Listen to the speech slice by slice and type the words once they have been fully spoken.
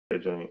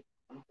joint.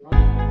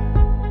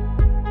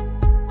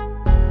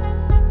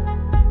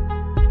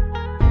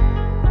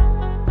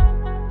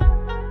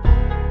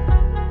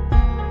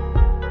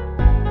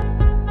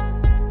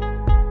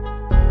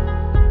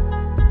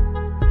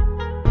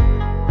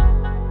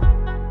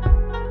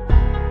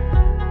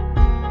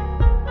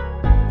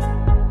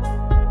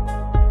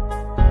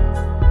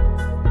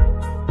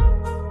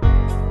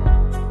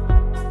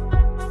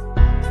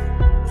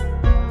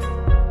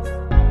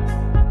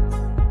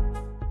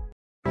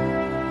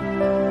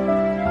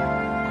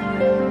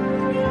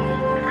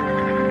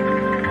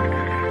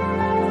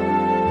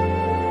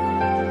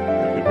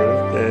 Happy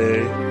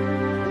birthday.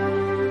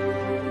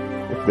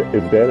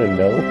 Is that a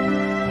no?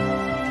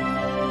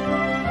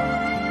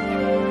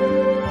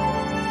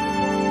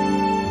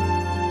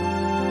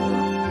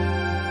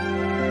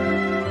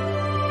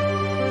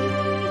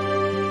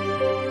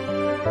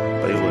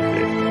 Play with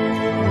it.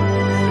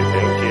 Say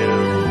thank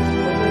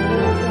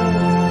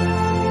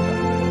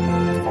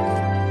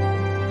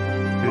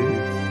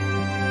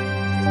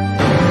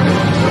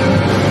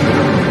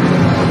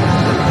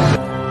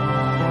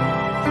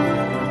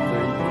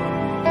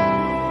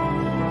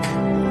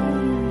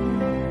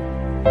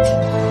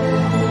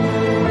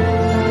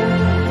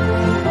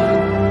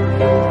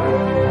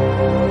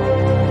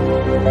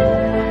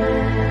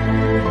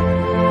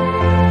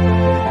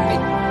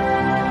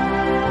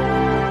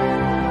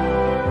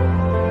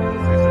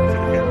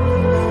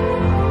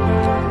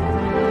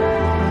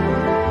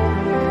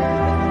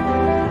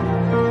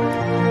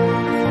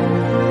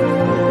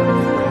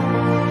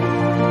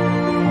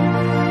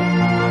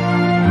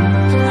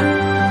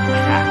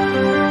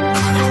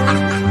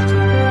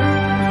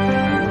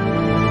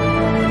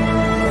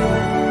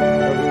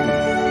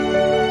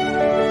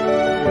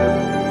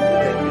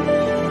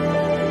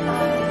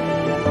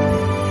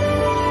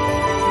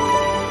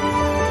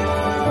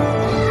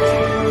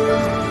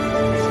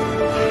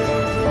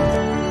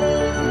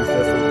You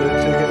said some good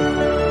chicken?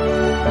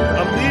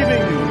 I'm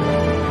leaving you.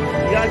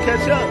 You gotta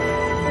catch up.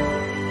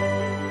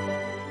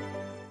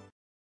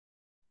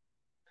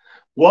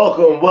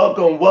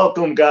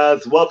 Welcome,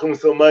 guys. Welcome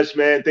so much,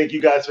 man. Thank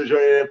you guys for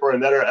joining in for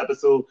another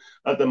episode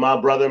of the My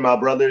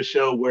Brother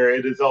show, where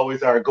it is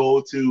always our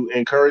goal to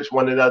encourage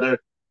one another,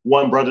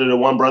 one brother to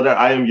one brother.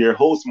 I am your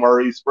host,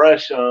 Maurice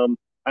Fresh. I'm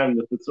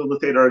the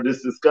facilitator of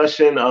this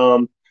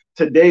discussion.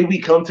 Today we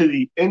come to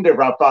the end of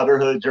our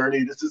fatherhood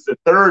journey. This is the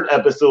third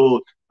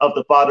episode of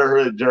the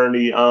fatherhood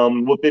journey.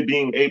 With it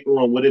being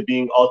April and with it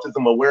being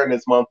Autism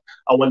Awareness Month,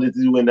 I wanted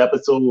to do an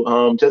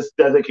episode just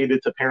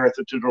dedicated to parents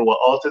of children with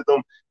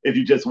autism. If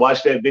you just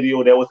watched that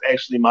video, that was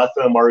actually my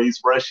son,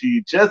 Maurice Rush.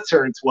 He just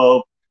turned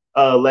 12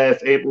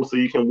 last April, so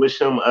you can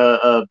wish him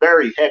a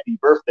very happy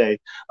birthday.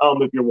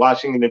 If you're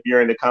watching and if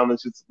you're in the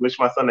comments, just wish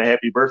my son a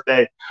happy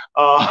birthday.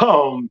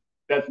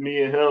 That's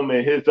me and him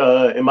and his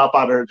in my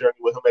fatherhood journey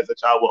with him as a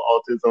child with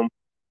autism.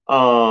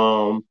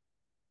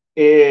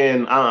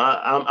 And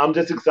I'm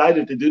just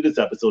excited to do this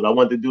episode. I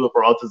wanted to do it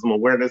for Autism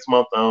Awareness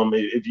Month.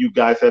 If you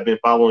guys have been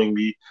following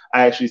me,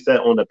 I actually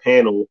sat on a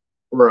panel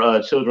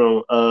for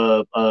children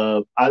of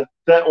I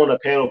sat on a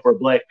panel for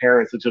Black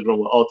parents of children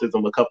with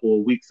autism a couple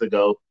of weeks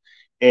ago,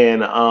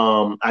 and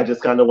I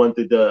just kind of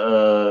wanted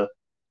to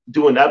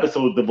do an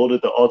episode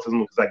devoted to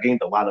autism because I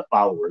gained a lot of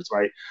followers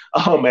right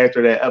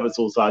after that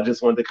episode. So I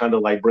just wanted to kind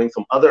of like bring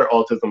some other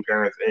autism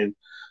parents in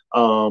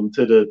to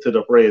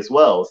the fray as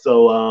well.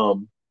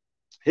 So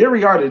here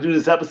we are to do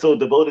this episode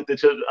devoted to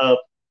children,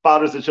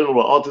 fathers of children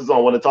with autism. I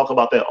want to talk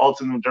about that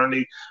autism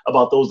journey,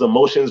 about those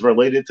emotions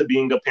related to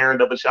being a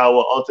parent of a child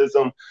with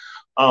autism,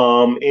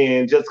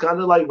 and just kind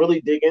of like really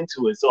dig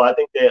into it. So I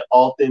think that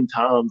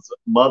oftentimes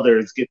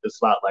mothers get the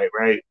spotlight,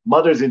 right?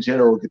 Mothers in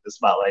general get the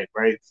spotlight,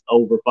 right,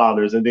 over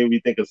fathers, and then we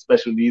think of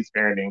special needs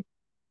parenting.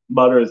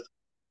 Mothers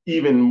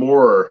even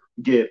more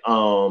get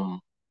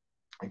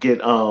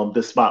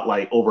the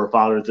spotlight over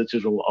fathers of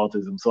children with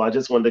autism. So I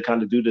just wanted to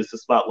kind of do this to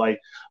spotlight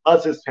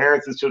us as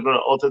parents of children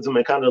with autism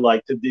and kind of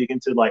like to dig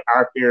into like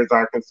our fears,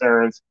 our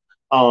concerns,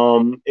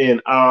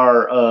 and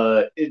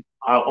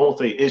I won't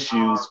say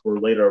issues for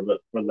later,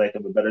 but for lack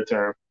of a better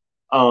term,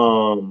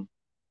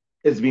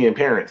 is being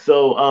parents.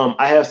 So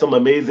I have some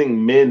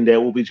amazing men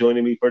that will be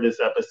joining me for this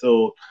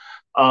episode.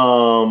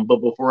 But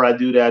before I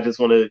do that, I just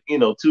want to,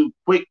 two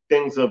quick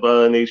things of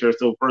nature.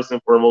 So first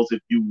and foremost,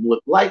 if you would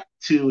like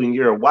to, and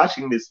you're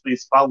watching this,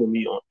 please follow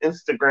me on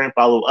Instagram.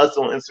 Follow us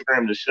on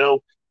Instagram, the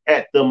show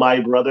at the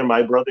My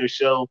Brother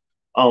Show.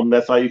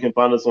 That's how you can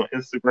find us on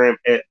Instagram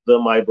at the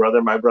My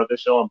Brother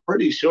Show. I'm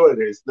pretty sure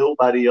there's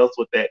nobody else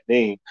with that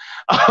name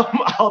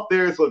out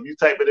there. So if you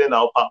type it in,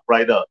 I'll pop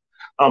right up.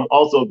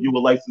 Also, if you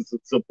would like to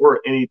support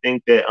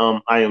anything that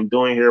I am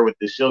doing here with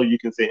the show, you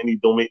can send any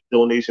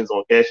donations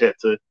on Cash App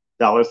to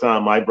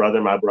 $ my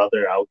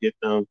brother. I'll get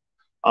them.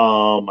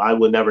 I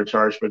would never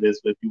charge for this,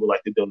 but if you would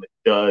like to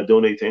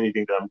donate to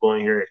anything that I'm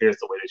going here, here's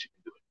the way that you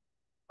can do it.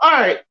 All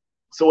right.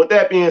 So with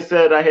that being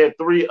said, I have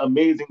three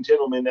amazing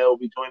gentlemen that will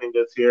be joining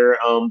us here.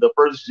 The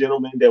first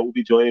gentleman that will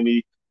be joining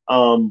me,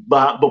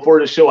 but before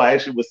the show, I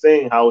actually was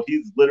saying how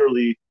he's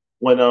literally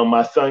when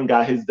my son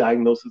got his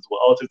diagnosis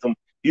with autism,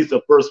 he's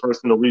the first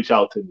person to reach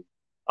out to me.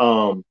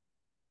 Um,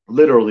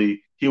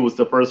 Literally, he was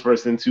the first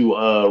person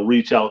to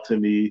reach out to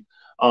me,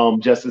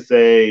 just to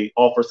say,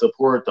 offer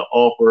support, to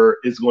offer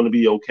it's going to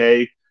be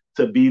okay,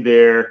 to be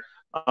there.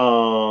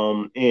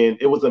 And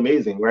it was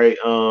amazing, right?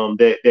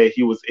 That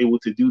he was able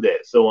to do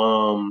that.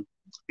 So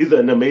he's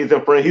an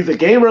amazing friend. He's a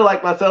gamer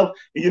like myself.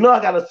 You know,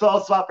 I got a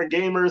soft spot for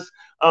gamers.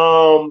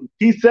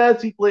 He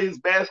says he plays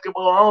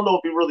basketball. I don't know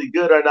if he's really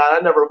good or not. I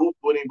never hooped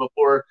with him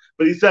before,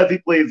 but he says he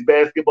plays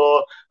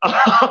basketball.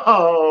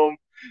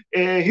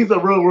 And he's a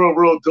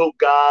real dope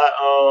guy.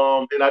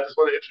 And I just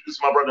want to introduce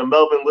my brother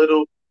Melvin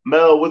Little.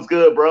 Mel, what's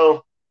good,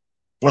 bro?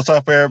 What's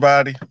up,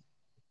 everybody?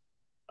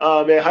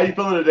 Man, how you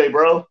feeling today,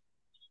 bro?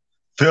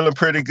 Feeling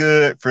pretty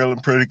good. Feeling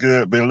pretty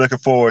good. Been looking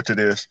forward to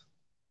this.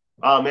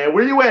 Man,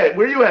 where you at?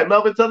 Where you at,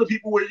 Melvin? Tell the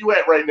people where you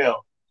at right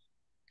now.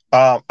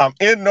 I'm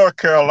in North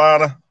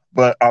Carolina,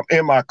 but I'm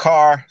in my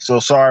car, so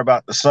sorry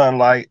about the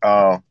sunlight.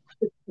 The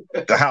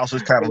house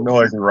is kind of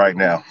noisy right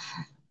now.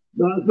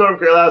 No, it's North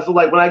Carolina. So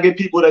like when I get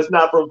people that's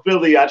not from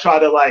Philly, I try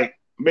to like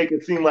make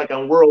it seem like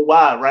I'm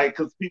worldwide, right?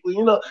 Because people,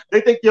 you know, they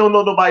think you don't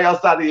know nobody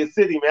outside of your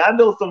city, man. I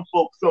know some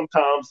folks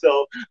sometimes,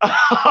 so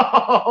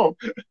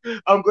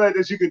I'm glad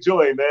that you could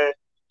join, man.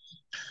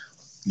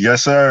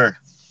 Yes, sir.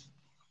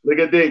 Look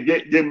at Dave,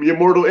 your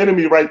mortal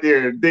enemy right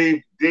there.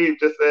 Dave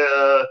just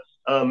said,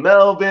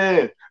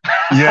 Melvin.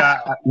 Yeah.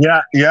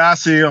 I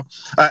see him.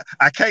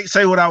 I can't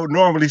say what I would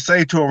normally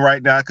say to him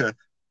right now because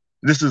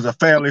this is a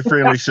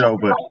family-friendly show,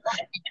 but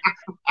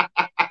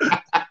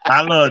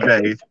I love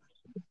Dave.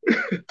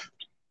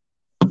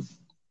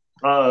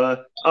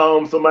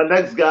 So my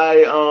next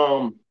guy,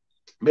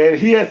 man,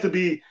 he has to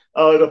be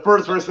the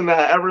first person that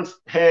I ever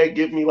had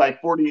give me like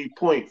 40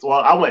 points. Well,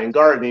 I went in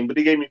gardening, but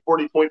he gave me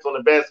 40 points on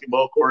the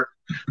basketball court.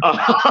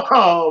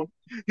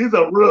 He's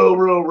a real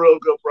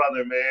good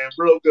brother, man.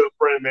 Real good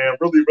friend, man.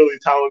 Really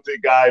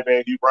talented guy,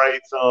 man. He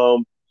writes,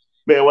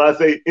 man, when I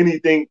say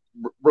anything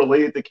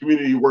related to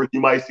community work, you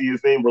might see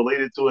his name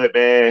related to it,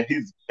 man.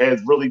 He's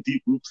has really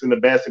deep roots in the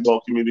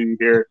basketball community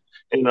here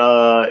in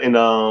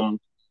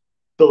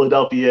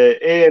Philadelphia.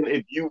 And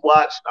if you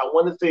watched, I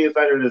want to say it's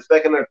either the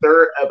second or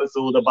third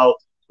episode about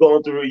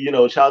going through, you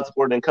know, child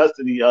support and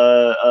custody.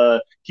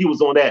 He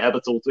was on that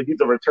episode, so he's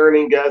a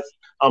returning guest.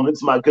 This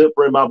is my good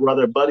friend, my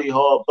brother, Buddy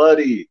Hall.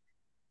 Buddy,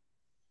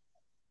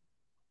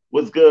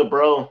 what's good,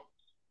 bro?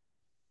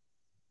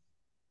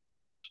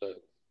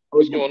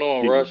 What's going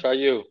on, Rush? How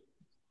you?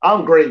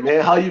 I'm great,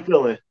 man. How you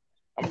feeling?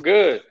 I'm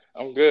good.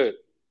 I'm good.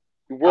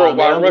 You Man,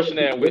 worldwide I'm rushing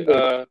glad there with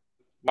you're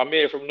my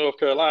man from North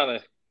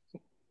Carolina.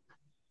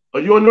 Are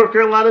you in North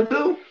Carolina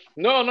too?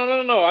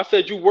 No. I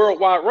said you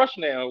worldwide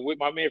rushing now with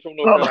my man from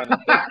North Oh.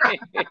 Carolina.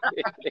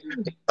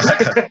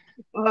 I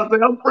was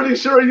like, I'm pretty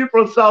sure you're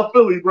from South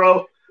Philly,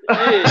 bro.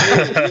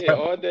 Yeah,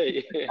 all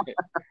day.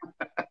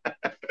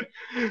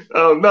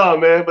 Oh no,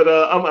 man, but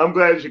I'm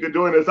glad you could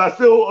join us. I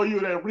still owe you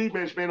that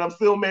rematch, man. I'm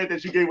still mad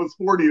that you gave us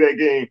 40 that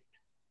game.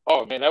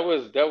 Oh man, that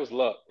was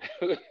luck.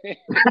 I'm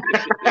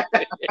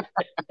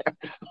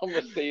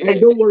gonna say Hey,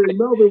 that. don't worry,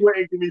 Melvin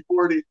wouldn't give me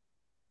 40.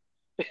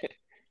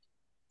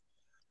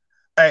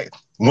 Hey,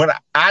 when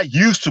I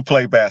used to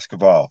play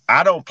basketball,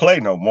 I don't play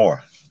no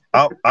more.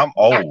 I'm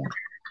old.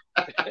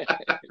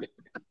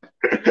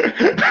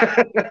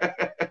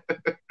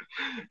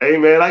 Hey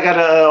man, I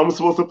gotta. I'm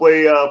supposed to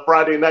play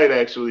Friday night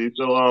actually.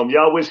 So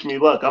y'all wish me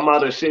luck. I'm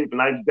out of shape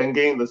and I've been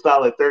gaining a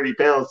solid 30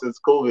 pounds since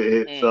COVID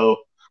hit. Mm. So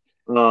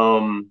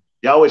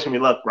y'all wish me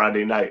luck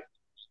Friday night.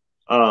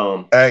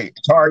 Hey,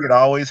 Target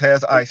always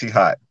has icy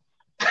hot.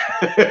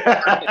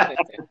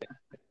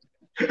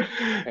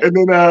 And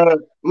then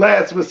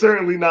last but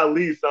certainly not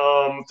least,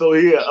 so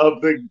here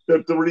of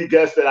the three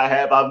guests that I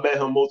have, I've met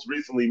him most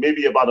recently,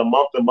 maybe about a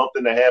month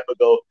and a half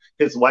ago.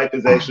 His wife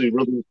is actually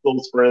really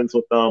close friends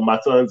with my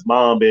son's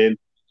mom, and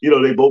you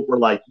know they both were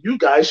like, "You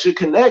guys should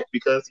connect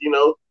because you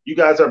know you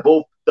guys are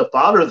both the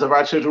fathers of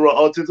our children with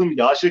autism.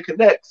 Y'all should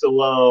connect."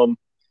 So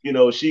you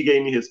know, she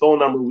gave me his phone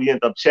number. We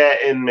ended up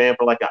chatting, man,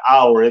 for like an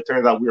hour. It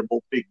turns out we were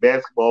both big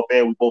basketball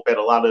fans. We both had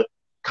a lot of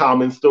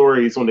common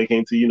stories when it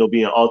came to you know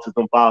being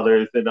autism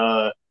fathers. And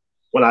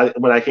when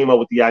I came up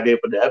with the idea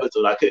for the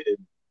episode, I couldn't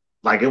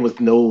like it was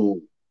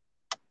no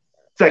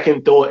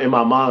second thought in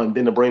my mind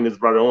than to bring this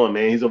brother on.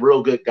 Man, he's a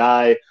real good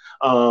guy,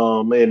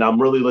 and I'm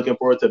really looking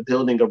forward to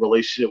building a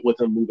relationship with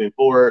him moving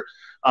forward.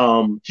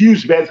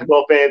 Huge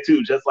basketball fan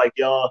too, just like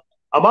y'all.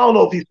 I don't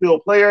know if he's still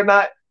a player or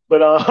not,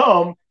 but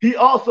he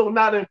also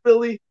not in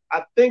Philly.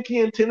 I think he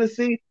in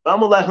Tennessee. I'm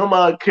gonna let him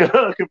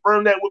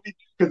confirm that with me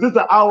because it's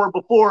an hour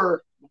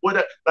before what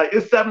like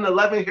it's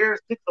 7-Eleven here,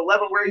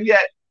 6-11 where he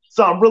at.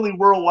 So I'm really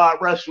worldwide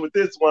rushing with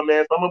this one,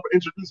 man. So I'm gonna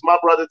introduce my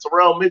brother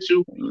Terrell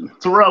Mitchell.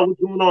 Terrell, what's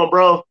going on,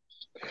 bro?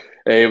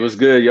 Hey, what's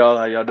good, y'all?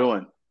 How y'all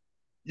doing?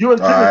 You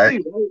in All right.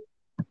 Tennessee,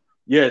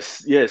 right?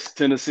 Yes,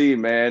 Tennessee,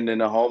 man, and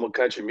the home of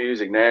country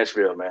music,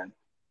 Nashville, man.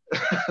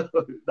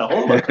 The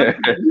home of country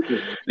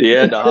music.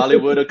 Yeah, the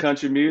Hollywood of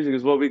country music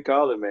is what we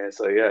call it, man.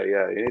 So yeah,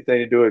 anything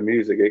to do with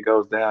music, it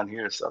goes down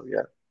here. So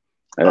yeah,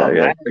 Oh man, I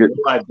yeah, had good.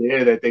 no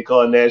idea that they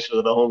call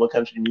Nashville the home of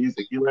country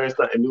music. You learn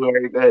something new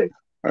every day.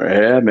 All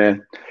right, yeah,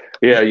 man.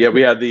 Yeah.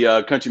 We have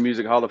the Country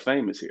Music Hall of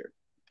Fame is here.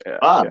 Yeah,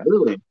 Ah, yeah.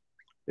 really?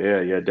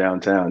 Yeah,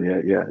 downtown.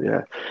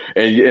 Yeah.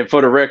 And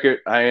for the record,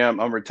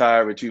 I'm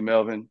retired with you,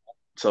 Melvin.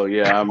 So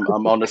yeah, I'm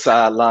on the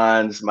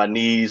sidelines. My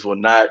knees will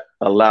not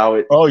allow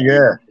it. Oh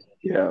yeah.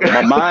 Yeah,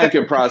 my mind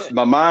can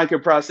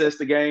process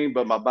the game,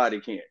 but my body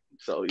can't.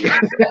 So yeah,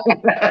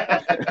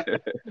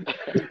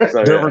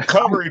 so The yeah,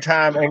 recovery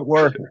time ain't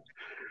worth it.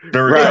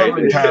 The right.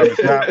 recovery time is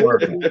not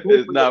worth it.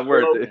 It's not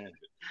worth it.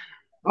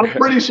 I'm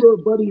pretty sure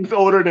Buddy's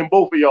older than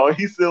both of y'all. And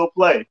he still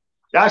play.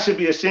 Y'all should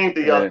be ashamed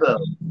of Yeah.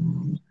 yourself.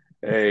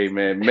 Hey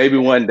man, maybe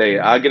one day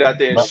I'll get out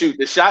there and shoot.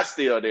 The shot's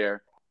still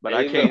there, but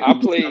I Hey, look,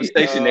 can't. I'm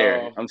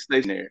stationary. I'm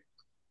stationary.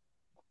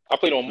 I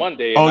played on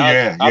Monday, Oh and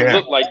yeah, I yeah.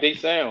 look like they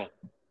sound.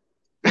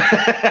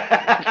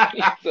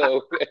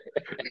 So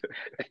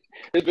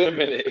it's been a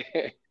minute.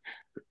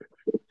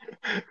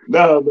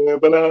 No, man,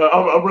 but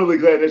I'm really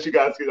glad that you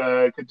guys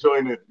could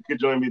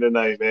join me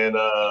tonight, man.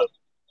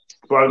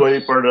 Before I go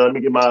any further, let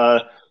me get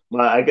my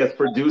I guess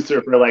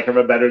producer, for lack of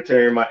a better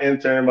term, my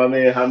intern, my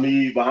man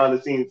Hamid, behind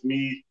the scenes,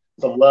 me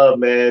some love,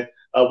 man.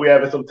 We're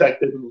having some tech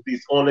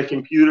difficulties on the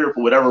computer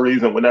for whatever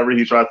reason. Whenever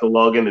he tries to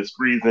log in, it's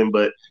freezing,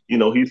 but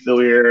he's still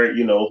here,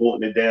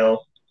 holding it down.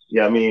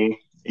 Yeah, I mean,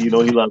 he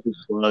loves his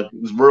plug.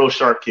 He's a real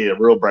sharp kid,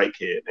 real bright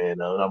kid,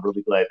 and I'm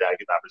really glad that I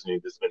get the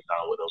opportunity to spend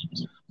time with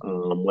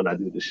him when I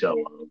do the show.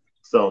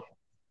 So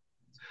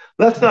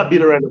let's not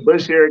beat around the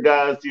bush here,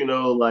 guys.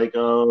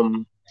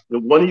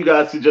 One of you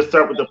guys should just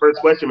start with the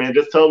first question, man.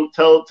 Just tell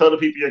the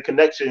people your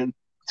connection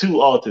to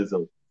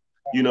autism.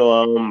 You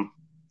know,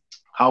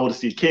 how old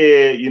is your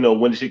kid?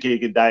 When did your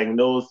kid get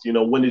diagnosed?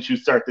 When did you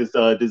start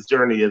this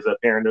journey as a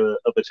parent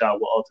of a child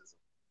with autism?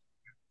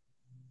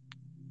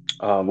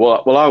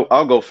 Well,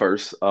 I'll go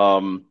first.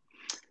 My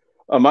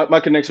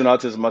connection to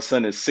autism. My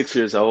son is 6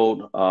 years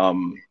old.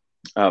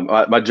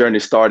 My journey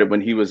started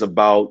when he was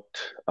about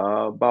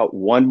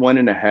one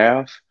and a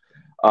half.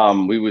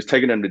 We was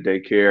taking him to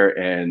daycare,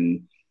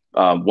 and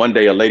one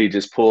day a lady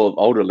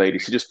older lady,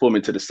 she just pulled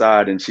me to the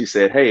side and she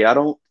said, "Hey, I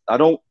don't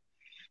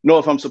know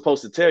if I'm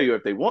supposed to tell you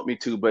if they want me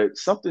to, but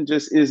something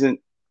just isn't,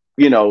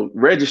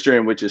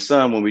 registering with your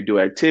son when we do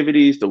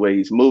activities, the way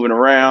he's moving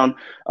around,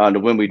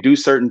 when we do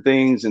certain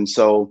things." And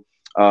so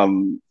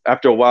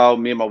after a while,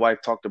 me and my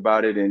wife talked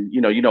about it, and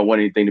you don't want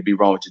anything to be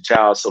wrong with your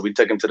child. So we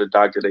take him to the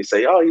doctor. They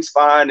say, "Oh, he's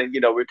fine." And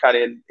we're kind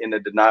of in the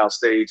denial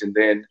stage. And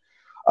then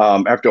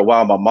after a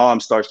while, my mom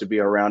starts to be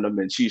around him,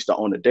 and she used to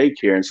own a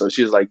daycare. And so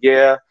she was like,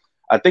 "Yeah,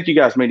 I think you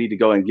guys may need to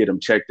go and get him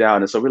checked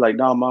out." And so we're like,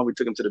 "No, mom." We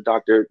took him to the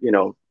doctor,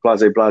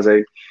 blase,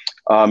 blase.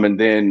 And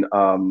then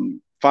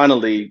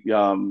finally,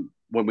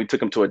 when we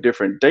took him to a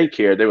different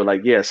daycare, they were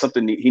like, "Yeah,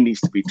 he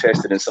needs to be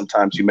tested, and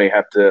sometimes you may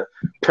have to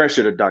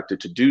pressure the doctor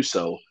to do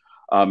so."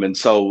 And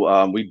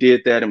so we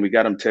did that, and we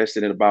got him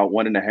tested at about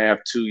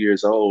 1.5, 2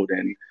 years old,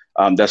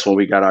 and that's when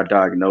we got our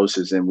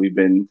diagnosis. And we've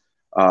been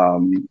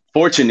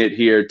fortunate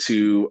here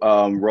to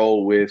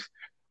roll with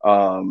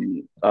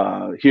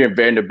here in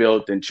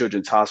Vanderbilt, and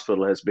Children's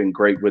Hospital has been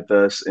great with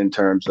us in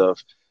terms of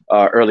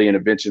early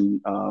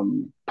intervention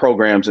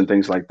programs and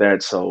things like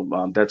that. So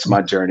that's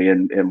my journey,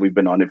 and we've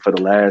been on it for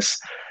the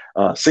last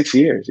 6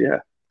 years. Yeah.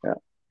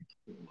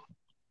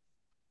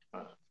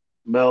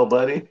 Mel,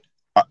 buddy.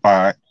 All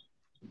right.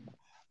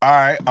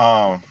 All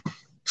right.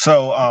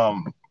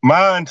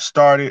 Mine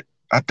started.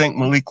 I think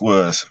Malik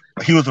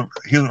he was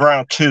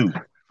around 2,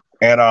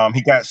 and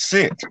he got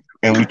sick,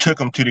 and we took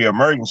him to the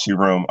emergency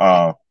room.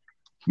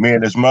 Me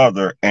and his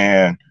mother,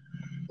 and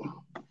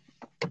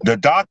the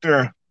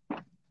doctor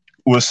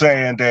was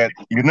saying that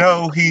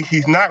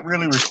he's not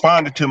really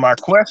responding to my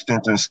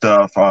questions and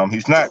stuff.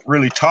 He's not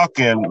really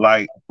talking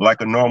like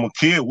a normal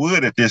kid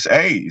would at this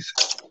age.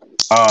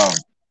 Um,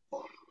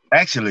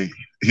 Actually,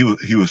 he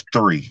was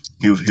 3.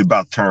 He was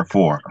about to turn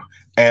 4,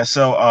 and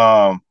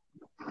so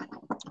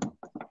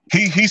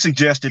he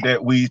suggested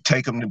that we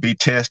take him to be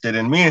tested.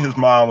 And me and his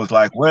mom was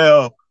like,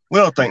 "Well, we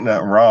don't think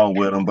nothing wrong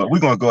with him, but we're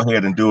gonna go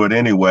ahead and do it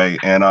anyway."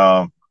 And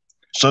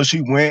so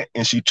she went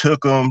and she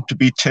took him to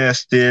be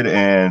tested,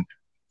 and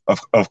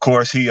of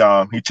course he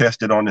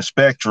tested on the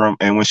spectrum.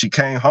 And when she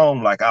came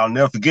home, like, I'll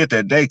never forget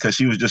that day, because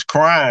she was just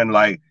crying,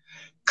 like,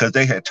 because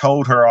they had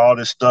told her all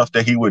this stuff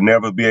that he would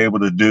never be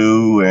able to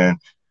do, and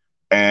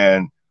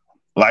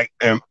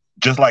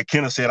just like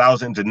Kenneth said, I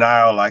was in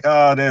denial, like,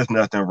 "Oh, there's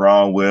nothing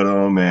wrong with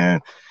him,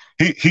 and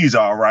he's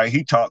all right.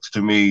 He talks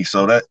to me,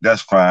 so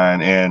that's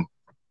fine." And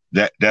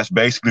that's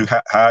basically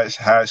how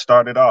it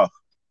started off.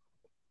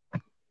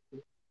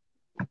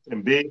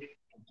 And B.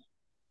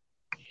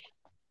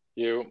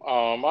 Yeah,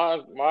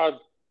 my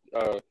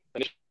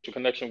initial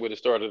connection with it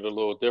started a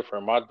little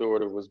different. My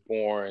daughter was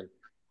born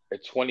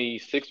at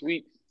 26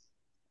 weeks.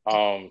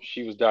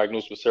 She was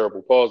diagnosed with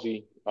cerebral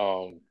palsy.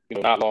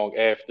 Not long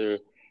after,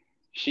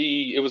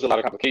 it was a lot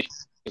of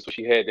complications, so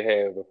she had to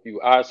have a few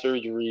eye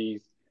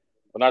surgeries.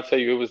 When I tell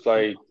you, it was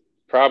like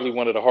probably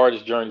one of the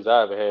hardest journeys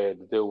I ever had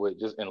to deal with,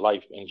 just in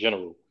life in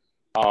general.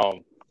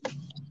 Um,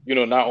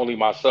 not only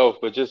myself,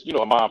 but just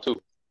my mom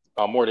too.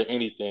 More than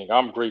anything,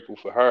 I'm grateful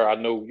for her. I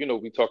know,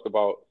 we talked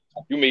about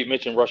you made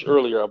mention, Rush,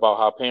 earlier about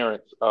how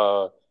parents,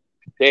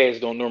 dads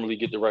don't normally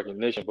get the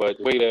recognition, but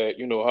the way that,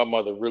 her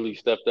mother really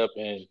stepped up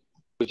and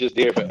was just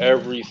there for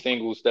every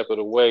single step of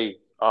the way,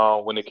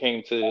 when it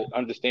came to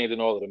understanding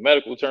all of the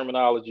medical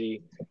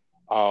terminology,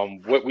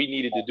 what we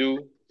needed to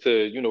do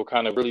to,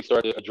 kind of really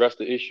start to address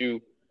the issue.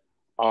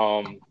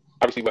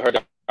 Obviously, with her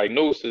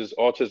diagnosis,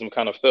 autism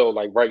kind of fell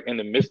like right in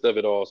the midst of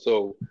it all.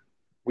 So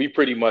we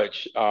pretty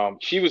much,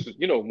 she was,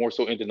 more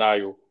so in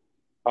denial,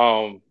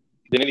 um,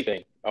 than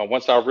anything.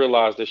 Once I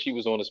realized that she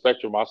was on the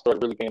spectrum, I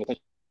started really paying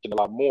attention a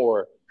lot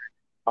more,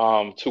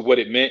 to what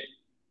it meant,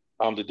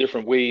 the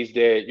different ways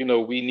that,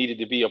 we needed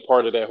to be a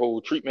part of that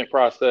whole treatment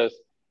process,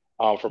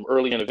 from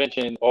early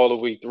intervention all the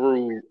way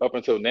through up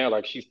until now.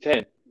 Like, she's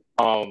 10,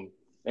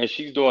 and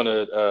she's doing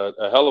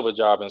a hell of a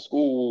job in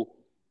school.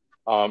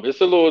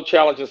 It's a little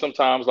challenging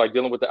sometimes, like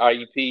dealing with the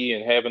IEP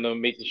and having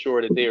them making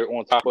sure that they're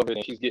on top of it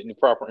and she's getting the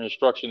proper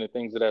instruction and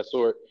things of that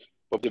sort.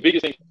 But the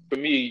biggest thing for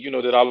me,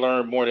 that I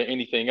learned more than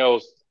anything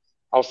else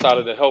outside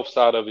of the health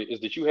side of it is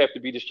that you have to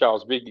be this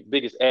child's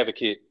biggest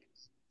advocate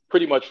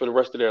pretty much for the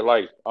rest of their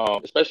life,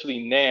 especially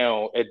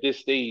now at this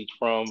stage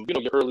from,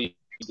 your early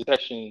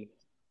detection,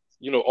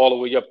 all the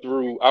way up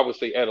through, I would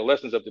say,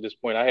 adolescence up to this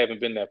point. I haven't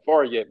been that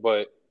far yet,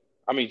 but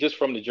I mean, just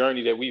from the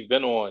journey that we've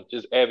been on,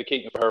 just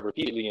advocating for her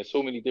repeatedly in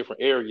so many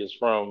different areas,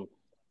 from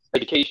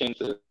education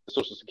to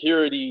social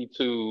security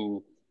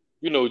to,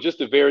 just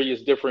the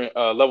various different,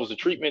 levels of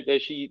treatment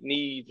that she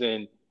needs.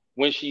 And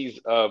when she's,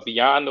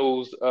 beyond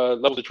those,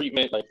 levels of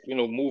treatment, like,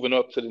 moving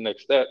up to the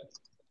next step.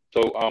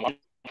 So, I'm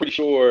pretty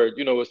sure,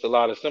 it's a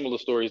lot of similar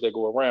stories that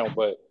go around,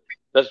 but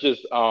that's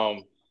just, a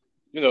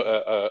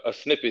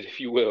snippet, if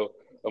you will,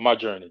 of my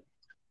journey.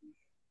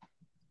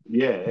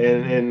 Yeah,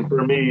 and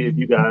for me, if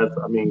you guys,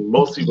 I mean,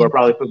 most people are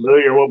probably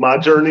familiar with my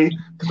journey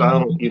because I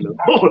don't,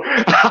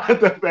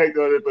 the fact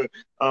of it. But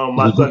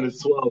my son is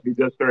 12. He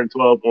just turned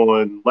 12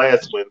 on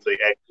last Wednesday,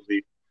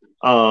 actually.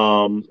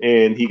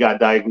 And he got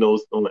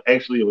diagnosed on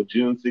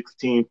June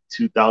 16th,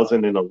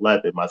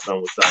 2011. My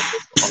son was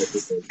diagnosed with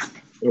autism.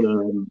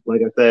 And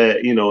like I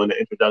said, in the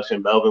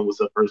introduction, Melvin was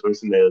the first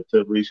person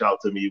to reach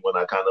out to me when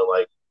I kind of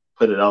like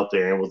put it out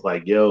there and was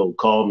like, "Yo,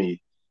 call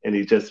me." And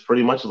he just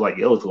pretty much was like,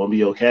 "Yo, it's gonna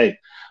be okay."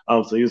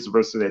 So he was the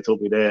person that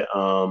told me that.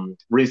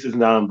 Reese is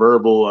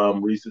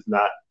nonverbal. Reese is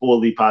not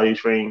fully potty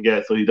trained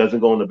yet, so he doesn't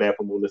go in the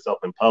bathroom with himself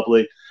in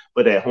public,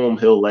 but at home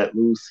he'll let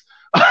loose.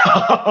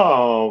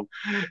 And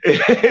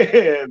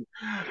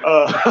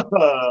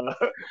uh,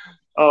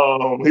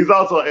 he's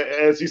also,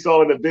 as you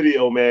saw in the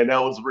video, man,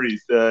 that was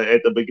Reese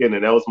at the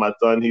beginning. That was my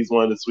son. He's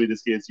one of the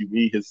sweetest kids you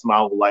meet. His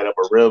smile will light up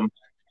a room,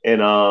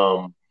 and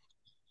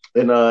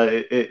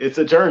it's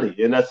a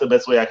journey, and that's the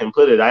best way I can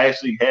put it. I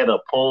actually had a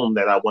poem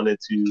that I wanted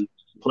to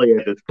play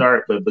at the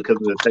start, but because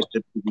of the tech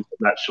difficulties,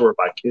 I'm not sure if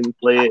I can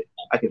play it.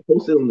 I can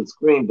post it on the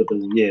screen, but the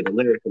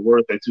lyrics, the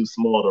words are too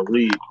small to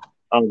read.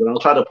 But I'll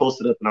try to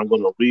post it up, and I'm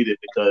going to read it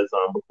because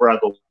before I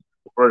go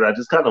further, I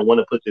just kind of want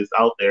to put this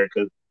out there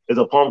because there's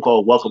a poem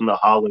called "Welcome to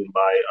Holland"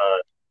 by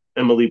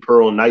Emily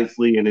Pearl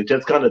Knightley, and it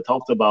just kind of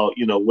talks about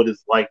what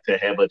it's like to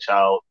have a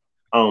child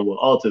with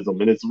autism,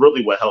 and it's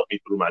really what helped me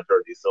through my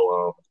journey.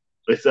 So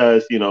it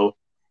says,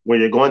 when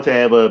you're going to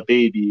have a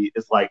baby,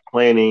 it's like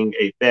planning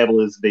a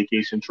fabulous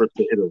vacation trip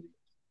to Italy.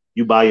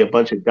 You buy a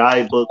bunch of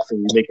guidebooks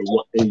and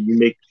you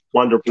make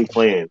wonderful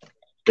plans.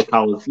 The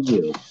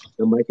Colosseum,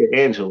 the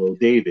Michelangelo,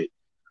 David,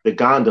 the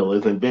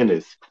gondolas in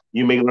Venice.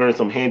 You may learn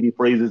some handy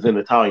phrases in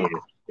Italian.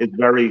 It's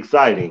very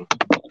exciting.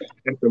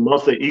 After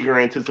months of eager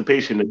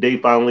anticipation, the day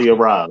finally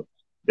arrives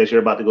that you're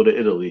about to go to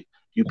Italy.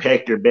 You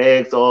pack your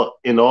bags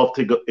and off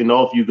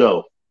you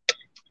go.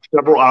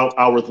 Several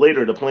hours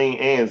later, the plane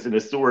ends and the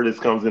stewardess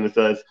comes in and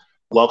says,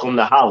 "Welcome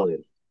to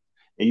Holland."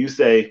 And you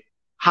say,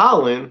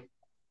 "Holland?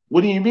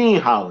 What do you mean,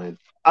 Holland?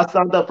 I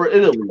signed up for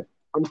Italy.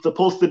 I'm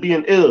supposed to be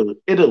in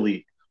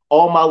Italy.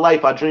 All my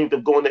life, I dreamed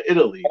of going to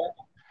Italy.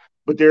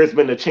 But there has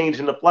been a change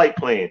in the flight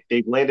plan.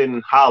 They've landed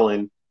in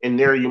Holland, and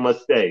there you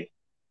must stay.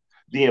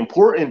 The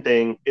important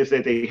thing is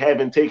that they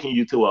haven't taken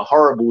you to a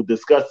horrible,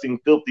 disgusting,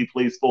 filthy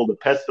place full of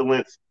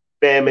pestilence,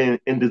 famine,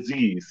 and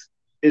disease.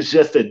 It's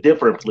just a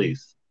different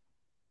place.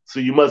 So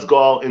you must go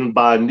out and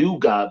buy new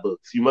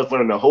guidebooks. You must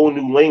learn a whole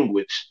new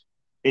language,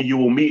 and you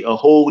will meet a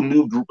whole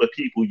new group of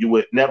people you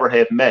would never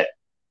have met.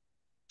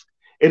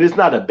 And it's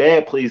not a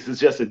bad place, it's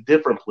just a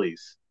different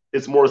place.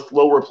 It's more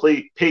slower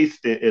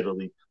paced than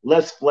Italy,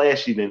 less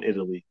flashy than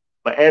Italy.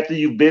 But after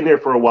you've been there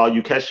for a while,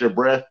 you catch your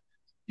breath,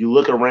 you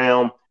look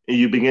around, and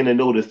you begin to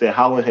notice that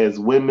Holland has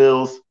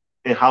windmills,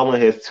 and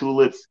Holland has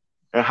tulips,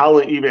 and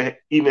Holland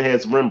even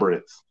has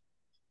Rembrandts.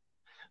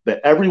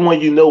 But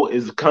everyone you know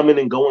is coming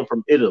and going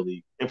from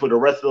Italy, and for the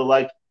rest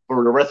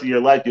of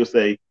your life, you'll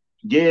say,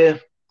 "Yeah,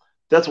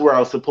 that's where I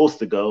was supposed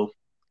to go.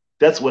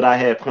 That's what I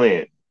had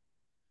planned."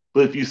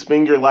 But if you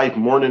spend your life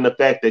mourning the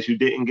fact that you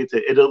didn't get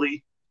to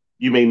Italy,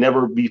 you may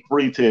never be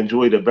free to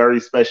enjoy the very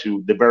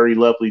special, the very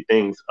lovely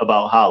things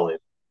about Holland.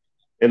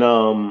 And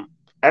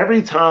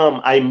every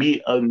time I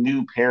meet a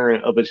new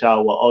parent of a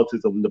child with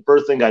autism, the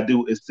first thing I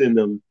do is send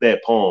them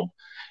that poem.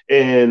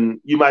 And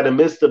you might have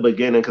missed the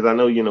beginning because I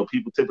know,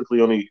 people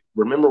typically only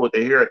remember what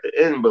they hear at the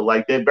end, but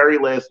like that very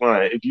last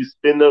line, if you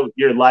spend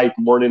your life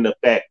mourning the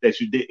fact that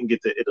you didn't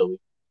get to Italy,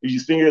 if you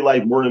spend your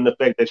life mourning the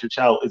fact that your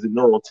child isn't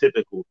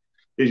neurotypical,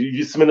 if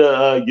you spend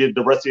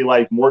the rest of your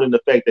life mourning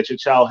the fact that your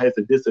child has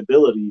a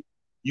disability,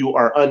 you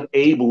are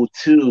unable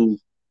to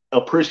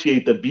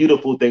appreciate the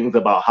beautiful things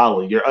about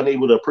Holly. You're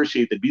unable to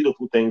appreciate the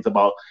beautiful things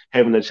about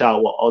having a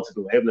child with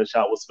autism, having a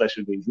child with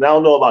special needs. Now I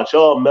don't know about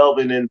y'all,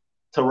 Melvin and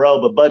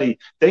Terrell, but buddy,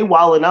 they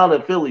wilding out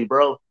in Philly,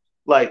 bro.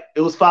 Like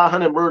it was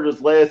 500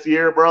 murders last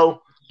year,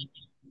 bro.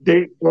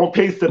 They on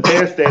pace to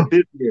pass that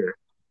this year.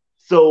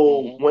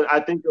 So when I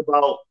think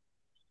about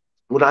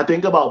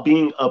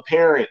being a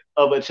parent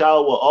of a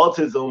child with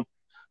autism,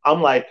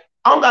 I'm like,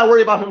 I don't gotta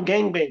worry about him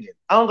gangbanging.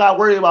 I don't gotta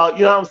worry about,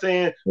 you know what I'm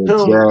saying, him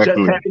just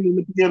Exactly. happening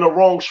to be in the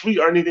wrong street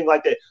or anything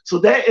like that. So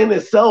that in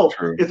itself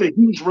True. is a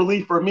huge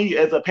relief for me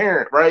as a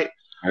parent, right?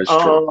 That's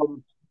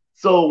true.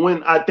 So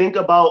when I think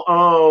about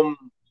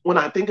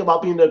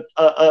being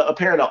a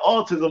parent of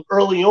autism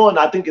early on,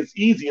 I think it's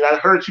easy. And I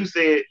heard you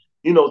say it,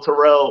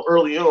 Terrell,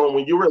 early on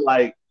when you were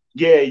like,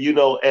 yeah,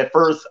 at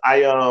first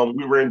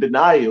we were in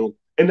denial.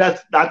 And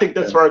I think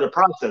that's Yeah. part of the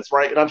process,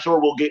 right? And I'm sure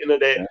we'll get into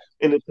that Yeah.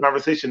 in this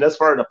conversation. That's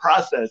part of the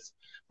process.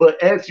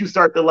 But as you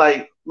start to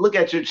like look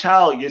at your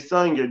child, your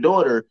son, your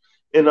daughter,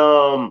 and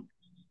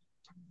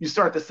you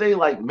start to say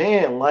like,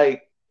 man,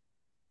 like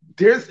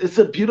it's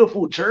a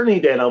beautiful journey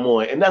that I'm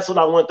on. And that's what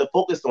I want to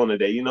focus on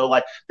today,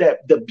 like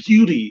that the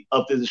beauty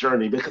of this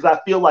journey. Because I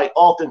feel like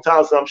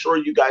oftentimes, and I'm sure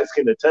you guys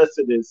can attest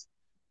to this,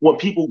 when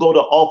people go to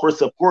offer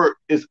support,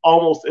 it's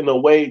almost in a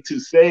way to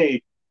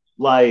say,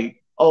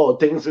 like, oh,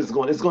 it's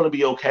going to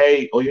be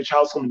okay, or your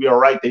child's going to be all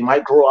right. They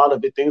might grow out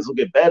of it, things will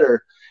get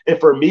better. And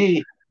for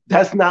me,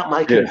 that's not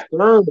my Yeah.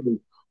 concern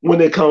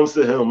when it comes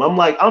to him. I'm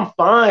like, I'm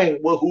fine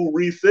with who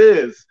Reese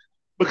is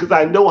because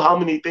I know how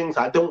many things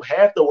I don't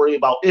have to worry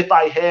about if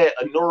I had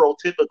a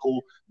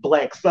neurotypical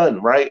black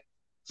son, right?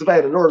 So if I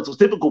had a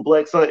neurotypical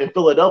black son in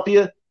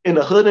Philadelphia, in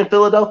the hood in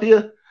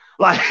Philadelphia,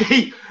 like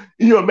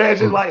you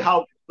imagine like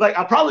how like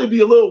I'd probably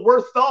be a little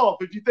worse off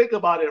if you think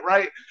about it,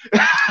 right?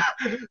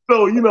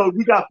 So,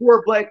 we got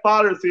 4 black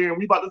fathers here, and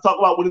we about to talk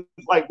about what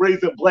it's like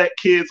raising black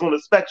kids on the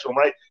spectrum,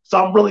 right?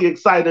 So I'm really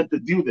excited to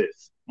do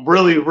this.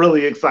 Really,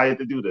 really excited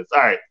to do this.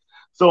 All right.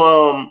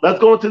 So let's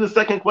go into the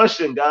second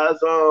question, guys.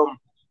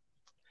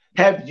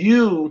 Have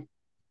you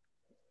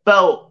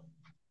felt,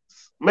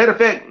 matter of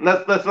fact,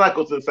 let's not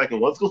go to the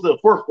second one. Let's go to the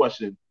fourth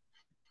question.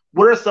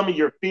 What are some of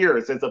your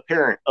fears as a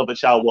parent of a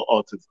child with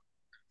autism?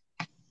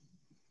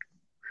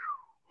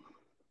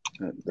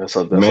 That's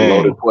a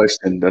loaded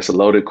question. That's a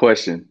loaded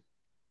question.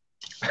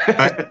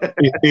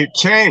 It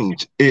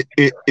changed.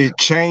 It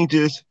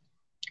changes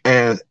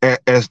as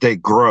they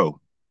grow,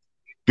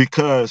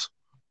 because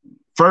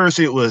first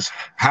it was,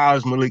 how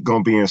is Malik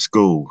gonna be in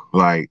school?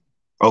 Like,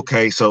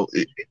 okay, so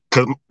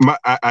because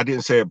I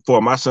didn't say it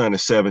before, my son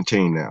is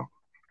 17 now.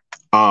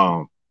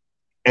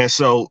 And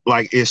so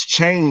like it's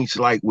changed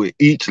like with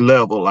each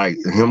level, like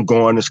him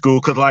going to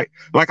school. Cause like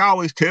I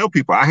always tell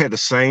people, I had the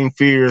same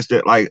fears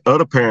that like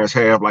other parents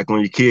have, like when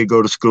your kid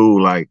go to school,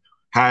 like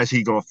how is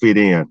he gonna fit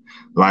in?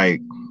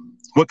 Like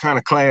what kind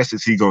of class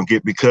is he gonna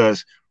get?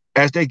 Because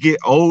as they get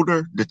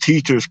older, the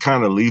teachers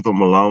kind of leave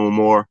them alone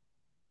more,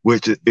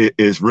 which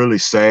is really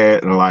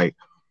sad. And like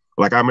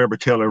I remember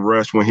telling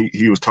Russ when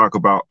he was talking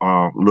about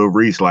Lil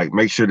Reese, like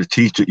make sure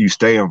you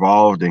stay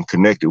involved and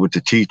connected with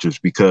the teachers,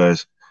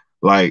 because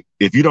like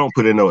if you don't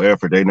put in no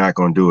effort, they're not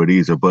gonna do it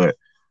either. But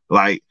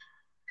like,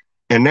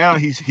 and now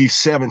he's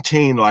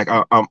 17. Like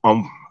I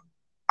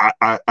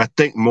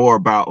think more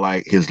about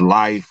like his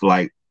life,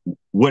 like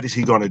what is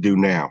he gonna do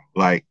now?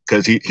 Like,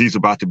 because he's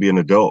about to be an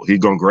adult. He's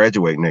gonna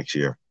graduate next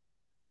year.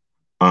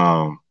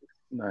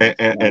 Nice.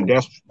 And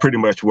that's pretty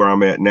much where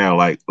I'm at now.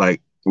 Like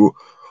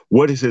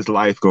what is his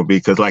life gonna be?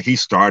 Because like he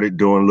started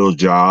doing little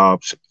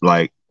jobs.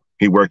 Like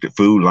he worked at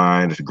Food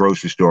Line at the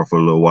grocery store for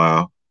a little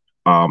while,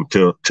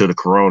 till the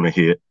corona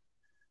hit.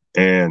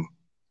 And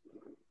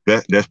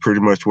that's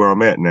pretty much where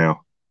I'm at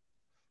now.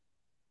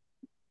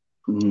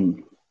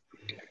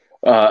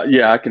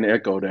 Yeah, I can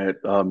echo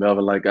that,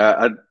 Melvin. Like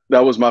I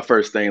that was my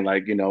first thing.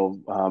 Like,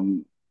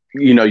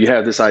 you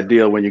have this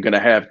idea when you're gonna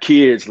have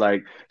kids,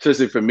 like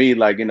especially for me,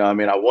 like, I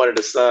mean, I wanted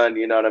a son,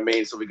 you know what I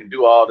mean? So we can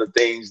do all the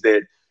things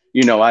that,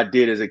 I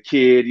did as a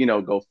kid,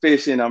 go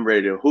fishing, I'm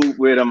ready to hoop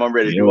with him, I'm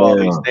ready to do all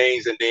these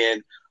things. And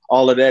then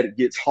all of that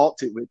gets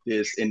halted with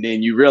this. And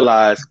then you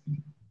realize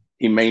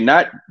he may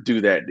not do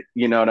that,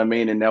 you know what I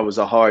mean? And that was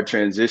a hard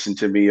transition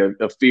to me,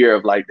 a fear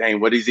of like, dang,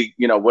 what is he,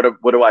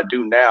 what do I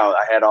do now?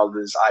 I had all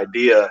this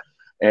idea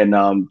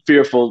and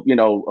fearful,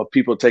 of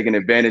people taking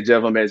advantage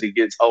of him as he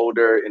gets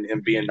older and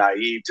him being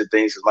naive to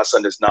things, because my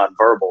son is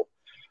nonverbal.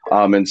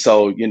 And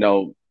so,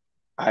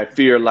 I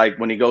fear like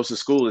when he goes to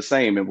school, the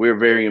same, and we're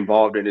very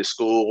involved in his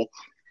school.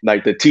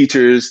 Like the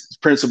teachers,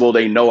 principal,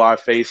 they know our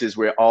faces.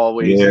 We're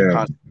always in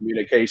constant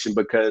communication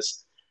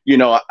because, he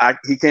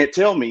can't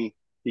tell me,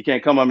 he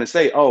can't come up and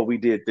say, oh, we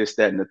did this,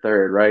 that, and the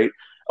third, right?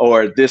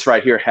 or this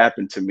right here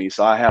happened to me.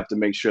 So I have to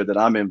make sure that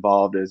I'm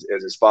involved as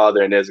his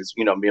father and as his,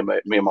 me and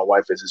my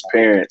wife as his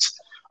parents,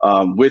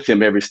 with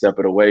him every step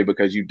of the way,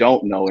 because you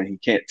don't know and he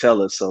can't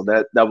tell us. So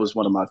that was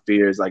one of my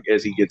fears. Like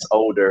as he gets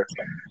older,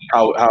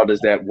 how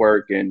does that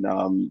work? And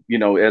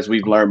as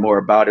we've learned more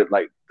about it,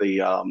 like the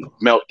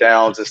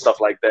meltdowns and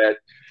stuff like that,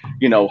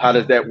 how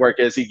does that work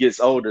as he gets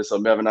older? So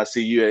Melvin, I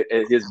see you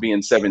at his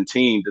being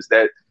 17.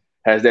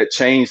 Has that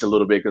changed a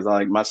little bit? Because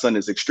like my son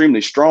is extremely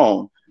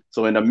strong.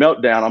 So in the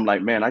meltdown, I'm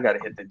like, man, I got to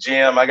hit the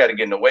gym. I got to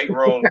get in the weight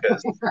room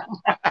because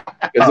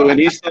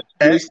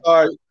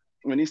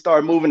when he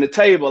started moving the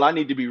table, I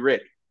need to be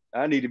ready.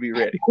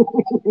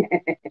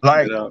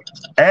 Like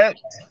as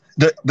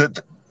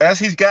as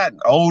he's gotten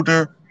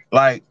older,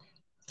 like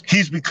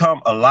he's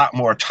become a lot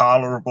more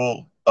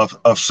tolerable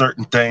of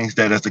certain things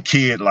that as a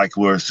kid, like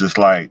was just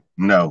like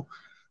no.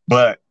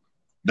 But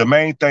the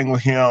main thing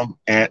with him,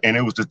 and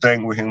it was the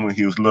thing with him when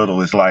he was little,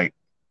 is like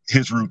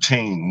his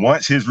routine.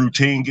 Once his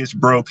routine gets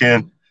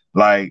broken,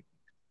 like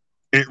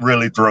it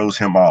really throws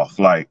him off.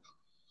 Like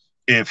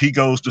if he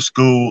goes to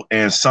school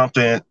and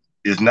something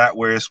is not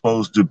where it's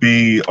supposed to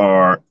be,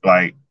 or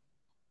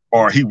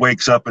he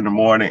wakes up in the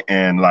morning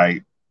and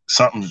like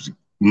something's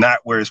not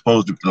where it's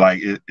supposed to be,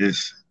 like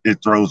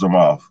it throws him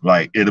off.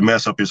 Like it'll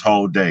mess up his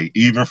whole day,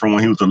 even from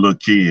when he was a little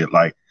kid.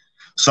 Like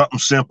something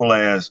simple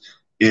as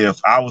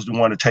if I was the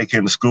one to take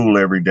him to school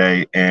every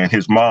day and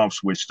his mom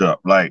switched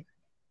up, like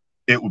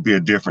it would be a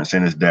difference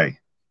in his day.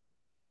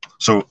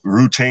 So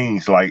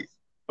routines, like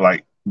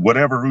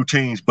whatever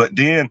routines, but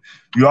then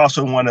you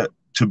also want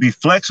to be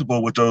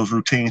flexible with those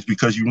routines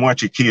because you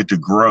want your kid to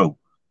grow,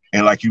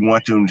 and like you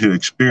want them to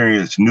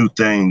experience new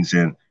things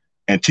and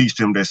teach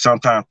them that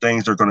sometimes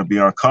things are going to be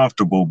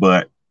uncomfortable,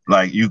 but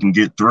like you can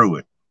get through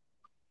it.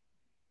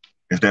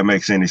 If that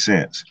makes any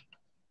sense.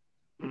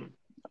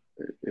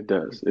 It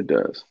does. It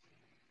does.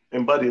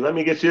 And buddy, let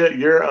me get your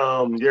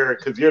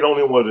because you're the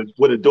only one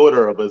with a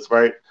daughter of us,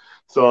 right?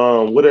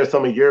 So what are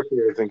some of your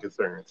fears and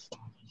concerns?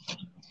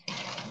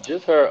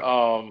 Just her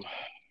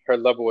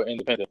level of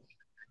independence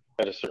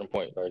at a certain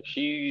point. Like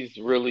she's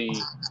really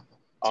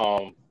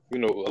a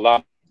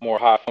lot more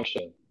high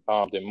functioning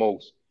than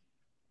most.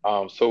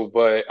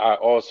 But I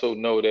also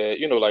know that,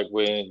 like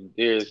when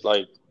there's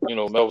like,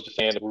 Mel was just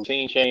saying the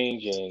routine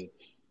change and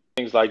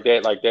things like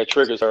that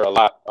triggers her a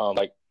lot.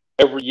 Like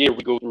every year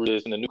we go through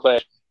this in the new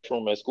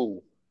classroom at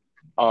school.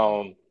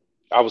 Um,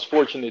 I was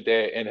fortunate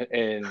that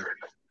in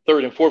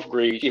third and fourth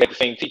grade, she had the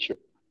same teacher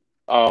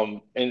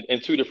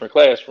in two different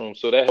classrooms.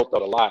 So that helped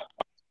out a lot.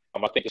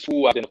 I think the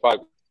school identified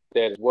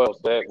that as well. So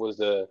that was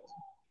a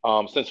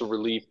sense of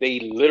relief. They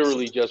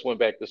literally just went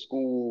back to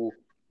school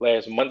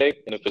last Monday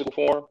in a physical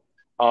form.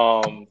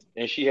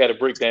 And she had a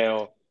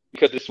breakdown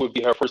because this would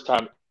be her first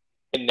time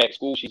in that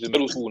school. She's in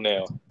middle school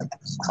now.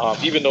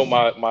 Even though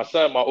my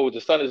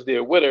oldest son is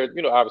there with her,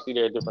 obviously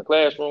they're in different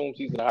classrooms.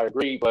 He's in a higher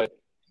grade, but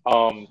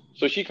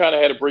so she kind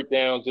of had a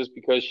breakdown just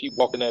because she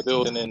walked in that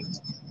building and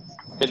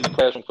in the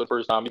classroom for the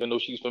first time, even though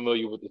she's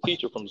familiar with the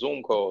teacher from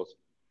Zoom calls.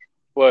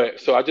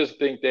 But so I just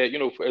think that,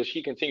 as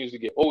she continues to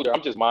get older,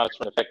 I'm just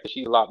monitoring the fact that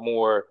she's a lot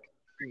more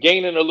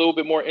gaining a little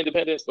bit more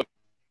independence. But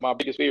my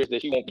biggest fear is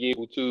that she won't be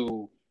able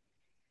to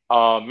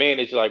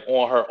manage like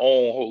on her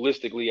own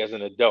holistically as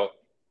an adult.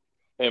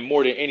 And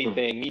more than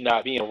anything, me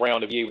not being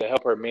around to be able to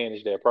help her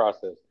manage that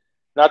process.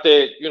 Not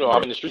that,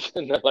 I'm in the streets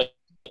and nothing like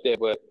that,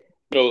 but,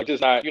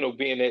 just not,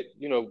 being that,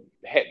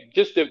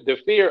 just the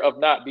fear of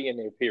not being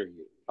there,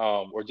 period.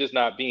 Or just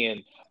not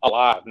being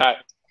alive. Not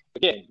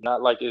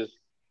like it's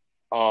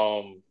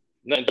nothing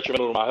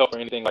detrimental to my health or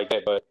anything like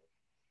that. But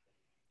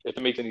if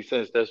it makes any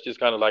sense, that's just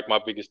kind of like my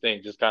biggest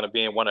thing, just kind of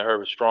being one of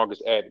her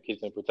strongest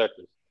advocates and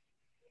protectors.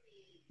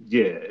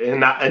 Yeah,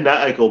 and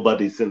I echo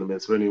Buddy's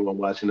sentiments for anyone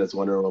watching that's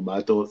wondering what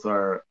my thoughts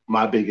are.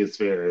 My biggest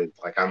fear is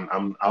like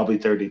I'll be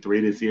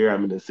 33 this year.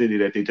 I'm in a city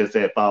that they just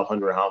had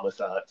 500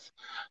 homicides.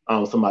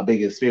 So my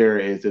biggest fear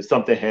is if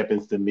something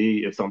happens to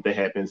me, if something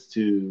happens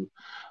to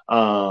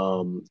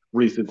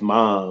Reese's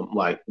mom,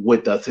 like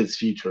what does his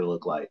future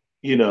look like?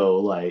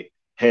 Like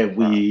have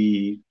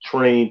we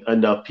trained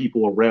enough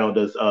people around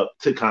us up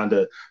to kind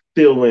of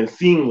fill in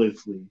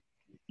seamlessly?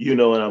 You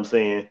know what I'm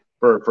saying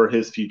for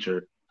his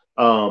future.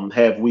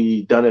 Have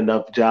we done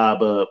enough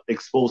job of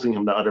exposing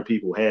him to other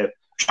people? What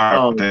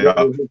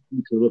will his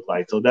future look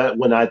like? So that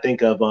when I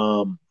think of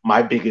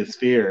my biggest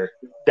fear,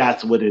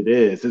 that's what it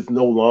is. It's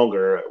no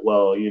longer,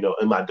 well,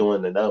 am I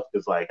doing enough?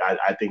 Because like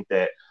I think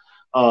that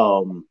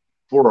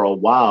for a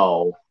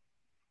while,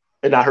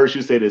 and I heard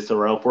you say this,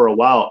 Sorrel, for a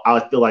while,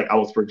 I feel like I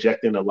was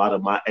projecting a lot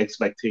of my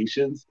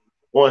expectations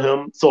on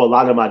him. So a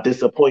lot of my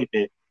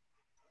disappointment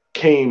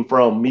came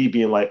from me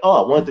being like,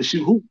 oh, I want to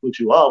shoot hoops with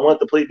you. Oh, I want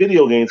to play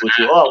video games with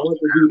you. Oh, I want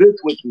to do this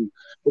with you.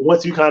 But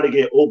once you kind of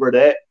get over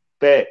that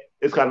fact,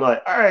 it's kind of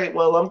like, all right,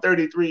 well, I'm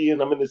 33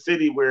 and I'm in a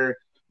city where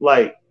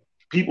like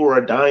people are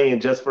dying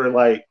just for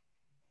like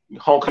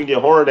honking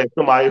your horn at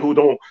somebody who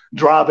don't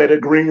drive at a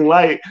green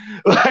light.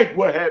 Like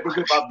what happens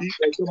if I beat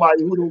at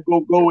somebody who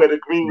don't go at a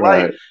green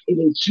light Right. and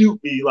they shoot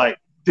me? Like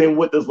then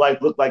what does life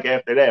look like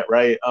after that,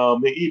 right?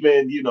 And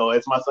even,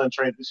 as my son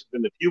transitions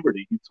into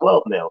puberty, he's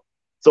 12 now.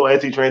 So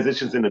as he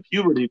transitions into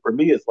puberty, for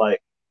me, it's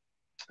like,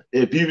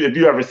 if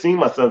you ever seen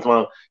my son's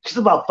mom, she's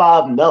about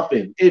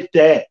 5'0", if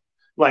that.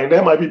 Like,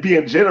 that might be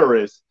being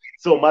generous.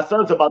 So my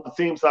son's about the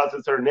same size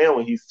as her now,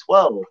 and he's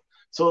 12.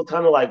 So it's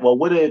kind of like, well,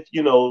 what if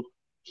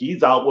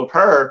he's out with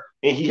her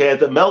and he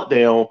has a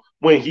meltdown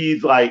when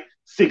he's like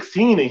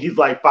 16 and he's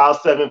like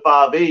 5'7",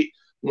 5'8",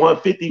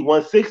 150,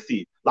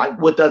 160. Like,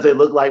 what does it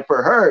look like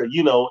for her?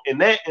 In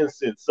that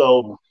instance.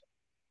 So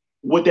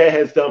what that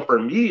has done for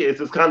me is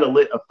it's kind of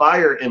lit a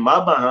fire in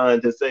my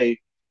behind to say,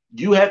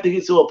 you have to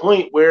get to a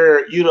point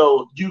where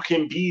you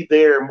can be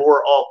there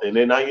more often.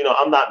 And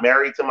I'm not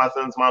married to my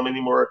son's mom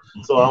anymore,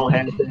 so I don't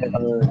have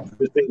that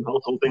the same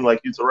household thing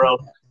like you, Terrell.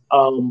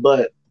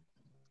 But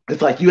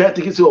it's like you have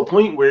to get to a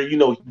point where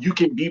you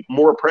can be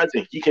more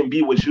present. He can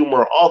be with you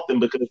more often,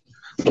 because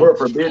Lord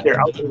forbid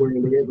they're out there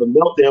and they have a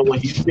meltdown when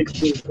he's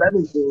 16,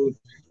 17,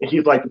 and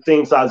he's like the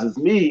same size as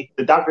me.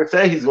 The doctor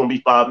said he's going to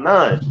be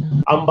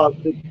 5'9". I'm about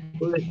 6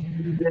 foot.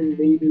 He's in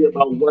maybe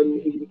about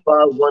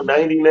 185,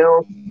 190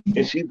 now,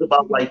 and she's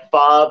about like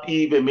 5,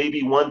 even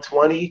maybe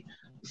 120.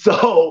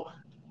 So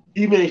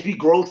even if he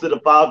grows to the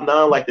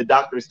 5'9", like the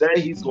doctor said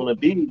he's going to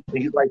be, and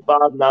he's like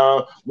 5'9",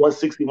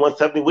 160,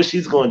 170, what's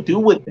she's going to do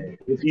with that?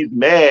 If he's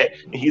mad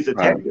and he's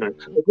attacking her,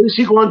 what is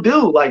she going to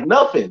do? Like,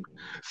 nothing.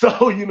 So,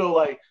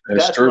 like,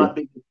 that's my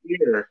biggest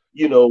fear,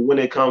 when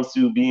it comes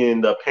to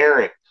being the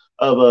parent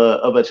of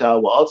a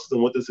child with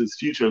autism. What does his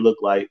future look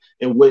like?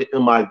 And what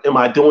am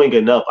I doing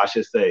enough, I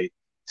should say,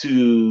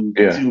 to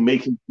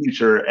make his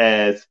future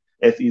as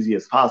easy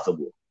as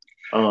possible?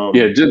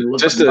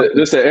 Just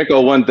to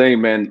echo one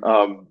thing, man.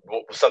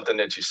 Something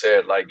that you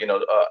said, like,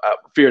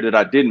 fear that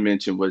I didn't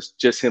mention was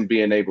just him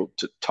being able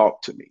to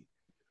talk to me.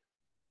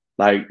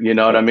 Like,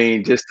 what I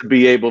mean? Just to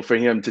be able for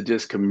him to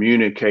just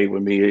communicate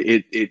with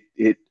me.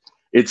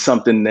 It's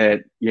something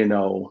that,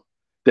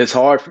 that's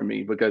hard for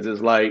me, because it's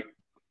like,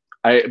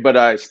 what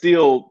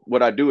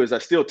I do is I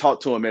still talk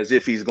to him as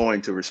if he's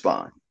going to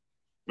respond.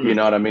 You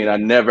know what I mean?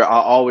 I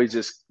always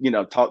just,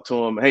 talk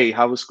to him. Hey,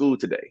 how was school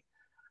today?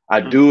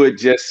 I do it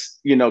just,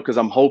 because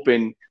I'm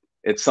hoping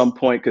at some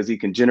point, because he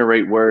can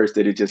generate words,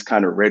 that it just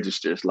kind of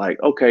registers like,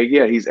 okay,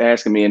 yeah, he's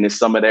asking me. And it's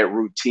some of that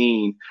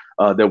routine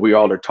that we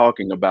all are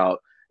talking about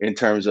in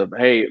terms of,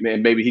 hey,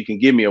 man, maybe he can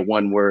give me a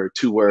 1-word,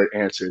 2-word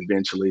answer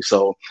eventually.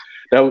 So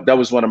that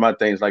was one of my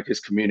things, like his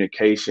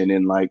communication,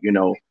 and like,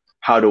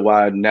 how do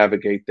I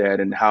navigate that,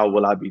 and how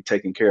will I be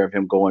taking care of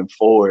him going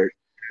forward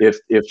if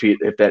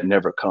that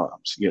never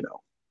comes,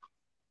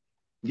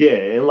 Yeah,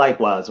 and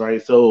likewise,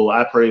 right? So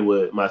I pray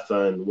with my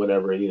son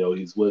whenever,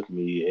 he's with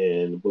me.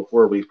 And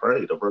before we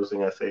pray, the first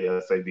thing I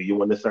say, do you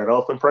want to start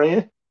off in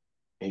praying?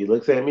 And he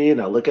looks at me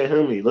and I look at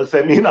him. He looks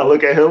at me and I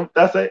look at him.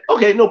 I say,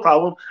 okay, no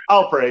problem.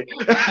 I'll pray.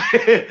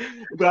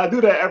 But I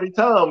do that every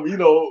time,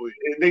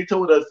 and they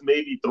told us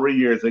maybe 3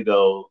 years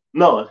ago.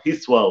 No,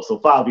 he's 12. So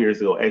 5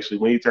 years ago, actually,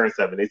 when he turned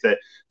 7, they said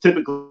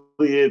typically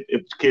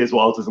if kids with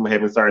autism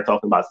haven't started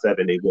talking about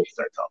 7, they won't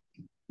start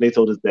talking. They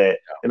told us that,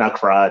 and I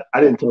cried.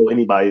 I didn't tell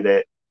anybody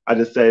that. I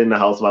just sat in the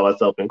house by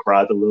myself and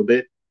cried a little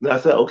bit. And I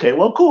said, okay,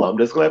 well, cool. I'm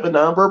just going to have a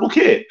nonverbal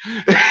kid.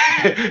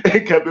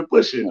 And kept it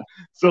pushing.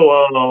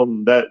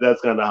 So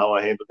that's kind of how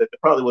I handled it.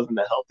 It probably wasn't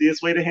the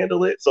healthiest way to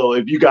handle it. So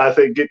if you guys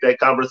get that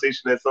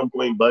conversation at some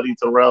point, Buddy,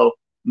 Terrell,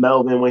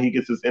 Melvin, when he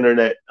gets his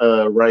internet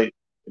right,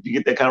 if you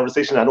get that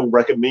conversation, I don't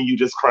recommend you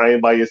just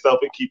crying by yourself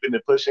and keeping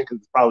it pushing, because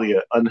it's probably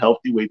an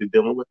unhealthy way to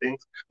dealing with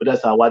things. But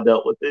that's how I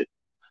dealt with it.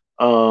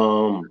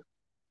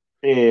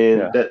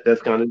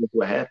 That's kind of just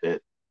what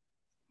happened.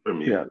 For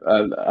me. Yeah,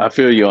 I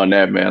feel you on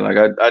that, man. Like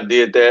I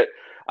did that.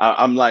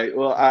 I'm like,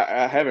 well,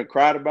 I haven't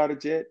cried about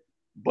it yet,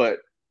 but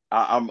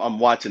I'm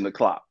watching the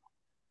clock.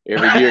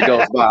 Every year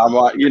goes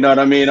by. You know what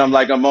I mean? I'm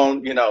like, I'm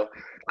on, like,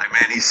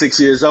 man, he's 6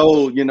 years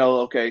old.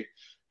 Okay,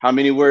 how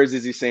many words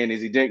is he saying?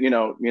 Is he,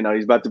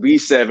 he's about to be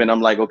 7.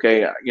 I'm like,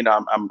 okay,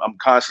 I'm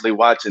constantly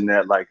watching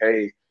that. Like,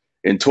 hey,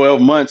 in 12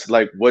 months,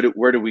 like, where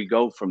do we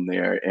go from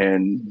there?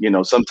 And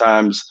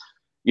sometimes,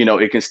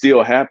 it can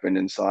still happen.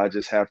 And so I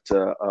just have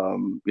to,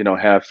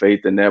 have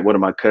faith in that. One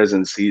of my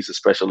cousins, he's a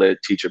special ed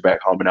teacher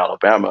back home in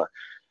Alabama.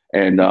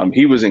 And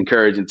he was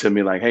encouraging to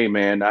me, like, hey,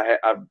 man,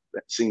 I've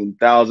seen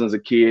thousands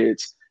of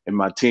kids in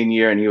my 10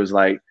 year. And he was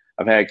like,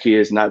 I've had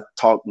kids not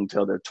talk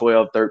until they're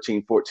 12,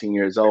 13, 14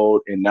 years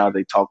old. And now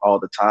they talk all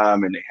the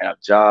time and they have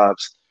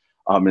jobs.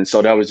 And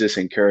so that was just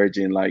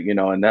encouraging, like,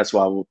 and that's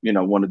why,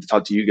 wanted to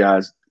talk to you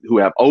guys who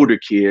have older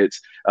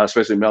kids,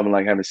 especially Melvin,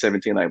 like having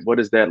 17, like, what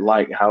is that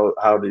like? How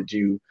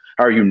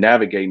are you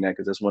navigating that?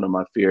 Because that's one of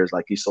my fears.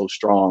 Like, he's so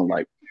strong.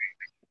 Like,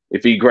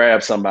 if he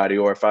grabs somebody,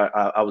 or if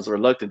I was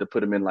reluctant to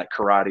put him in like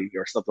karate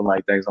or something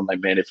like that. I'm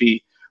like, man, if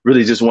he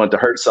really just wanted to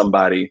hurt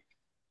somebody,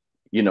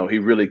 he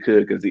really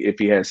could, because if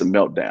he has a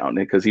meltdown,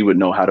 because he would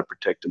know how to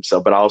protect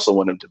himself. But I also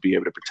want him to be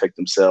able to protect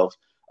himself,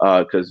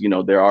 because,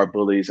 there are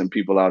bullies and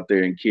people out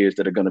there and kids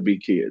that are going to be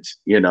kids,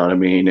 you know what I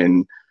mean?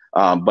 And,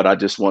 but I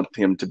just want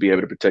him to be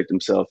able to protect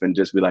himself and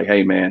just be like,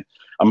 hey, man,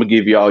 I'm going to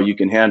give you all you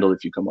can handle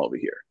if you come over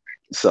here.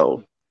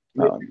 So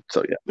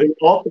So yeah.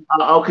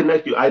 I'll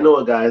connect you. I know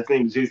a guy. His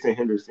name is Jason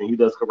Henderson. He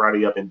does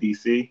karate up in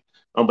DC.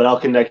 But I'll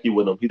connect you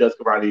with him. He does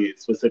karate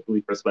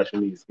specifically for special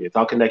needs kids.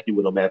 I'll connect you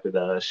with him after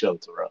the show,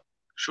 Terrell.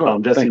 Sure.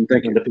 Just so you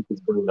Thank can you. pick his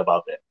brain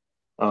about that.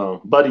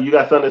 Buddy, you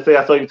got something to say?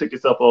 I saw you took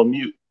yourself on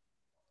mute.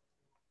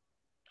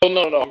 Oh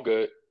no, I'm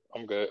good.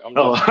 I'm good.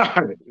 Oh, all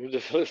right. I'm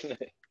just listening.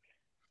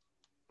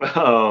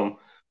 Um,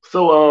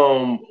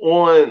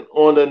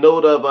 on the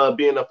note of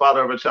being a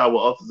father of a child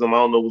with autism, I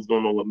don't know what's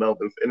going on with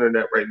Melvin's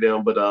internet right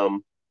now, but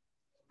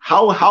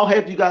how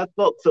have you guys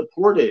felt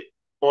supported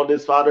on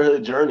this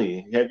fatherhood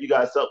journey? Have you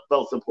guys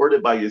felt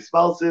supported by your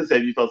spouses?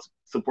 Have you felt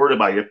supported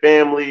by your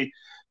family?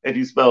 Have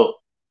you felt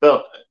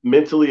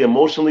mentally,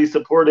 emotionally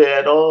supported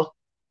at all?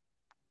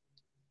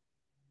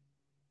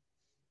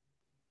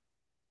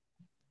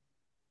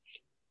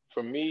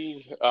 For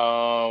me,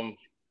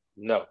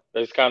 no.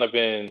 It's kind of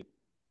been,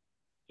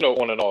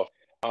 on and off.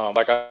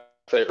 Like I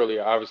said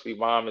earlier, obviously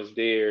mom is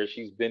there.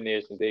 She's been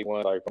there since day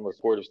one, like from a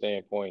supportive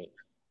standpoint.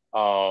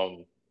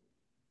 Um,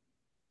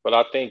 but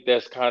I think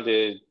that's kind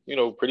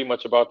of, pretty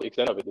much about the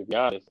extent of it, to be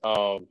honest.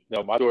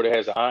 My daughter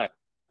has an aunt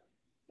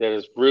that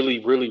is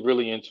really, really,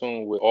 really in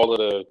tune with all of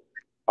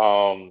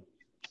the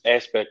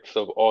aspects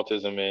of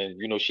autism,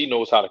 and she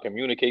knows how to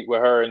communicate with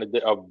her in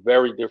a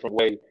very different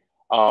way.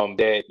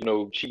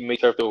 That she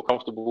makes her feel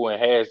comfortable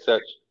and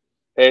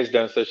has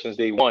done such since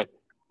day one.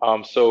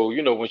 So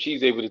when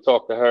she's able to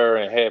talk to her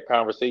and have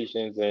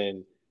conversations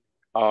and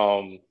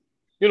um,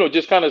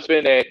 just kind of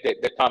spend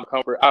that time of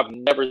comfort. I've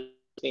never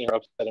seen her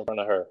upset in front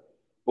of her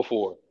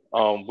before,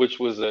 which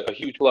was a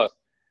huge plus.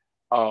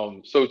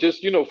 So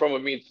just from a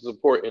means of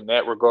support in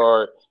that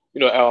regard, a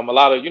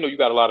lot of you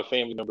got a lot of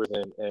family members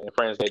and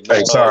friends that Hey,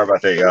 know sorry of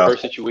about that, y'all. her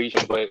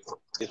situation, but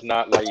it's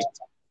not like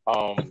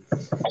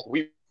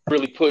we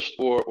really pushed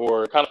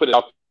or kind of put it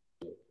out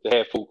to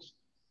have folks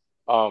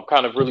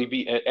kind of really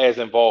be as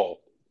involved.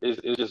 It's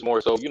just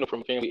more so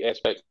from a family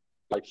aspect,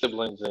 like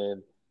siblings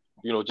and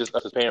just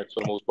us as parents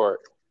for the most part.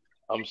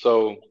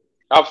 So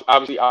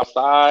obviously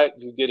outside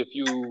you get a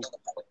few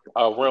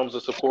realms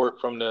of support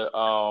from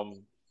the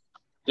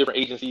different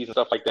agencies and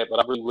stuff like that, but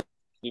I really wouldn't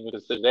even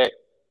consider that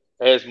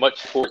as much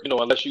support,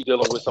 unless you're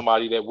dealing with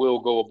somebody that will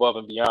go above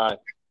and beyond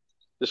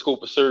the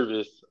scope of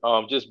service,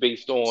 just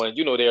based on,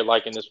 their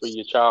likeness for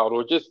your child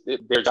or just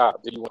their job,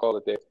 if you want to call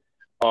it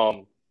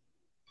that.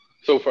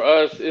 So for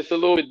us, it's a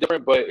little bit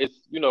different, but it's,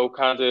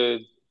 kind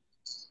of,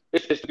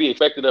 it's to be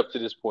expected up to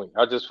this point.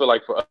 I just feel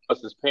like for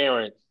us as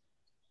parents,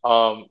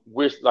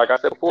 we're, like I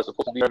said before,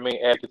 supposed to be our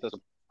main advocates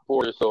and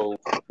supporters. So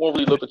we won't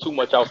really look for too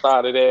much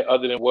outside of that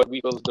other than what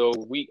we feel as though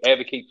we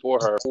advocate for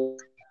her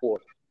for.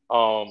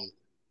 Um,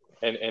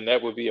 and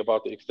that would be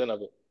about the extent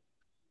of it.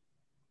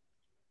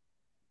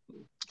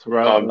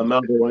 Right, Um,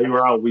 Melvin, while you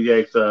were out, we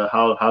asked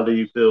how do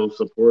you feel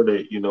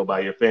supported, by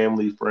your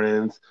family,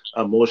 friends,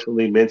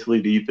 emotionally,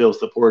 mentally? Do you feel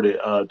supported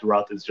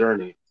throughout this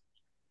journey?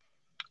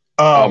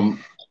 Um,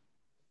 um,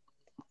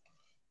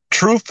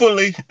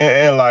 Truthfully,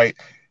 and like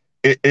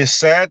it's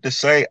sad to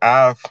say,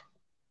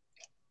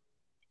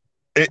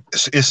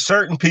 it's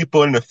certain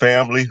people in the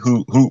family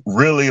who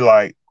really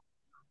like,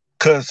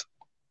 because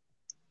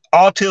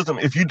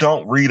autism, if you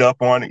don't read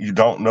up on it, you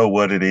don't know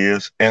what it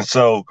is. And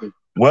so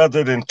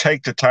rather than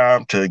take the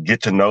time to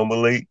get to know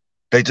Malik,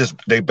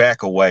 they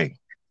back away.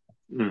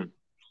 Mm.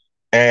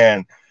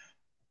 And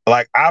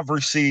like I've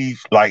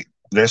received, like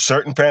there's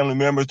certain family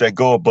members that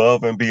go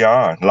above and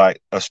beyond,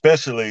 like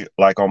especially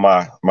like on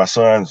my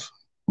son's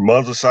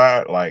mother's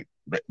side, like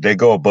they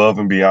go above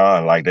and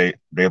beyond. Like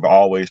they've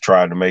always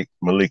tried to make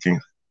Malik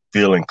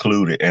feel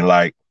included. And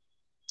like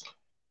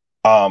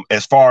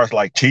as far as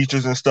like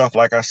teachers and stuff,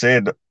 like I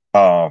said,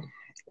 I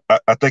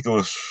think it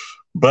was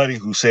Buddy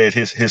who said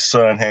his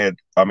son had,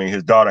 I mean,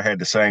 his daughter had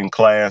the same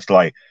class.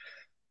 Like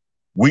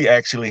we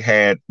actually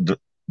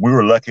we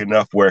were lucky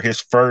enough where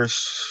his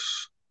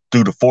first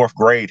through the fourth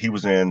grade, he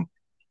was in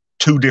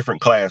two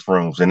different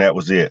classrooms, and that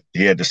was it.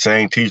 He had the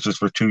same teachers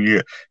for 2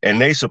 years, and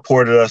they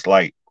supported us.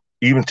 Like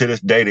even to this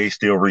day, they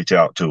still reach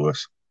out to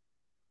us.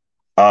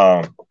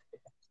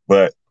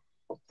 But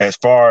as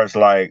far as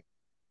like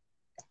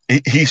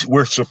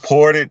we're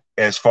supported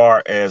as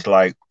far as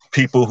like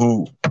people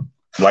who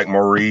like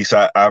Maurice,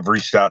 I've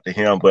reached out to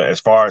him, but as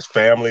far as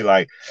family,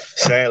 like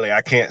sadly,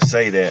 I can't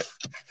say that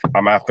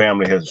my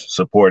family has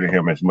supported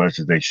him as much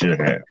as they should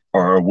have,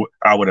 or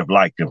I would have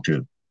liked them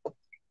to.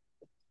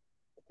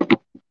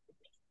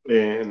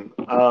 And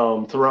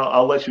Terrell,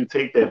 I'll let you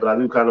take that, but I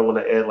do kind of want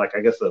to add, like, I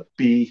guess a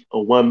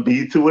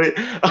 1B to it.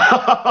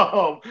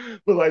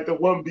 But like the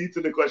 1B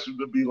to the question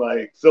would be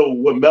like, so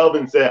what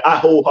Melvin said, I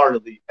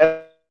wholeheartedly,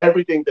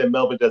 everything that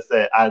Melvin just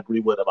said, I agree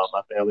with about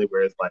my family.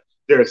 Where it's like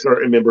there are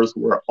certain members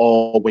who are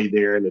all the way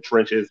there in the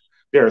trenches.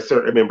 There are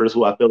certain members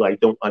who I feel like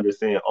don't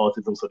understand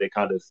autism, so they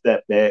kind of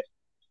step back.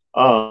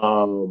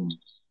 Um,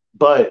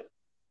 but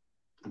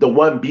the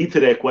 1B to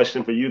that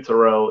question for you,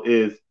 Terrell,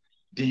 is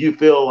do you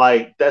feel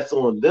like that's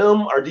on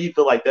them or do you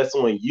feel like that's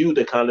on you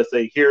to kind of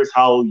say, here's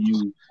how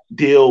you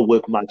deal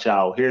with my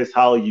child, here's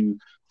how you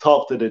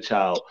talk to the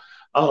child?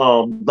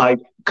 Like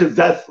because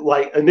that's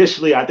like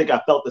initially I think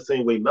I felt the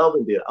same way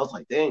Melvin did. I was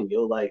like, dang,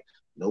 yo, like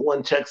no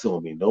one checks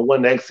on me, no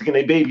one asks can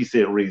they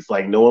babysit Reese,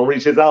 like no one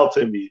reaches out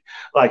to me,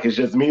 like it's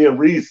just me and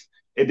Reese.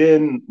 And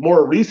then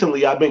more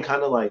recently, I've been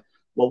kind of like,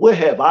 well, what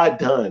have I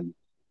done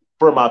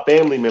for my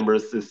family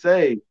members to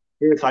say,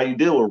 here's how you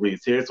deal with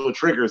Reese, here's what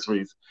triggers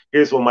Reese,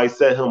 here's what might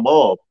set him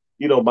off.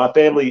 You know, my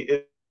family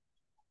is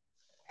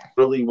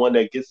really one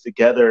that gets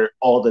together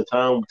all the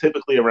time,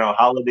 typically around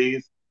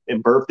holidays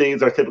and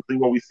birthdays are typically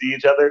when we see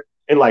each other,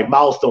 and like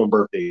milestone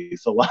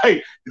birthdays. So like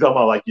you're talking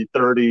about like your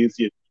 30s,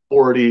 your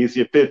 40s,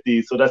 your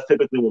 50s. So that's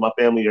typically when my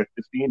family are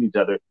seeing each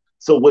other.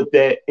 So with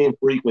that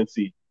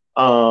infrequency,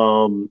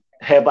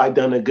 have I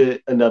done a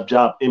good enough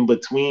job in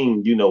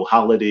between, you know,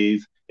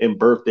 holidays and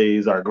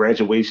birthdays or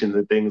graduations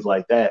and things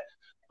like that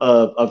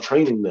of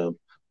training them?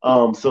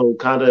 So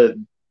kind of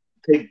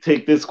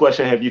take this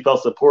question: have you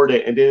felt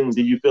supported, and then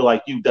do you feel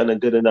like you've done a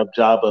good enough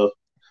job of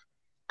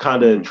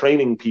kind of Mm.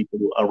 training people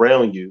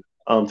around you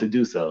to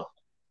do so?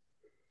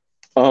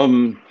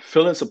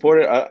 Feeling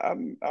supported.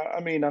 I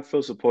mean, I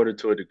feel supported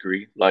to a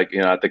degree. Like,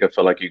 I think I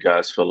feel like you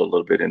guys feel a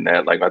little bit in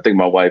that. Like, I think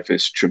my wife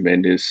is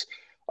tremendous,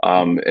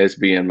 as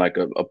being like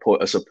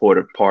a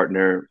supportive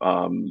partner,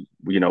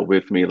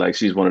 with me. Like,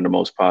 she's one of the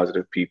most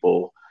positive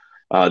people,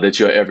 that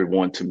you'll ever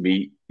want to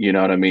meet. You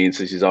know what I mean?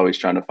 So she's always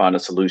trying to find a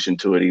solution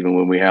to it, even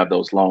when we have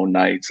those long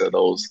nights or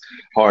those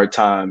hard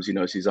times.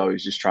 She's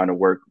always just trying to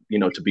work,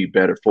 to be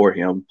better for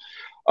him.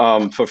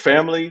 For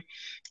family,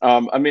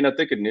 I mean, I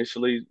think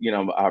initially,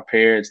 our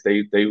parents,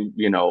 they,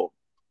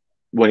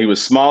 when he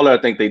was smaller,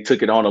 I think they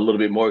took it on a little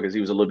bit more because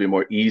he was a little bit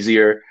more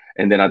easier.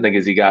 And then I think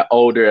as he got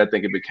older, I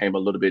think it became a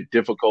little bit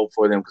difficult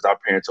for them because our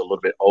parents are a little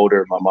bit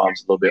older. My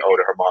mom's a little bit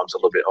older. Her mom's a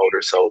little bit older.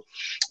 So,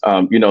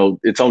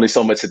 it's only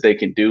so much that they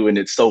can do. And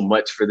it's so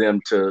much for them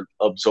to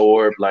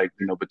absorb, like,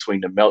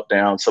 between the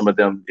meltdown, some of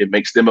them, it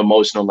makes them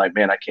emotional. Like,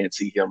 man, I can't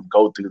see him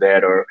go through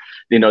that. Or,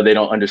 they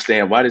don't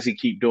understand, why does he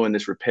keep doing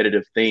this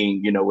repetitive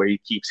thing, where he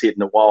keeps hitting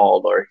the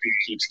wall or he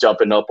keeps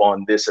jumping up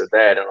on this or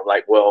that. And I'm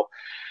like, well,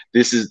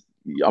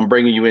 I'm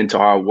bringing you into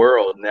our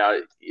world. Now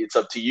it's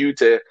up to you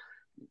to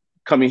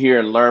come in here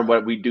and learn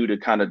what we do to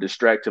kind of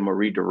distract him or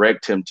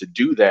redirect him to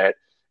do that.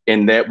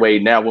 And that way,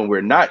 now when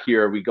we're not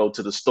here, we go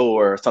to the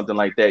store or something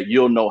like that,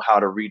 you'll know how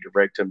to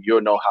redirect him.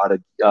 You'll know how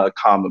to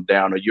calm him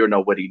down, or you'll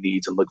know what he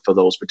needs and look for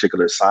those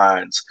particular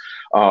signs.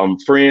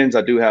 Friends,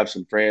 I do have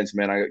some friends,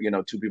 man.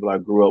 Two people I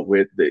grew up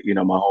with, that,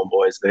 my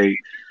homeboys,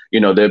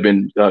 they've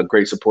been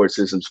great support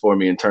systems for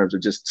me in terms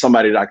of just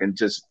somebody that I can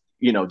just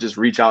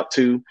reach out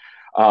to.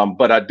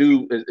 But I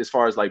do, as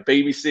far as like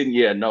babysitting,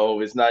 yeah, no,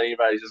 it's not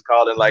anybody just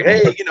calling like,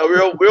 hey,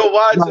 we'll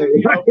watch him, for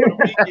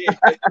the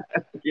weekend.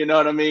 You know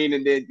what I mean?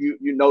 And then you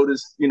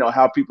notice,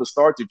 how people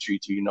start to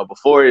treat you.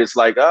 Before it's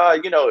like,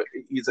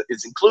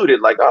 it's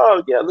included, like,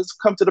 oh yeah, let's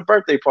come to the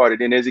birthday party.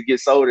 Then as it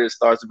gets older, it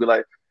starts to be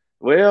like,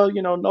 well,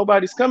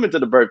 nobody's coming to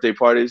the birthday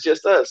party. It's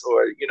just us.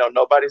 Or,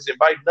 nobody's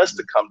inviting us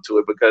to come to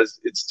it because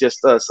it's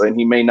just us. And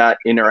he may not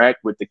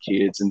interact with the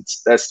kids. And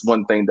that's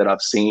one thing that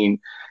I've seen,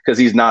 because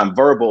he's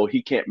nonverbal.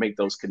 He can't make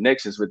those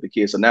connections with the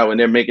kids. So now when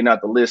they're making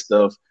out the list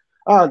of,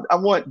 I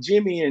want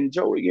Jimmy and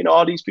Joey,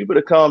 all these people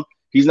to come,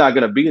 he's not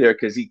going to be there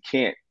because he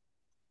can't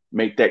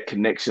make that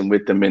connection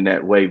with them in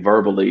that way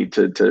verbally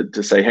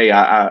to say, hey,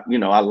 I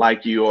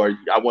like you, or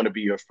I want to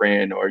be your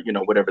friend, or,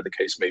 whatever the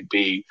case may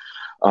be.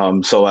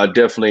 So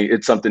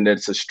it's something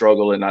that's a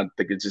struggle. And I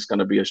think it's just going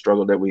to be a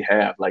struggle that we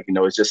have. Like,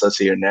 it's just us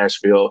here in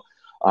Nashville.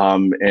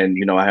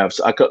 And, I have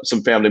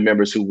some family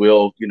members who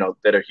will,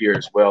 that are here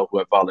as well, who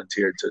have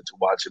volunteered to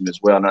watch him as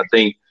well. And I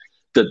think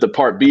that the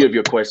part B of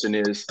your question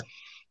is,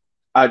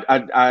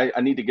 I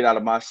need to get out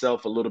of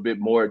myself a little bit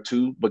more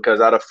too, because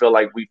I feel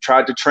like we've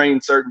tried to train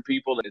certain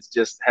people and it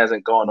just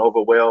hasn't gone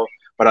over well.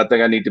 But I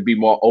think I need to be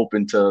more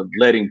open to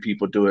letting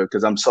people do it,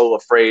 because I'm so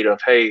afraid of,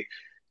 hey,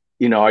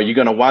 are you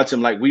going to watch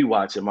him like we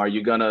watch him? Are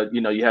you going to,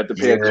 you have to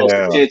pay close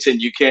attention.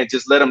 You can't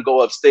just let him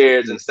go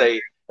upstairs and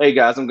say, hey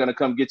guys, I'm going to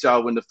come get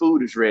y'all when the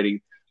food is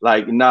ready.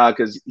 Like, nah,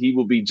 because he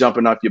will be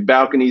jumping off your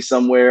balcony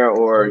somewhere,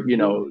 or,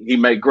 he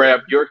may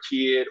grab your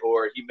kid,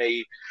 or he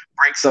may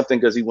break something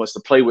because he wants to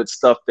play with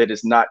stuff that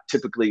is not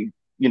typically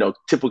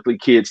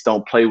kids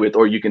don't play with,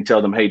 or you can tell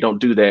them, hey,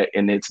 don't do that,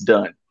 and it's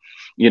done.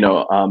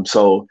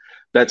 So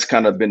that's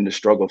kind of been the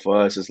struggle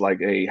for us. Is like,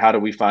 hey, how do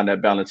we find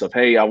that balance of,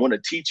 hey, I want to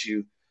teach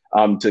you,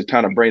 to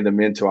kind of bring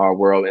them into our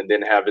world, and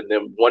then having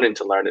them wanting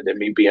to learn it, and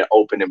me being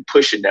open and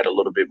pushing that a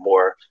little bit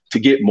more to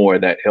get more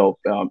of that help,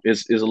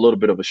 is a little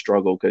bit of a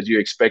struggle, because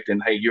you're expecting,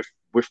 hey,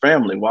 we're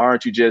family. Why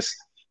aren't you just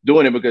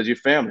doing it because you're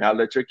family? I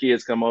let your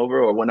kids come over,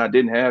 or when I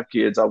didn't have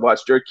kids, I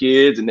watched your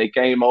kids and they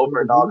came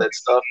over and all that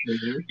stuff.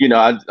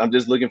 I'm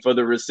just looking for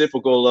the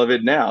reciprocal of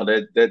it now.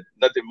 That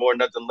nothing more,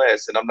 nothing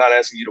less. And I'm not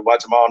asking you to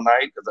watch them all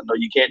night, because I know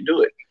you can't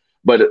do it.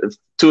 But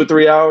 2 or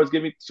 3 hours,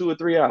 give me 2 or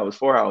 3 hours,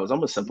 4 hours.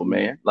 I'm a simple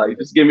man. Like,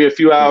 just give me a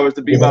few hours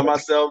to be by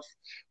myself,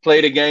 play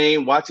the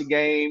game, watch a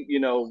game,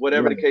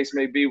 whatever the case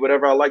may be,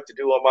 whatever I like to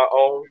do on my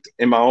own,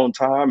 in my own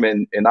time,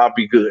 and I'll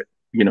be good.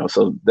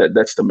 So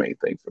that's the main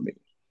thing for me.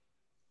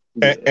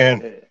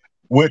 And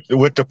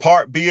with the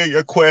part B of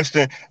your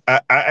question,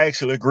 I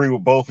actually agree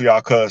with both of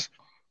y'all because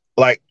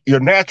like your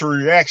natural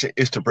reaction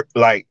is to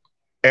like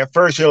at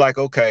first you're like,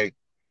 okay,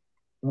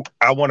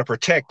 I want to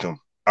protect them.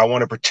 I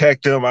want to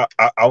protect them.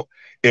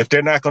 If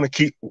they're not going to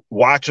keep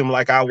watch him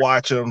like I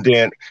watch him,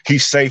 then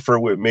he's safer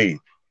with me.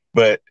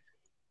 But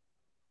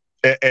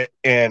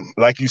and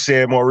like you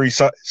said,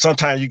 Maurice,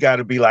 sometimes you got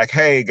to be like,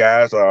 hey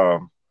guys,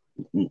 I'm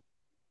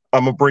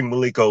gonna bring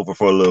Malik over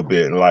for a little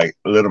bit and like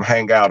let him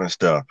hang out and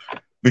stuff.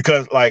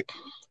 Because like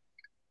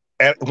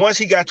once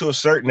he got to a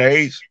certain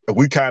age,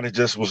 we kind of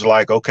just was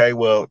like, okay,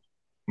 well,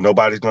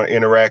 nobody's gonna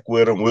interact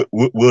with him.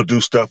 We'll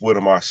do stuff with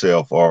him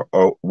ourselves, or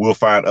we'll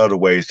find other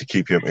ways to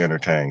keep him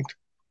entertained.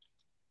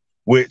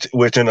 Which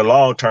in the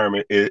long term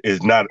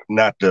is not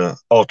the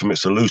ultimate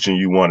solution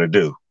you want to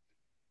do.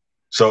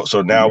 So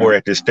now we're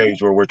at this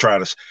stage where we're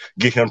trying to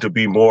get him to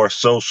be more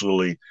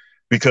socially,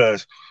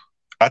 because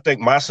I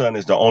think my son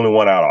is the only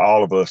one out of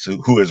all of us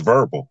who is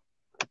verbal.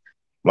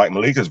 Like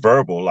Malik is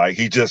verbal. Like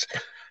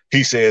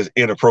he says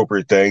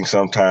inappropriate things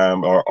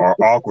sometimes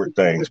or awkward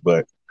things.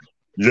 But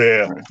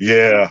yeah.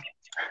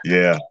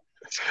 The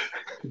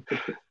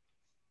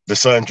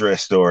sundress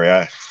story.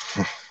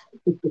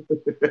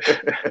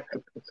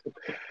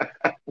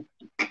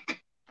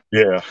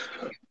 Yeah.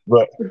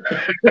 But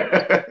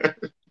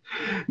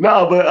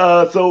no,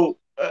 but so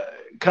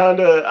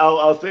kind of,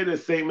 I'll say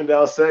this statement. That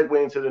I'll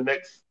segue into the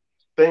next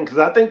thing because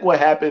I think what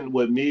happened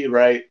with me,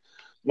 right,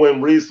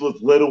 when Reese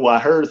was little, I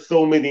heard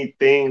so many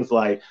things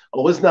like,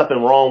 "Oh, there's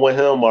nothing wrong with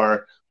him,"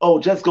 or "Oh,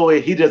 just go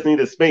ahead, he just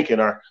needs a spanking,"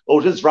 or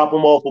 "Oh, just drop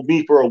him off with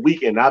me for a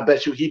weekend. I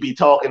bet you he be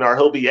talking or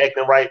he'll be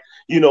acting right,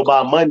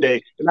 by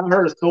Monday." And I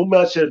heard so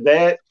much of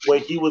that when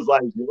he was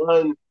like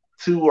 1,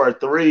 2, or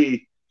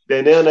 3.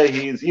 Then now that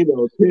he's 10,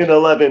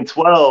 11,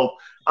 12,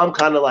 I'm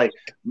kind of like,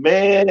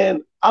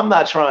 man, I'm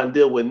not trying to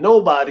deal with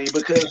nobody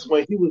because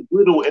when he was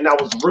little and I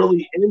was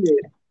really in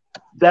it,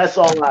 that's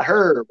all I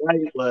heard,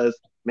 right? Was,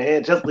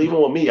 man, just leave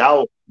him with me.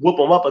 I'll whoop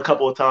him up a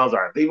couple of times,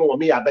 or leave him with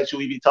me. I bet you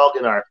we be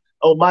talking, or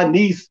oh, my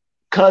niece,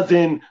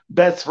 cousin,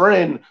 best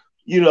friend,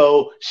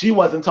 she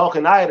wasn't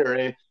talking either.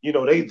 And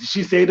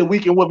she stayed the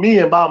weekend with me,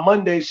 and by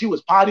Monday she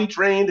was potty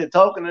trained and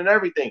talking and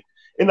everything.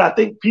 And I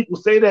think people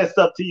say that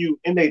stuff to you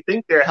and they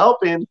think they're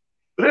helping,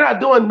 but they're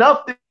not doing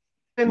nothing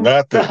to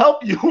nothing.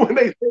 help you when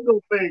they say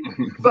those things.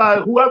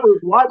 So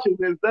whoever's watching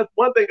this, that's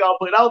one thing I'll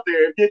put out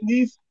there. If your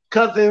niece,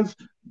 cousins,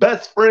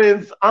 best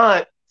friends,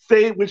 aunt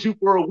stayed with you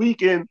for a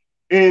weekend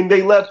and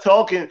they left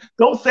talking,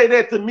 don't say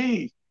that to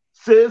me,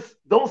 sis.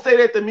 Don't say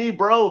that to me,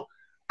 bro,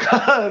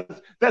 because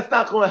that's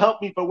not going to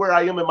help me for where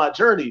I am in my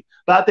journey.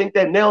 But I think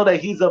that now that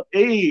he's of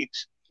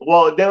age,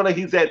 well, now that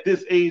he's at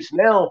this age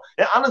now,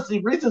 and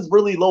honestly, Reese is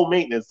really low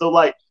maintenance. So,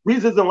 like,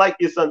 Reese isn't like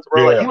your son,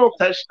 bro. Like, Yeah. he don't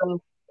touch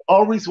stuff.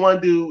 All Reese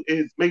want to do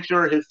is make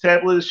sure his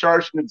tablet is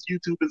charged and his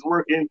YouTube is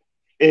working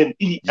and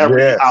eat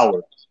every Yes.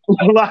 hour.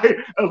 Like,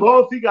 as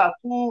long as he got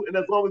food and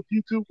as long as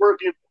YouTube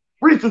working,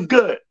 Reese is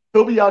good.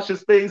 He'll be out your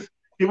space.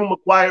 Give him a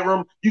quiet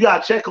room. You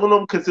got to check on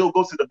him because he'll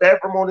go to the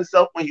bathroom on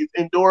himself when he's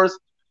indoors.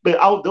 But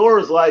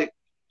outdoors, like,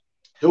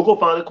 he'll go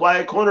find a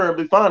quiet corner and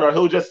be fine, or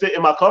he'll just sit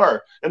in my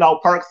car and I'll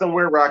park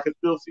somewhere where I can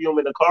still see him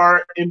in the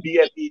car and be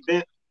at the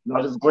event. And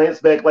I'll just glance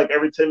back like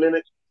every 10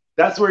 minutes.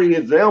 That's where he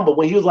is now. But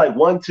when he was like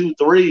 1, 2,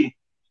 3,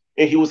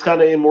 and he was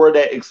kind of in more of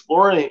that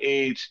exploring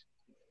age,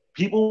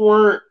 people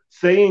weren't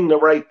saying the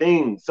right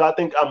things. So I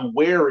think I'm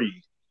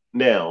wary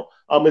now.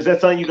 Is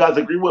that something you guys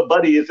agree with,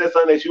 buddy? Is that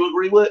something that you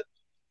agree with?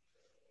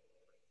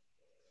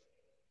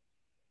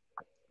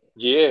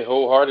 Yeah,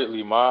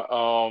 wholeheartedly.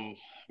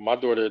 My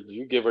daughter,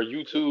 you give her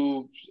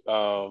YouTube,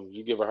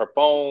 you give her her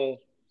phone.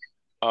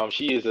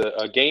 She is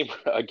a gamer,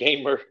 a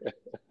gamer,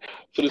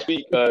 so to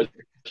speak.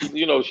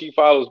 She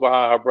follows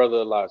behind her brother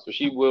a lot, so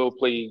she will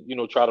play.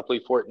 Try to play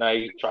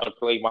Fortnite, try to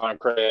play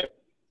Minecraft.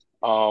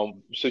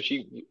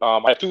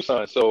 I have two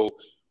sons. So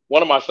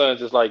one of my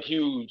sons is like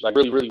huge, like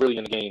really, really, really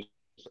in the games.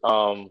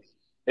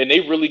 And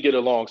they really get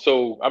along.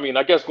 So I mean,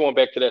 I guess going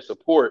back to that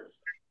support,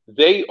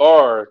 they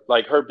are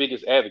like her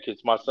biggest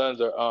advocates. My sons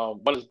are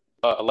one is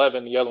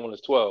 11, the other one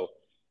is 12,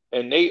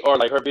 and they are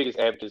like her biggest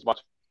advocates. My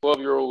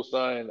 12-year-old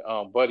son,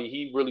 Buddy,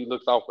 he really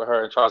looks out for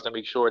her and tries to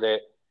make sure that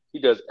he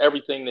does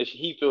everything that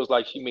he feels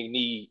like she may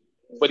need.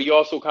 But he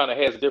also kind of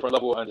has a different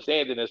level of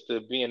understanding as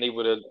to being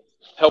able to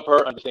help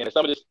her understand that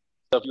some of this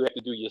stuff you have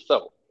to do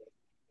yourself.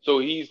 So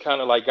he's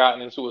kind of like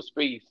gotten into a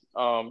space,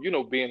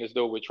 being as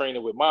though we're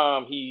training with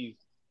mom. He's,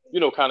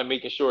 kind of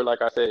making sure,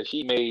 like I said,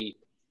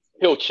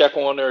 he'll check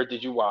on her.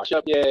 Did you wash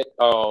up yet?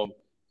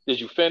 Did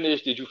you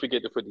finish? Did you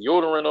forget to put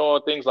deodorant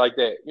on? Things like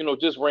that.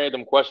 Just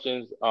random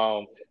questions.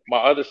 My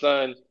other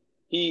son,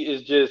 he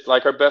is just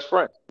like her best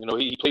friend.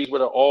 He plays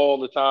with her all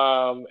the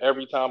time.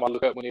 Every time I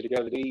look up when they're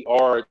together, they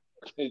are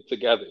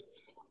together.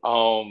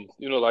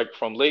 Like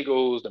from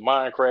Legos to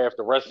Minecraft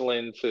to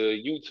wrestling to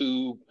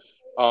YouTube.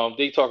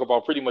 They talk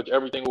about pretty much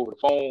everything over the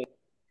phone,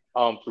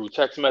 through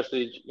text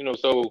message.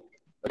 So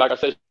like I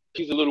said,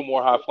 she's a little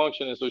more high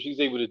functioning, so she's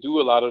able to do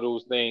a lot of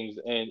those things.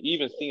 And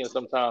even seeing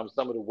sometimes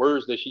some of the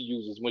words that she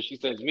uses when she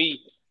sends me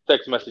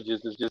text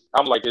messages is just,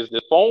 I'm like, is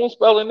the phone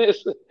spelling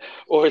this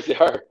or is it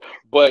her?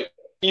 But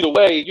either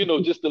way,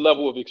 just the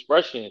level of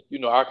expression,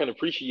 I can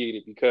appreciate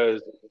it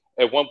because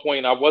at one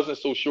point I wasn't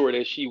so sure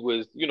that she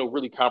was,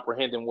 really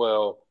comprehending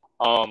well,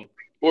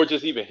 or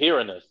just even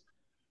hearing us.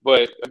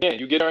 But again,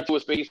 you get her into a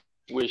space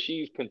where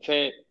she's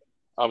content.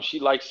 She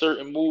likes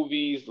certain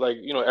movies, like,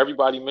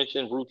 everybody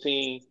mentioned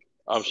routine.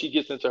 She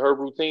gets into her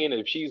routine,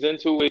 and if she's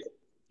into it,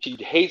 she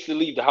hates to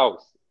leave the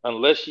house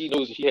unless she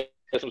knows that she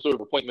has some sort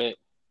of appointment,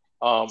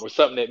 or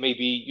something that may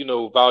be,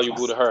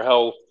 valuable to her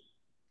health,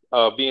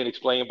 being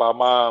explained by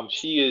mom.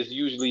 She is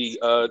usually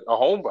a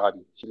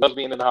homebody. She loves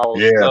being in the house.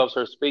 She Yeah. loves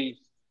her space,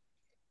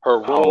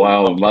 her Oh room.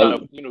 wow,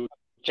 She kind of,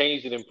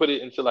 changed it and put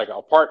it into like an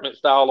apartment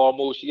style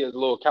almost. She has a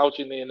little couch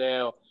in there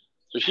now.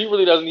 So she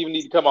really doesn't even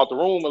need to come out the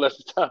room unless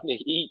it's time to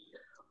eat.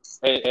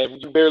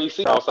 And you barely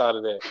see her outside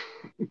of that.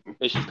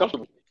 And she's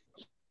comfortable.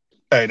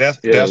 Hey, that's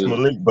yeah,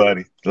 Malik,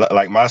 buddy.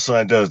 Like my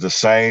son does the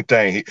same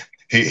thing.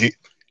 He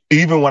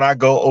even when I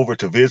go over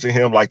to visit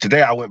him, like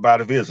today I went by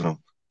to visit him.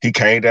 He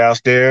came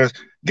downstairs,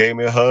 gave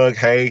me a hug.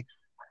 Hey,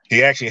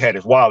 he actually had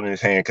his wallet in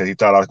his hand because he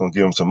thought I was gonna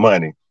give him some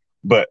money.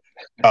 But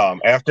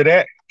after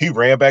that, he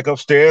ran back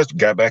upstairs,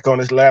 got back on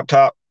his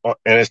laptop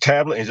and his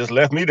tablet, and just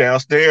left me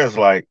downstairs.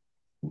 Like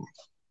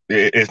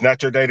it's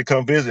not your day to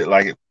come visit.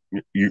 Like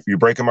you're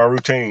breaking my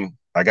routine.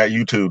 I got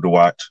YouTube to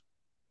watch.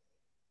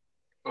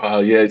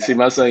 yeah. See,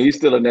 my son, he's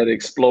still in that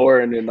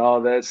exploring and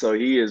all that, so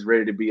he is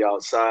ready to be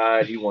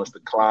outside. He wants to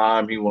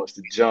climb. He wants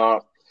to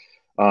jump.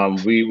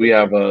 We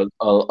have a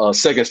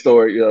second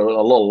story, a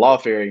little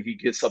loft area. He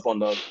gets up on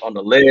the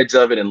ledge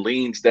of it and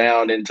leans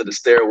down into the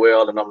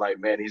stairwell, and I'm like,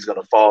 man, he's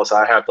gonna fall. So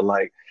I have to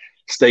like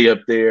stay up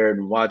there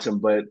and watch him.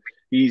 But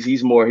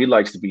he's more, he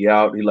likes to be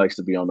out. He likes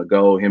to be on the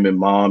go. Him and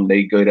mom,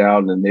 they go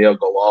out and they'll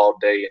go all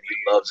day, and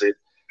he loves it.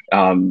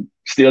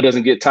 Still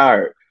doesn't get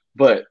tired,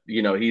 but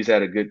he's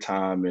had a good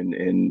time,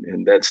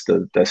 and that's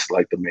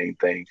like the main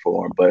thing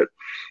for him.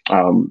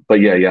 But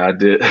yeah, I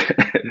did.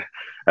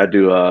 I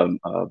do.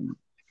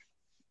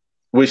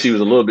 Wish he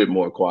was a little bit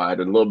more quiet,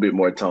 a little bit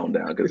more toned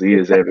down, because he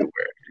is everywhere.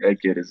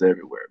 That kid is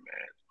everywhere,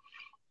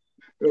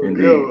 man.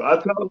 Indeed. Yo, I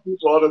tell people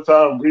all the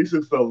time, Reese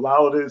is the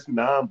loudest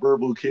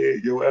nonverbal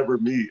kid you'll ever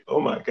meet. Oh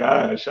my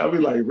gosh. I'll be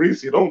like,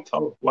 Reese, you don't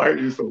talk. Why are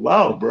you so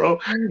loud, bro?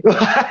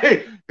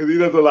 Because he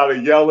does a lot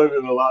of yelling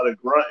and a lot of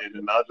grunting.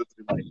 And I'll just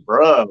be like,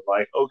 bruh,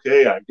 like,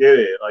 okay, I get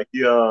it. Like,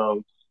 here's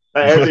how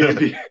I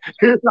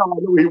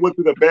know he went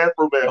to the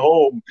bathroom at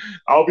home.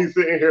 I'll be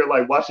sitting here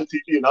like watching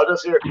TV and I'll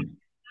just hear,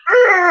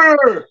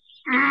 "Arr!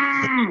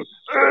 And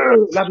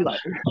I'd be like,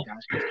 oh my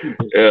gosh, he's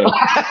stupid. Yeah.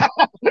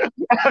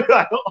 I'd be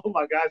like, oh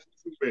my gosh, he's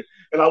stupid.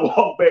 And I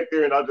walk back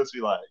there and I'll just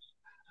be like,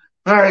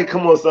 all right,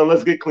 come on, son,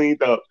 let's get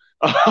cleaned up.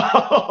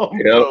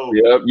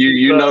 Yep.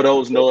 You know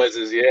those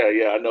noises.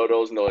 Yeah. I know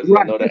those noises.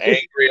 Right. I know the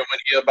angry, and when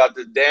you're about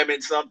to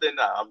damage something,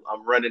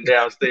 I'm running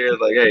downstairs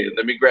like, hey,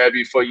 let me grab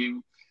you before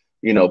you,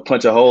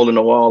 punch a hole in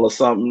the wall or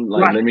something.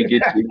 Like, Right. let me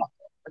get you.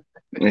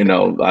 I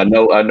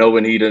know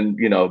when he done,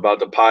 about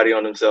to potty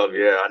on himself.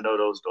 Yeah, I know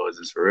those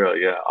noises for real.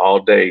 Yeah,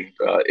 all day.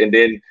 And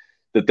then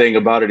the thing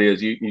about it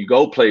is you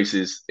go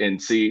places and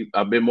see,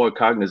 I've been more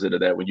cognizant of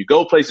that. When you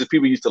go places,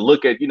 people used to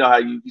look at, how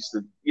you used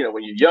to,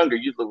 when you're younger,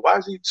 you look, why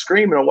is he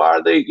screaming or why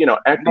are they,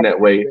 acting that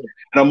way? And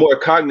I'm more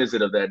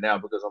cognizant of that now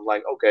because I'm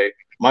like, okay,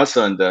 my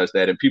son does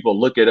that. And people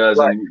look at us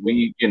and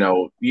we,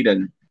 he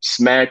done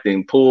smacked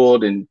and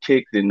pulled and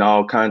kicked and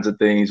all kinds of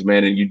things,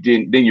 man. And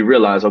then you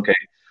realize, okay,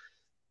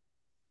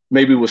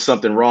 maybe it was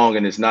something wrong,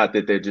 and it's not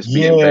that they're just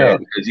being bad.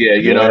 Because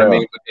you know what I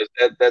mean.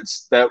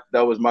 Because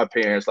that was my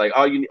parents. Like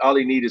all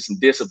he need is some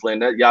discipline.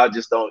 That y'all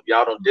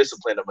don't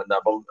discipline him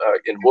enough.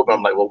 And whooping.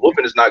 I'm like, well,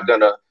 whooping is not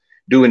gonna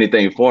do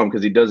anything for him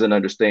because he doesn't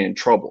understand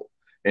trouble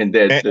and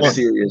that the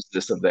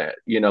seriousness of that.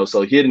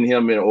 So hitting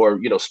him or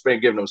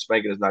giving him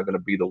spanking is not gonna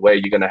be the way.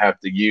 You're gonna have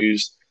to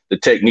use the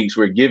techniques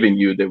we're giving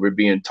you that we're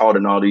being taught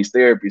in all these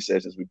therapy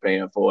sessions we're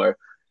paying for,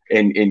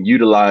 and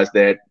utilize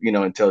that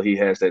until he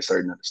has that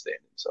certain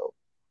understanding. So.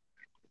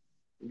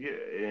 Yeah,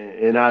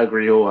 and I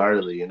agree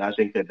wholeheartedly. And I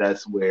think that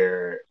that's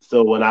where,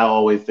 so when I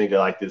always think of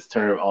like this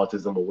term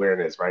autism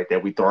awareness, right,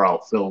 that we throw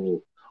out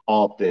so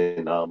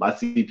often, I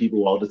see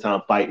people all the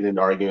time fighting and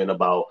arguing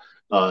about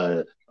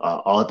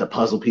all the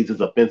puzzle pieces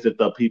offensive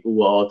to people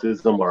with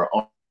autism or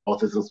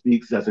autism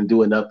speaks doesn't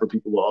do enough for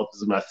people with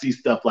autism. I see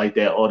stuff like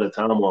that all the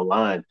time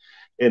online.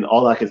 And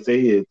all I can say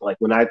is, like,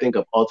 when I think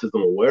of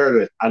autism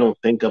awareness, I don't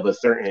think of a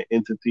certain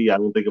entity. I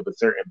don't think of a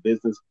certain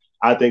business.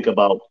 I think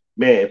about,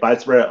 man, if I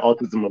spread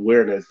autism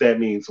awareness, that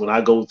means when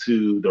I go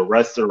to the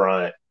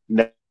restaurant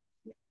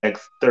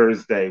next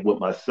Thursday with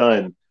my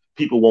son,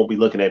 people won't be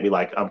looking at me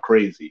like I'm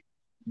crazy.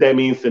 That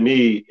means to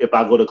me, if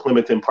I go to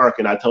Clementon Park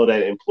and I tell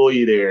that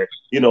employee there,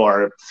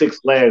 our Six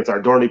Flags,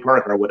 our Dorney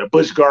Park, or with a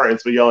Busch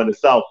Gardens for y'all in the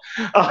South,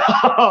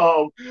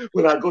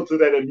 when I go to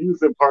that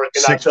amusement park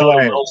and I tell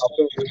them,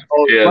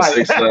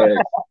 Six Flags.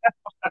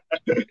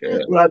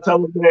 When I tell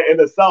them that in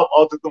the South,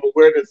 autism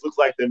awareness looks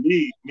like to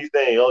me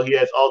saying, oh, he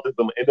has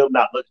autism, and them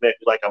not looking at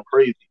me like I'm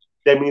crazy.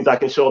 That means I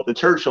can show up to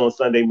church on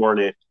Sunday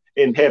morning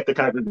and half the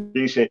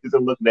congregation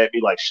isn't looking at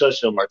me like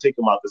shush him or take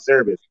him out the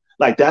service.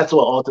 Like that's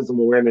what autism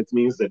awareness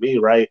means to me,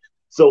 right?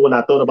 So when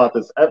I thought about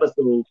this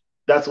episode,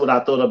 that's what I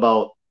thought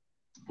about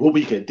what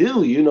we can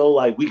do,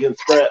 like we can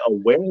spread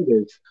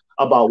awareness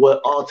about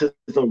what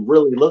autism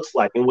really looks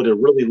like and what it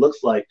really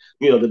looks like,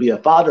 to be a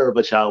father of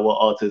a child with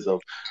autism.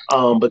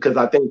 Because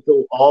I think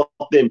so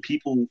often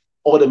people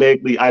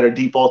automatically either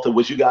default to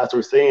what you guys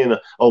were saying,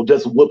 oh,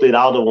 just whoop it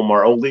out of them,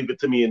 or oh, leave it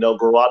to me and they'll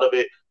grow out of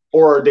it.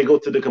 Or they go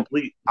to the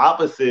complete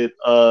opposite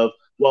of,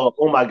 well,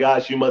 oh my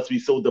gosh, you must be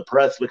so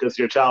depressed because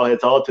your child has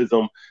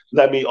autism.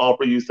 Let me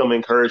offer you some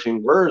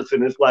encouraging words.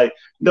 And it's like,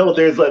 no,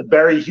 there's a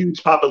very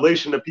huge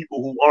population of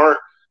people who aren't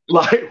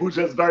like, who's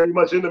just very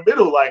much in the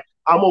middle. Like,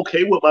 I'm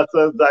okay with my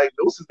son's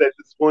diagnosis at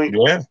this point,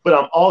 but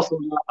I'm also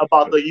not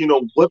about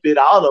to, whip it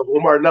out of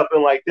him or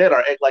nothing like that, or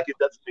act like it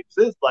doesn't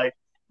exist. Like,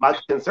 my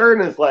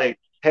concern is like,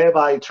 have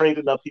I trained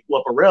enough people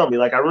up around me?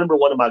 Like, I remember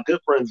one of my good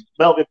friends,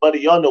 Melvin, buddy,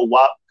 y'all know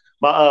Wop,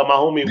 my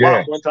homie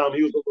Wop. One time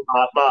he was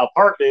over my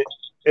apartment,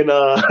 and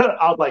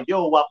I was like,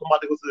 "Yo, Wop, I'm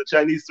about to go to the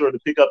Chinese store to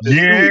pick up this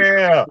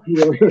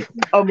food."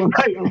 I'm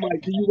like,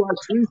 "Can you watch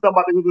please? I'm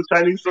about to go to the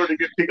Chinese store to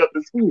pick up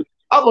this food."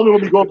 I was only going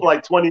to be going for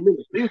like 20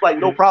 minutes. He was like,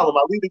 "No problem.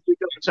 I'll leave to pick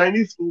up the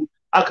Chinese food.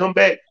 I come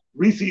back,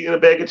 Reese eating a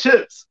bag of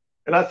chips."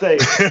 And I say,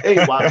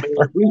 "Hey, Wop,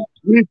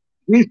 man,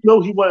 Reese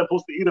know he wasn't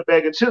supposed to eat a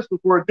bag of chips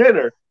before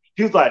dinner."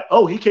 He was like,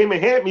 "Oh, he came and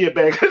handed me a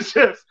bag of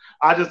chips.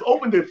 I just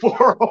opened it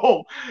for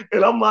him."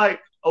 And I'm like,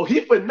 "Oh,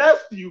 he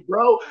finessed you,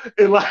 bro."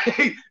 And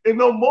like in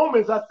those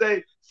moments, I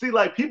say, see,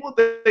 like people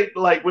think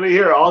like when they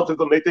hear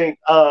autism, they think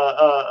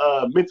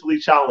mentally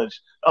challenged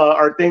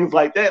or things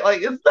like that.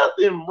 Like it's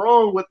nothing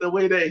wrong with the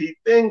way that he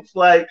thinks,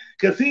 like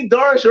because he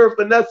darn sure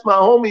finessed my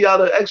homie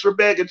out an extra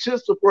bag of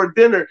chips before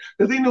dinner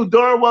because he knew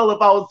darn well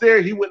if I was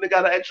there, he wouldn't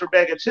have got an extra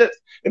bag of chips.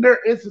 And there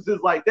are instances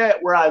like that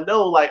where I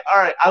know, like,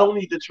 all right, I don't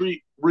need to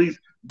treat Reese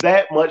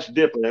that much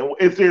different. And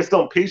is there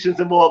some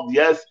patience involved?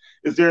 Yes.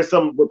 Is there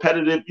some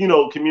repetitive,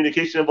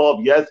 communication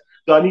involved? Yes.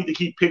 Do I need to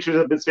keep pictures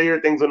of his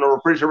favorite things on the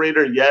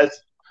refrigerator? Yes.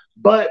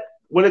 But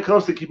when it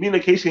comes to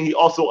communication, he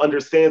also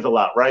understands a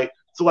lot, right?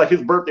 So like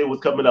his birthday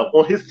was coming up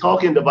on his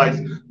talking device,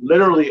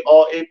 literally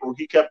all April,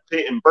 he kept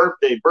hitting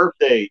birthday,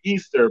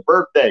 Easter,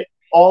 birthday,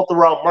 all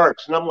throughout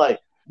March. And I'm like,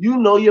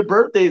 your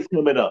birthday's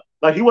coming up.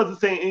 Like he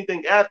wasn't saying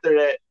anything after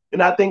that.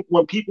 And I think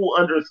when people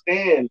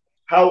understand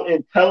how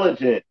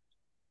intelligent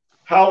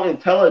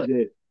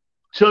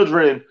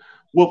children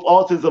with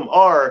autism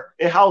are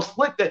and how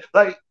slick that,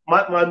 like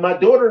my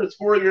daughter is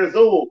 4 years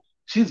old.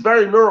 She's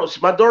very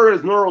my daughter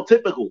is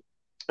neurotypical,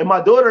 and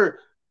my daughter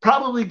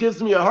probably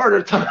gives me a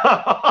harder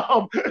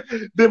time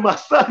than my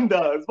son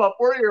does. My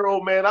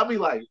 4-year-old, man, I'll be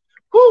like,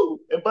 whoo,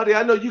 and buddy,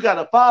 I know you got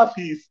a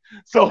 5-piece,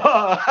 so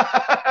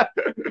I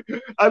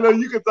know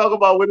you can talk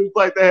about what it's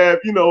like to have,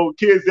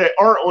 kids that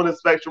aren't on the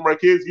spectrum or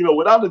kids,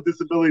 without a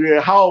disability,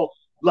 and how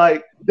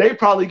like they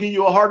probably give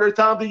you a harder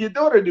time than your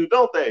daughter do,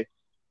 don't they?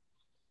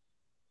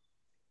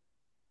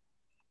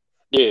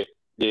 Yeah,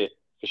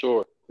 for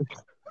sure.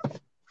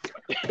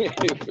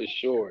 For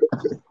sure.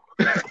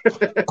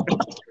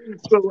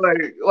 So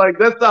like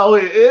that's how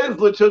it is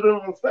with children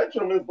on the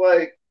spectrum. It's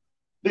like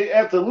they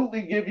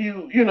absolutely give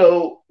you,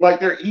 like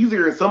they're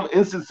easier in some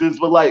instances,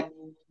 but like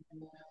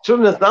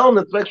children that's not on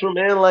the spectrum,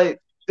 man, like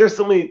there's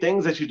so many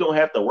things that you don't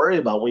have to worry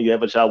about when you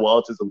have a child with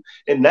autism.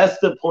 And that's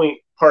the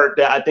part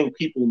that I think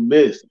people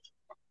miss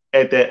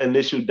at that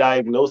initial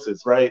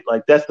diagnosis, right?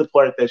 Like that's the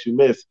part that you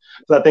miss.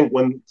 So I think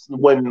when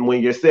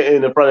you're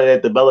sitting in front of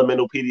that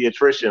developmental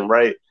pediatrician,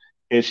 right,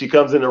 and she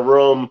comes in the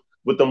room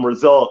with them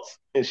results,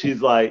 and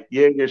she's like,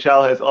 "Yeah, your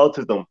child has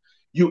autism."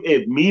 You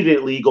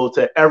immediately go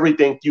to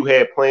everything you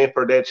had planned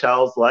for that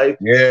child's life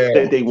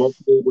that they won't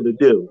be able to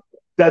do.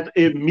 That's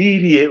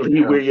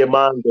immediately where your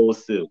mind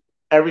goes to.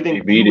 Everything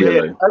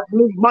immediately.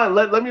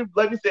 Let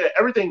me say that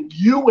everything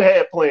you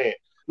had planned,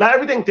 not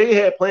everything they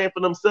had planned for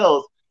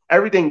themselves.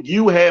 Everything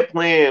you had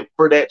planned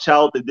for that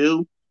child to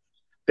do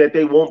that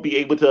they won't be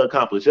able to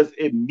accomplish. That's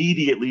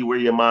immediately where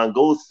your mind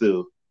goes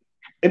to.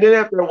 And then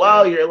after a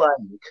while, you're like,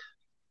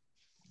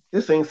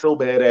 this ain't so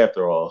bad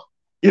after all.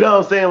 You know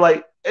what I'm saying?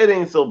 Like, it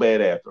ain't so bad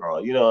after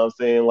all. You know what I'm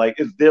saying? Like,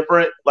 it's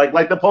different.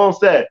 Like the poem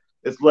said,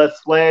 it's less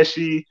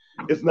flashy.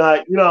 It's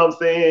not, you know what I'm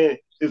saying?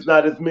 It's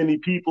not as many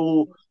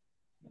people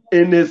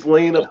in this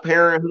lane of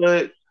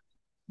parenthood.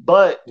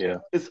 But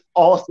it's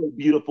also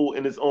beautiful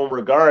in its own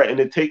regard, and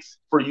it takes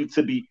for you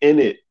to be in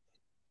it.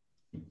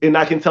 And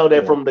I can tell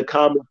that from the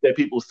comments that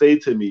people say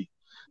to me,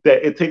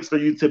 that it takes for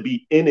you to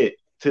be in it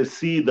to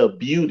see the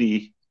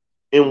beauty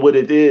in what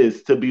it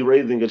is to be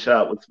raising a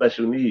child with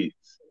special needs.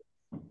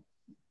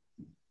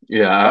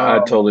 Yeah, I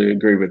totally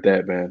agree with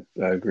that, man.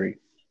 I agree.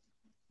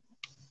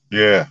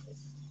 Yeah.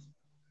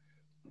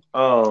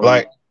 Go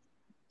ahead.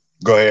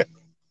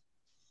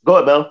 Go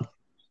ahead, Mel.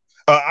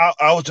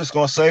 I was just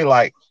gonna say,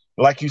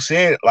 like you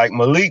said, like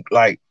Malik,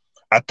 like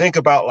I think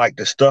about like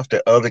the stuff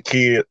that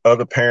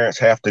other parents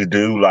have to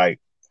do. Like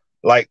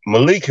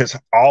Malik has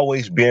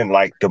always been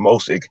like the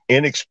most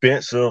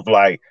inexpensive.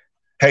 Like,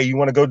 hey, you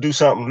want to go do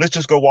something? Let's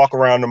just go walk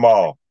around the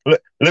mall.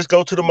 Let's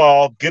go to the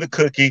mall, get a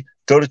cookie,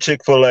 go to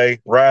Chick-fil-A,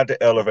 ride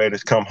the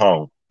elevators, come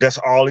home. That's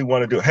all he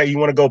want to do. Hey, you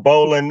want to go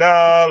bowling?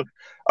 Nah.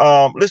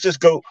 Let's just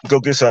go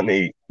get something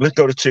to eat. Let's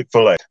go to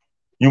Chick-fil-A.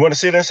 You want to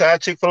sit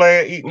inside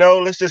Chick-fil-A and eat? No,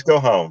 let's just go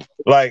home.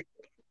 Like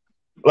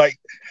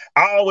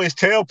I always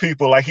tell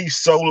people, like he's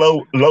so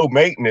low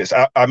maintenance.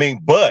 I mean,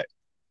 but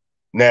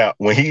now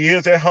when he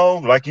is at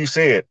home, like you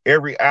said,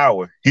 every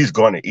hour he's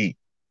going to eat.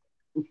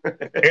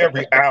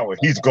 Every hour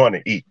he's going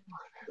to eat.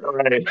 All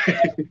right.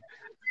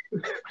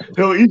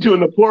 He'll eat you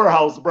in the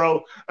poorhouse,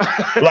 bro.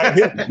 Like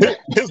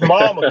his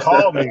mom would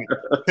call me.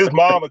 His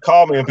mom would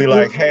call me and be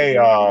like, "Hey,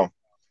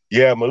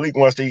 yeah, Malik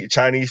wants to eat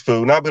Chinese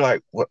food," and I'd be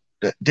like, "What?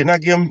 Didn't I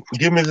give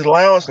him his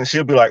allowance?" And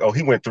she'll be like, "Oh,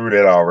 he went through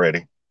that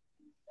already."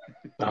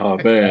 Oh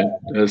man,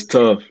 that's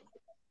tough.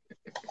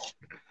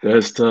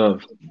 That's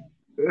tough.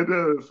 It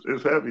is.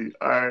 It's heavy.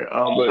 All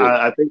right. But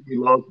I think we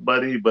lost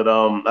Buddy, but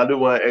I do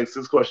want to ask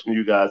this question to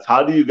you guys.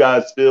 How do you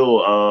guys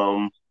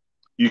feel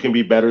you can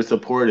be better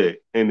supported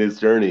in this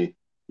journey,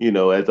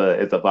 as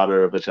a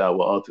father of a child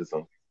with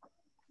autism?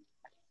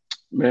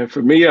 Man,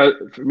 for me, I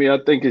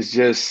think it's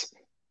just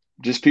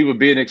people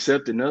being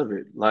accepting of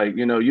it. Like,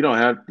 you don't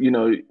have,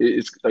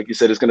 it's like you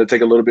said, it's going to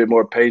take a little bit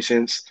more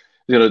patience.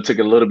 It's going to take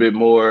a little bit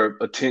more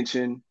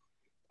attention,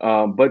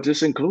 but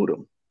just include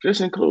them.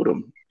 Just include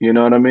them. You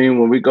know what I mean?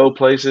 When we go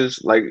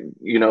places, like,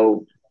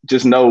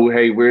 just know,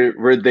 hey,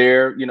 we're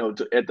there.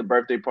 At the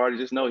birthday party.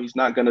 Just know he's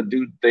not going to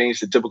do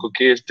things that typical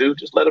kids do.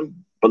 Just let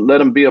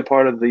him be a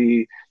part of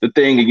the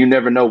thing, and you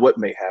never know what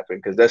may happen.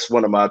 Because that's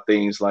one of my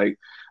things. Like,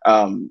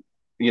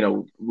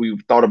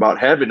 we've thought about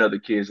having other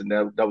kids, and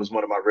that was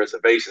one of my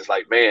reservations.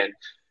 Like, man,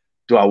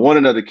 do I want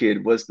another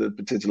kid? What's the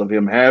potential of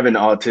him having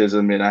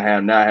autism? And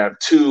I have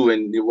two,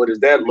 and what does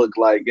that look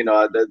like?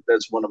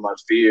 That's one of my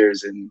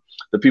fears. And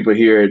the people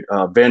here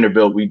at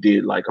Vanderbilt, we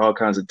did like all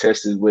kinds of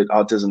tests with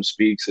Autism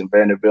Speaks and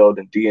Vanderbilt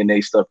and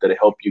DNA stuff that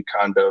help you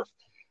kind of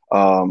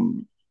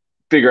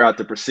figure out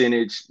the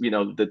percentage,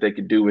 that they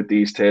could do with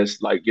these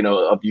tests, like,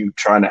 of you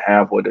trying to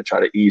have one to try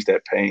to ease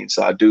that pain.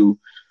 So I do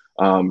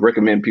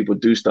recommend people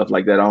do stuff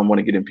like that. I don't want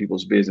to get in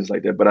people's business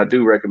like that, but I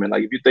do recommend,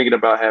 like, if you're thinking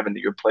about having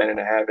it, you're planning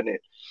on having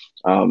it,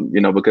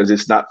 because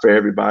it's not for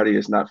everybody.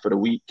 It's not for the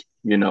weak,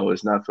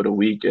 it's not for the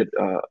weak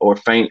or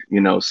faint,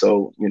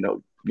 so,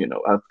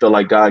 I feel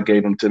like God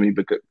gave them to me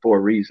for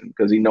a reason,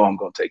 because he know I'm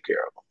going to take care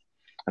of them.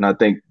 And I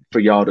think for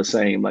y'all the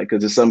same, like,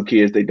 because there's some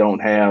kids they don't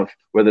have,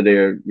 whether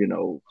they're,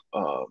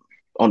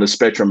 on the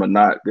spectrum or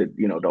not, that,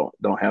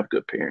 don't have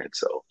good parents.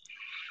 So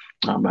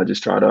I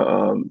just try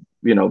to,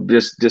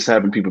 just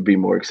having people be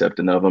more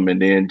accepting of them, and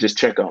then just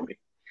check on me.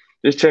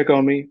 Just check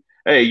on me.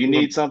 Hey, you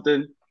need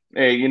something?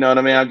 Hey, you know what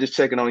I mean? I'm just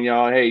checking on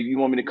y'all. Hey, you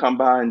want me to come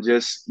by and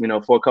just,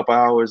 for a couple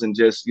hours and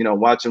just,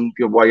 watch them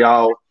while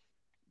y'all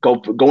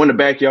go in the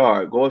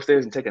backyard, go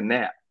upstairs and take a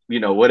nap,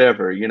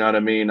 whatever. You know what I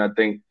mean? I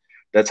think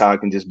that's how I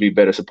can just be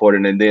better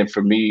supported. And then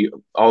for me,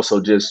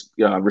 also just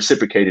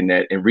reciprocating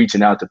that and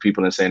reaching out to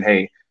people and saying,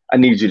 hey, I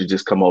need you to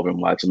just come over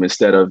and watch them,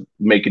 instead of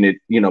making it,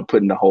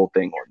 putting the whole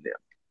thing on them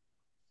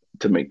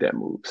to make that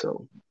move.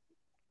 So,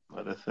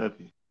 Oh, that's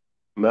heavy.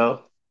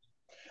 No.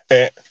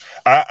 And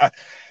I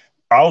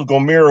was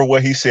gonna mirror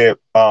what he said.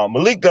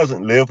 Malik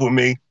doesn't live with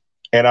me,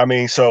 and I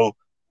mean, so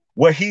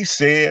what he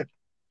said,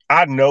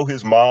 I know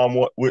his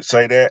mom would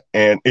say that,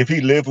 and if he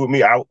lived with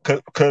me,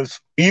 because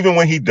even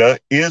when he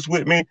is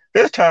with me,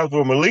 there's times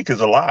where Malik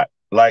is a lot.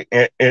 Like,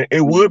 and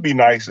it would be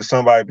nice if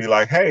somebody be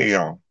like, hey,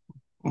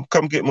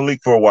 come get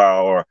Malik for a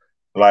while, or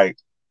like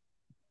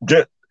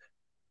just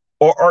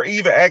or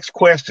even ask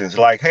questions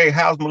like, hey,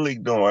 how's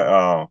Malik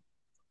doing?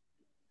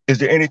 Is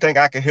there anything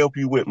I can help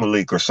you with,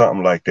 Malik, or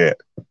something like that?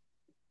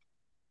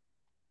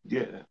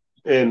 Yeah.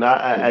 And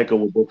I echo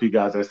what both you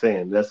guys are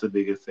saying. That's the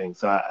biggest thing.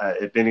 So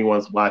if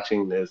anyone's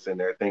watching this and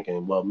they're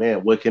thinking, well, man,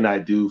 what can I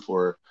do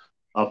for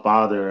a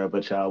father of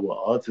a child with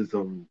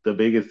autism? The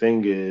biggest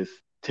thing is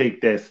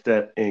take that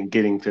step in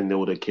getting to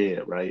know the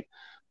kid, right?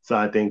 So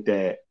I think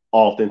that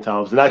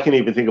oftentimes, and I can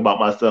even think about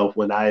myself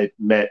when I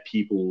met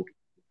people,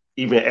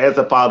 even as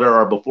a father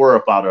or before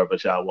a father of a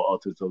child with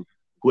autism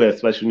who has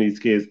special needs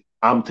kids,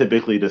 I'm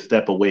typically the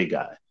step away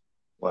guy.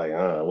 Like,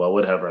 well,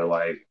 whatever.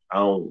 Like, I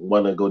don't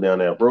want to go down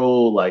that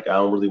road. Like, I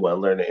don't really want to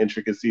learn the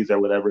intricacies or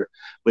whatever.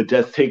 But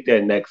just take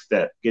that next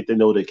step. Get to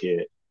know the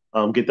kid.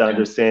 Get to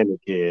understand the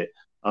kid.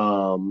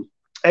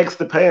 Ask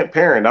the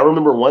parent. I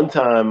remember one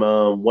time,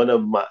 one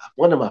of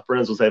my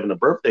friends was having a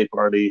birthday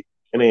party,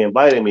 and they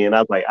invited me, and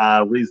I was like,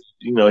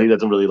 he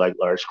doesn't really like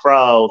large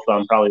crowds, so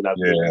I'm probably not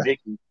going to make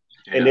it.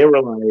 And they were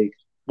like,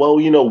 well,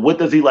 what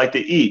does he like to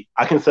eat?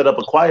 I can set up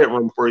a quiet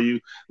room for you.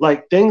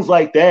 Like, things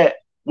like that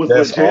was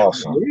That's legit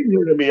awesome.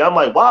 major to me. I'm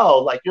like, wow,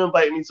 like, you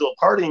invited me to a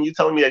party and you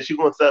telling me that you're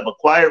going to set up a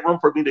quiet room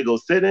for me to go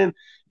sit in,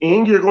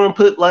 and you're going to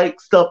put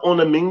like stuff on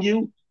the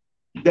menu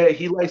that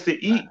he likes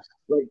to eat.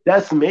 Like,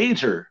 that's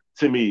major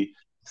to me.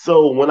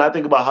 So when I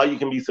think about how you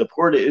can be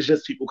supported, it's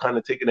just people kind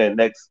of taking that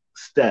next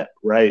step,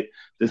 right?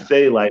 To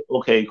say like,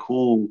 okay,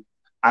 cool.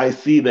 I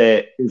see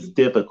that it's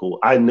difficult.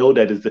 I know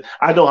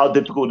I know how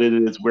difficult it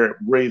is. We're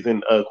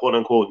raising a quote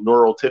unquote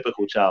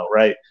neurotypical child,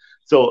 right?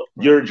 So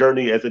your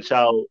journey as a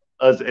child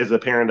us as a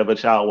parent of a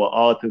child with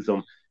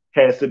autism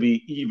has to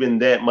be even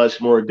that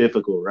much more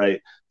difficult, right?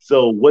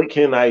 So what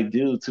can I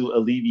do to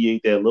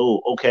alleviate that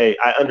load? Okay,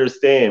 I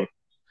understand.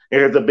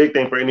 Here's a big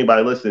thing for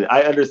anybody listening.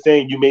 I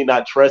understand you may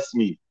not trust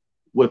me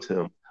with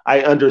him.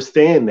 I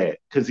understand that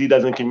because he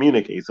doesn't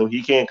communicate. So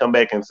he can't come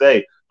back and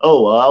say,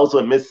 oh, well, I was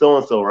with Miss So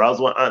and so, or I was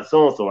with Aunt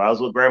So and so, or I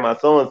was with Grandma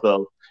So and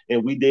so,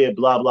 and we did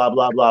blah, blah,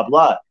 blah, blah,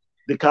 blah.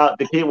 The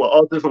kid with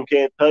autism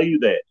can't tell you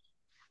that.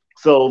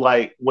 So,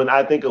 like, when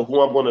I think of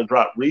who I'm going to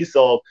drop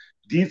Resolve,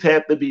 these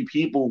have to be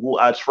people who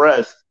I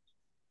trust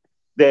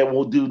that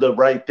will do the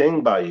right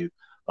thing by you.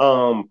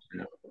 Um,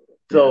 Yeah.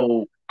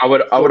 so, I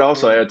would so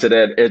also add to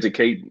that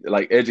educating,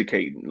 like,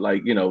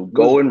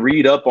 go and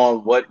read up on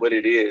what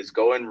it is.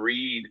 Go and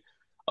read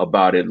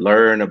about it,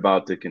 learn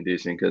about the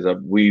condition, because I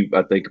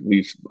think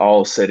we've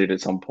all said it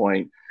at some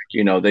point.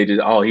 They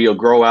just, oh, he'll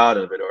grow out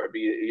of it, or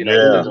be, it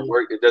Yeah. doesn't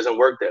work. It doesn't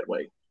work that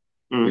way.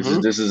 This is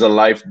mm-hmm. this is a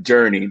life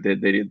journey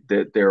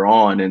that they're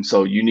on, and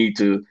so you need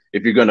to,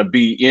 if you're going to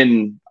be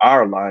in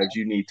our lives,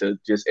 you need to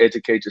just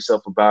educate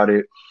yourself about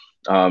it.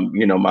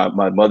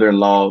 My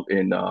mother-in-law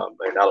in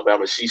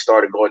Alabama, she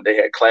started going. They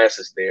had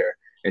classes there,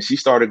 and she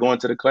started going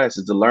to the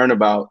classes to learn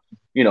about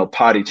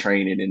potty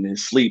training and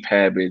his sleep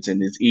habits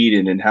and his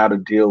eating and how to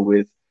deal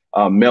with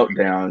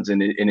meltdowns,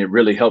 and it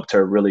really helped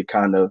her really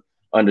kind of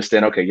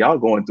understand. Okay, y'all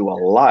going through a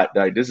lot.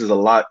 Like, this is a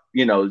lot.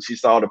 She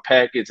saw the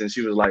packets and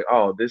she was like,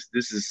 oh, this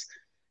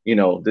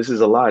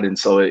is a lot. And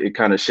so it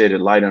kind of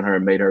shedded light on her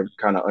and made her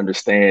kind of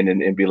understand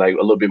and be like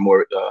a little bit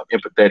more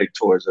empathetic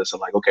towards us,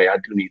 and like, okay, I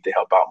do need to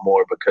help out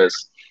more,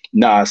 because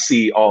now I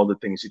see all the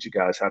things that you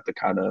guys have to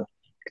kind of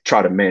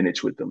try to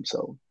manage with them.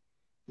 So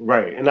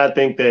Right. And I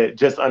think that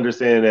just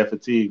understanding that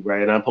fatigue,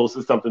 right? And I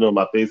posted something on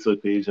my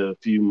Facebook page a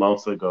few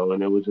months ago,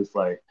 and it was just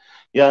like,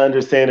 yeah, I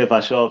understand if I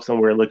show up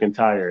somewhere looking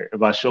tired,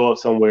 if I show up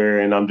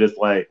somewhere and I'm just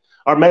like,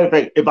 or matter of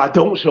fact, if I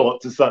don't show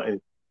up to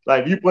something,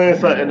 like if you plan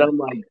something, man, I'm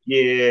like,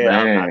 yeah, I'm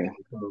not man, gonna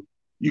come.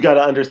 You got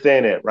to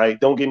understand that, right?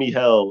 Don't give me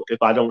hell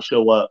if I don't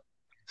show up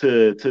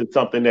to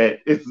something that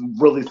is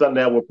really something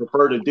that I would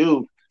prefer to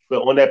do.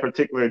 But on that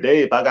particular day,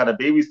 if I got a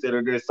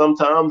babysitter, there's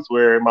sometimes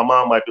where my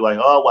mom might be like,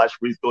 "Oh, I'll watch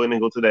Reese go in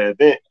and go to that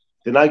event."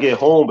 Then I get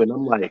home and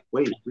I'm like,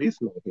 "Wait,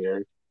 Reese not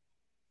here.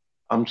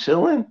 I'm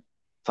chilling,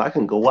 so I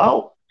can go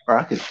out, or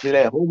I can sit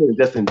at home and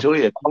just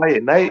enjoy a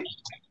quiet night.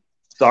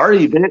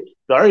 Sorry, event.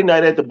 Sorry,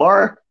 night at the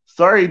bar.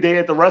 Sorry, day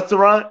at the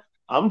restaurant.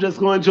 I'm just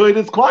going to enjoy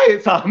this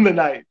quiet time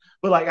tonight."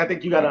 But like, I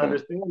think you got to uh-huh.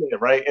 understand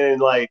it, right?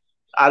 And like,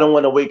 I don't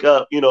want to wake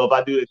up. If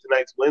I do it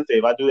tonight's Wednesday,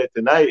 if I do it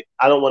tonight,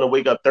 I don't want to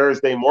wake up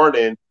Thursday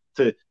morning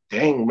to,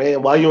 dang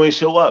man, why you ain't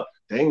show up?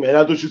 Dang man,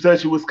 I thought you said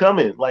she was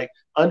coming. Like,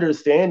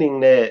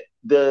 understanding that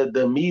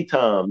the me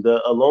time,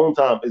 the alone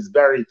time is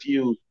very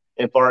few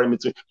and far in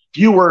between,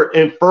 fewer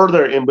and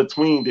further in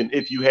between than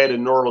if you had a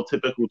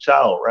neurotypical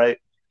child, right?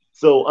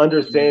 So Yeah,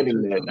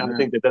 understanding that, I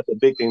think that that's a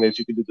big thing that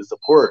you can do to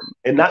support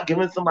and not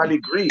giving somebody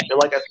grief. And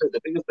like I said,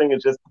 the biggest thing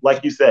is just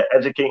like you said,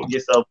 educating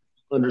yourself,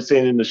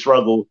 understanding the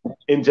struggle,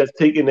 and just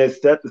taking that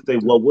step to say,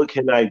 well, what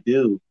can I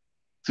do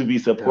to be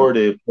yeah.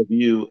 supportive of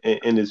you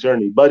in this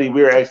journey, buddy?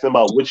 We were asking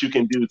about what you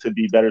can do to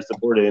be better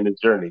supported in this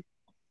journey.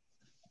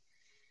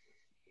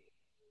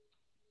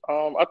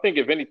 I think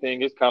if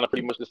anything, it's kind of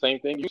pretty much the same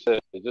thing you said.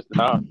 Just the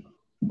time,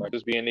 like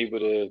just being able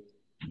to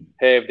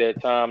have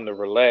that time to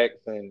relax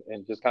and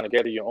just kind of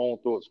gather your own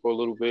thoughts for a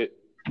little bit.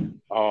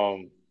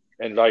 Um,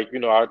 and like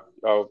I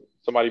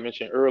somebody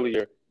mentioned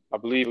earlier, I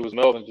believe it was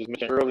Melvin just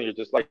mentioned earlier,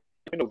 just like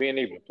being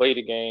able to play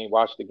the game,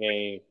 watch the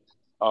game,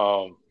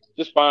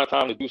 just find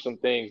time to do some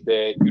things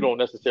that you don't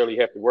necessarily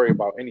have to worry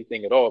about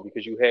anything at all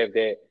because you have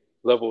that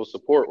level of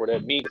support or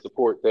that means of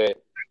support that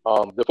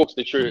the folks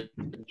that you're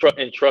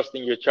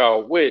entrusting your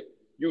child with,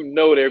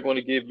 they're going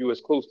to give you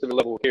as close to the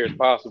level of care as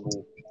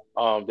possible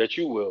that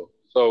you will.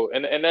 So,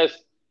 and that's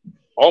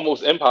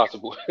almost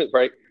impossible,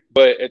 right?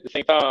 But at the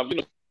same time,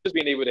 just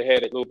being able to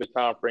have that little bit of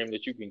time frame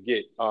that you can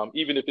get,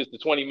 even if it's the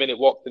 20-minute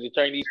walk to the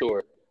Chinese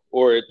store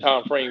or a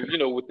time frame,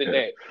 within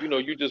that,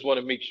 you just want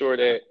to make sure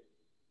that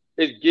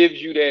it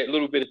gives you that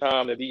little bit of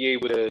time to be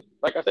able to,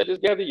 like I said,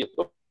 just gather your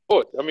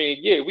thoughts. I mean,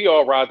 yeah, we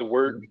all ride to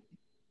work,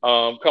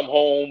 come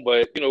home,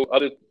 but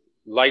other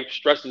life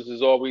stresses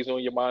is always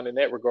on your mind in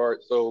that regard.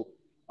 So,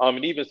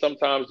 and even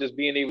sometimes just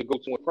being able to go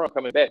to and from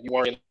coming back, you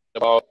worrying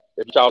about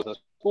if your child's in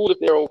school, if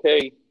they're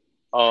okay,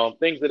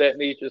 things of that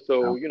nature.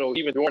 So,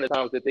 even during the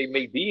times that they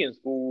may be in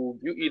school,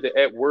 you either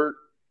at work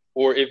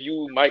or if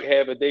you might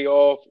have a day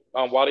off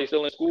while they're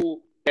still in school,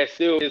 that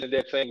still isn't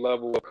that same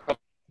level of comfort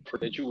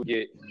that you would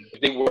get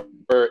if they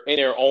were in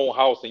their own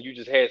house and you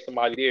just had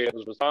somebody there that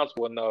was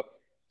responsible enough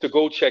to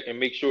go check and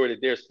make sure that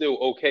they're still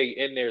okay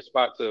in their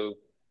spots of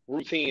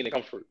routine and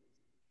comfort.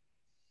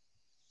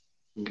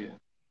 Yeah.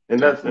 And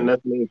that's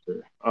Definitely.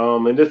 nature.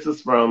 And this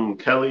is from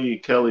Kelly.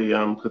 Kelly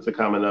puts a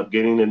comment up.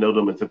 Getting to know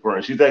them is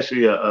important. She's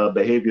actually a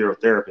behavioral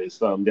therapist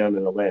down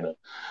in Atlanta.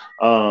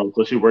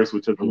 So she works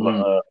with children with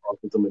Mm,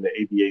 autism in the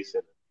ABA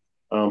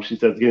center. She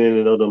says getting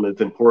to know them is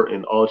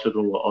important. All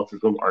children with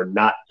autism are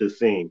not the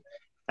same.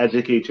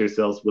 educate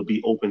yourselves, but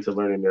be open to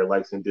learning their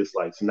likes and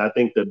dislikes. And I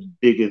think the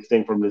biggest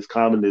thing from this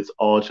comment is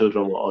all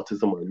children with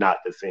autism are not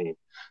the same.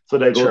 So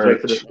that goes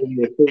back to the Church.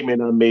 earlier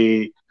statement I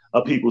made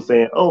of people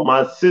saying, oh,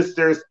 my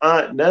sister's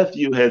aunt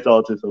nephew has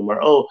autism,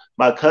 or oh,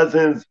 my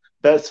cousin's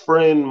best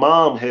friend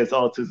mom has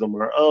autism,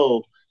 or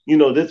oh,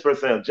 this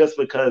person, just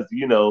because,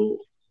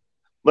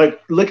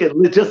 like look at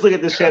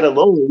this chat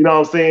alone. You know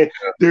what I'm saying?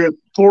 There's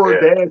four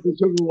Yeah. dads and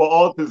children with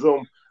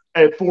autism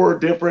at four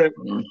different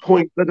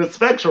points of the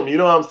spectrum. You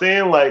know what I'm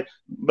saying? Like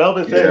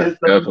Melvin said, Yeah, his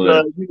son's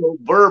definitely.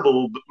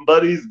 verbal.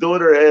 Buddy's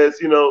daughter has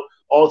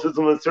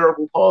autism and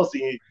cerebral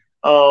palsy.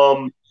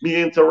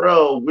 Me and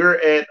Terrell, we're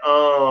at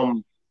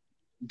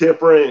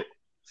different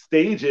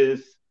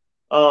stages.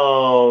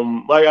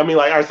 Like I mean,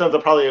 like our sons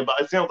are probably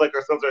about. It sounds like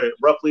our sons are at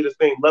roughly the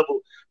same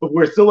level, but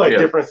we're still at Yeah.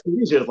 different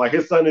stages. Like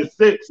his son is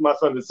 6, my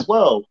son is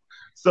 12.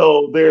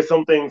 So there's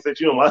some things that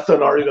my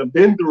son already done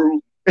been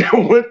through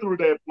and went through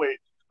that point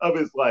of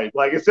his life.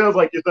 Like it sounds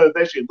like your son's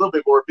actually a little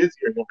bit more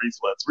busier than Reese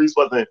was.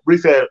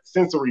 Reese had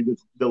sensory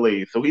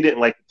delays, so he didn't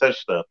like to touch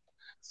stuff.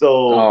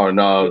 So Oh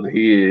no,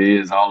 he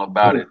is all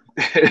about it.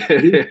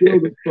 Reese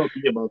still is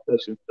funky about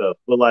touching stuff,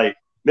 but like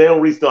now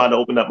Reese know how to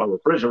open up my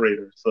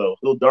refrigerator, so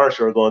he'll darn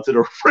sure go into the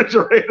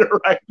refrigerator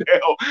right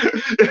now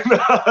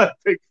and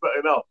take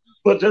something out.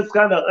 But just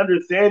kind of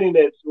understanding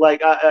that,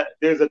 like,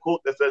 there's a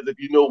quote that says, "If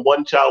you know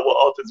one child with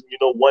autism, you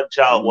know one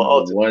child with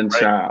autism." One Right?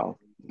 child.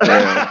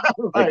 Yeah.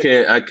 Like,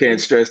 I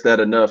can't stress that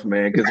enough,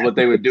 man. Because what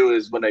they would do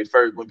is when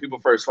people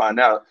first find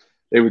out,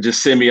 they would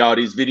just send me all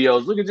these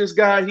videos. Look at this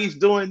guy, he's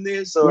doing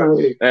this, or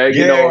right, or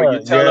Yeah,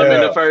 you tell them in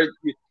yeah. the first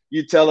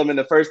you tell them, and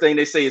the first thing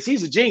they say is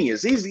he's a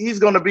genius. He's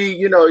gonna be,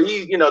 they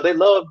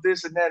love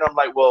this and that. I'm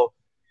like, well,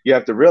 you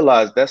have to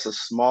realize that's a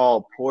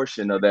small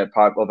portion of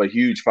of a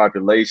huge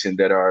population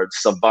that are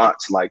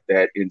savants like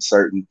that in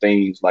certain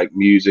things like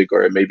music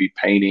or maybe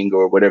painting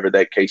or whatever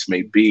that case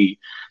may be.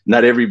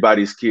 Not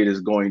everybody's kid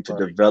is going to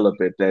right, develop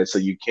at that, so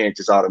you can't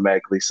just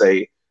automatically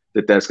say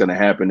that that's going to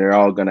happen. They're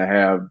all going to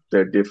have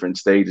their different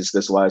stages.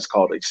 That's why it's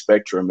called a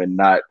spectrum and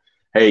not,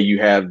 hey, you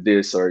have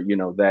this or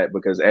that,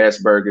 because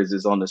Asperger's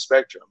is on the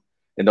spectrum,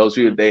 and those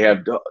people, they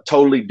have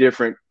totally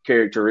different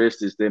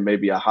characteristics than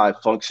maybe a high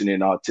functioning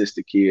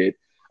autistic kid,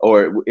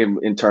 or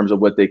in terms of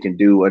what they can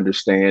do,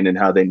 understand, and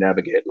how they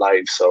navigate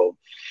life. So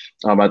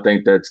I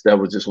think that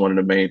was just one of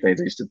the main things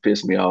that used to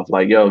piss me off.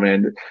 Like, yo,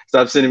 man,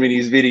 stop sending me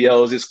these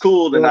videos. It's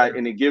cool, and right,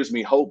 and it gives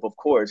me hope, of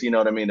course. You know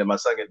what I mean? That my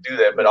son can do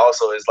that, but right.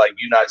 also it's like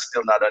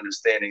still not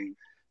understanding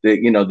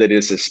that that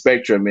it's a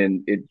spectrum,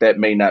 and that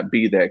may not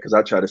be that, because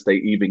I try to stay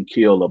even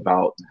keel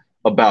about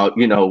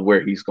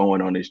where he's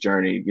going on his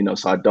journey.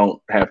 So I don't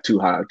have too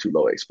high or too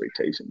low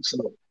expectations.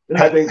 So And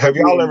I think for Have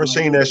y'all ever me,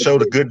 seen that show,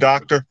 The Good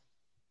Doctor?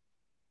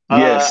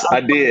 yes, I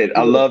I did.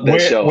 I yeah, love that When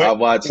show. when I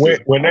watched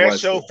it. when I that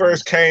watched show it.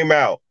 first came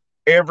out,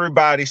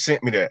 everybody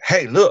sent me that.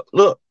 Hey, look!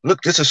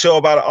 This is a show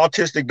about an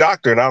autistic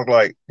doctor, and I was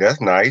like, that's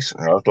nice.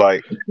 And I was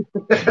like,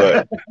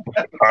 but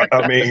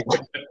I mean,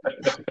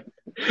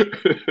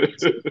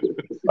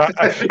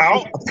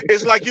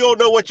 it's like you don't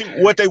know what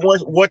they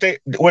want, what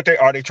they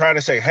are they trying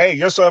to say. Hey,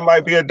 your son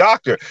might be a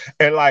doctor,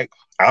 and like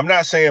I'm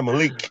not saying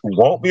Malik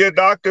won't be a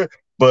doctor,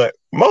 but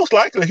most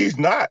likely he's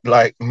not.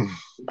 Like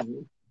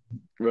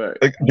Right.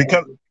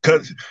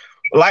 because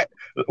like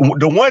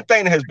the one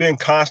thing that has been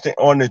constant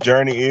on the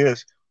journey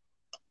is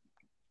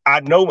I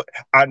know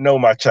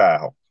my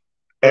child.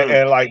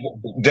 And like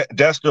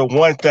that's the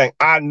one thing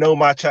I know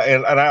my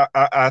child, and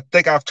I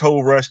think I've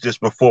told Russ this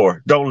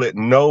before. Don't let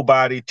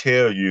nobody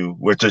tell you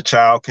what your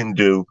child can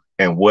do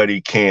and what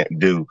he can't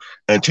do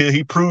until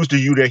he proves to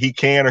you that he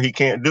can or he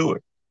can't do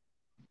it.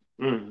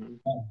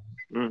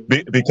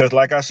 Because,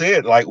 like I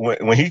said, like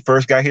when he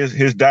first got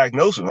his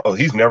diagnosis, oh,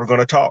 he's never going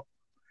to talk.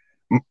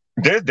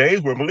 There's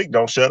days where Malik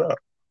don't shut up.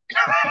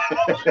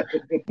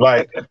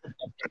 Like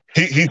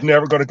he's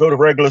never going to go to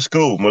regular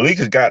school. Malik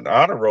has got an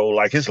honor roll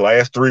like his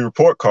last 3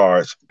 report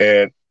cards,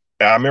 and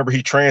I remember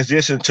he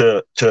transitioned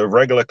to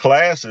regular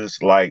classes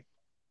like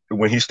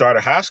when he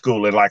started high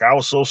school, and like I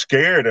was so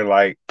scared, and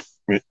like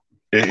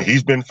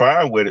he's been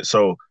fine with it.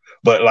 So,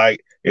 but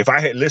like if I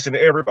had listened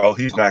to everybody, oh,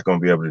 he's not going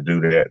to be able to do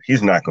that.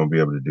 He's not going to be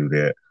able to do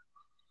that.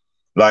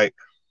 Like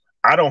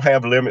I don't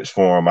have limits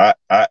for him.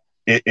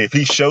 If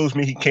he shows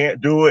me he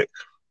can't do it,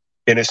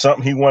 and it's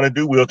something he want to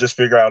do, we'll just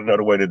figure out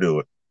another way to do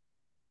it.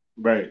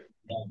 right.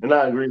 And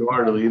I agree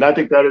heartily. And I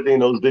think the other thing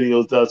those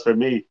videos does for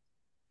me,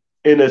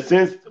 in a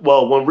sense,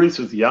 well, when Reese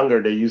was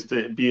younger, they used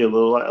to be a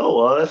little like,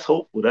 oh, well, that's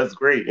hopeful. That's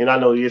great. And I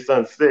know your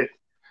son's 6.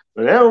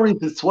 But now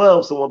Reese is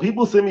 12. So when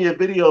people send me a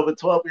video of a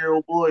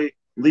 12-year-old boy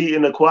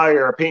leading a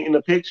choir or painting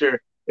a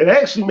picture, it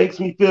actually makes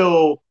me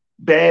feel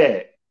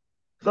bad.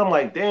 Because I'm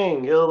like,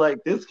 dang, like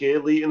this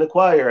kid leading the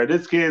choir, or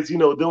this kid's,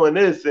 doing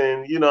this.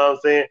 And, what I'm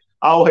saying?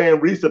 I'll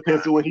hand Reese a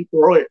pencil when he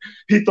throw it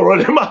in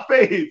my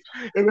face.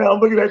 And then I'm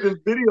looking at this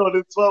video of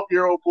this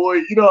 12-year-old boy,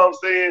 what I'm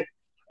saying?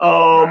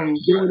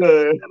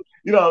 Doing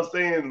what I'm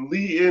saying,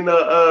 leading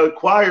a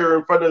choir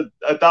in front of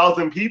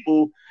 1,000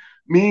 people.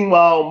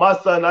 Meanwhile, my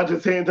son, I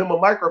just handed him a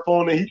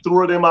microphone and he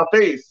threw it in my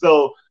face.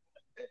 So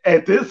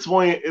at this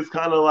point, it's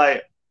kind of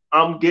like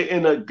I'm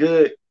getting a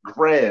good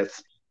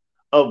grasp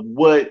of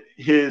what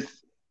his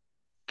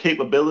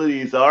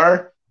capabilities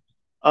are.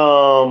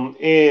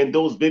 And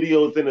those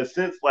videos, in a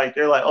sense, like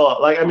they're like,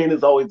 oh, like I mean,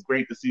 it's always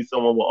great to see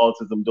someone with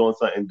autism doing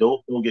something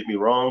dope. Don't get me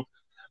wrong,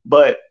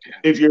 but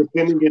if you're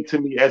sending it to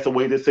me as a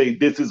way to say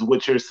this is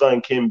what your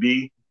son can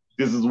be,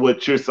 this is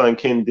what your son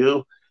can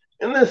do,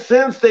 in a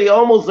sense, they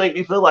almost make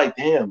me feel like,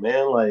 damn,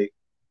 man, like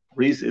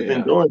Reese isn't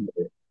Yeah. doing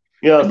it.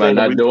 You know what I'm Am I saying?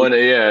 not Reese, doing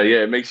it? Yeah,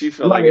 yeah. It makes you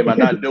feel like, am I right,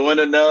 not doing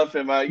enough?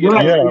 Am I,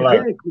 right, Yeah,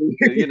 like exactly,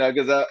 because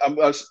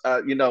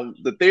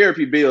the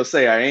therapy bills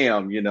say I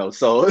am,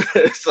 so,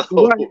 so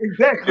right,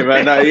 exactly. am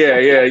I not? Yeah,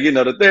 yeah.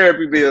 The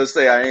therapy bills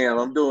say I am.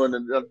 I'm doing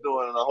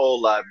a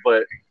whole lot,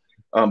 but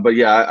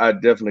yeah, I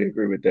definitely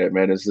agree with that,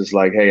 man. It's just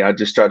like, hey, I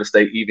just try to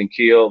stay even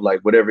keel, like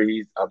whatever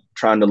I'm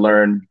trying to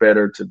learn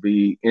better to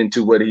be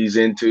into what he's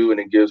into, and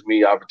it gives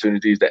me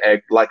opportunities to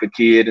act like a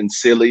kid and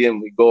silly,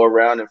 and we go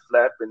around and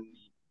flap and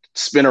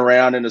spin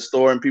around in the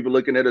store, and people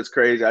looking at us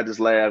crazy. I just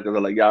laugh because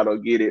I'm like, y'all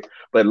don't get it.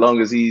 But as long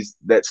as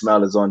that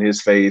smile is on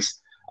his face,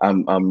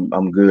 I'm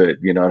good.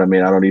 You know what I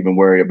mean? I don't even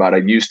worry about it.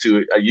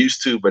 I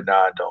used to, but now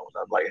I don't.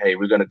 I'm like, hey,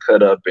 we're gonna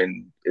cut up,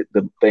 and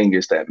the thing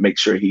is that make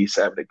sure he's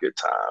having a good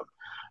time.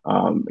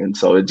 And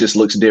so it just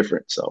looks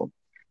different. So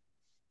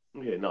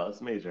Yeah, no,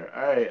 it's major.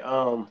 All right.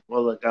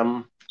 Well, look,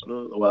 I'm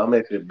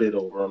actually a bit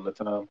over on the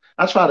time.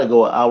 I try to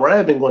go an hour. I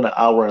have been going an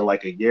hour in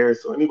like a year.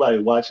 So anybody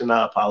watching,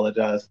 I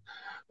apologize.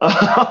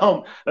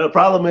 The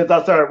problem is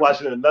I started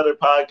watching another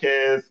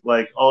podcast,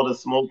 like All the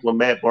Smoke with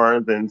Matt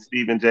Barnes and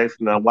Steven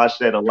Jackson. I watch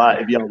that a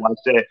lot. If y'all watch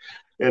that,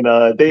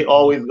 and they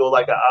always go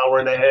like an hour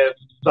and a half.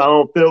 So I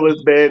don't feel as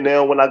bad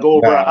now when I go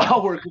over an nah.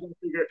 hour because I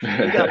figure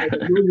they got like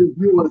a million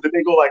viewers and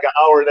they go like an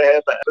hour and a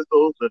half an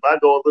episode. So if I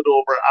go a little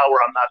over an hour,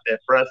 I'm not that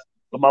pressed.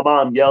 But my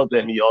mom yells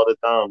at me all the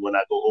time when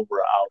I go over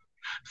an hour.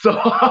 So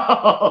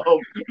out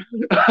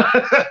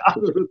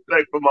of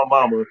respect for my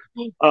mama,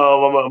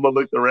 I'm gonna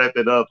look to wrap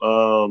it up.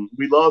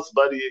 We lost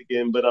Buddy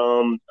again, but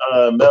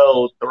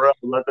Mel, Terrell,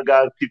 let the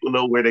guys people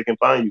know where they can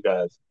find you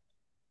guys.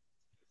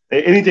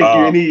 Anything,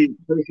 Um, any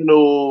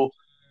personal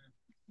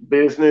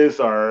business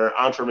or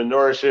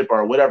entrepreneurship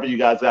or whatever you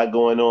guys got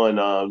going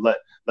on, let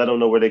them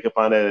know where they can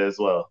find that as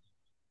well.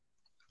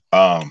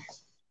 um,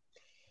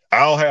 I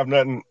don't have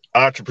nothing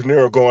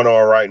entrepreneurial going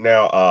on right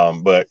now.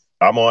 But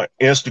I'm on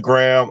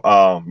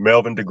Instagram,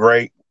 Melvin the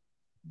Great,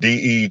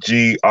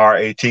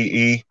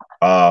 DEGRATE.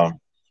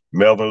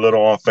 Melvin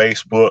Little on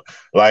Facebook.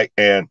 Like,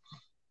 and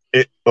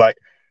it like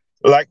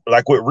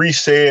what Reese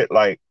said,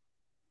 like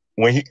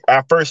when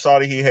I first saw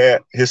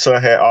that his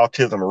son had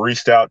autism and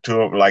reached out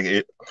to him, like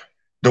it.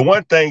 The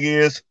one thing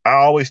is, I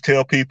always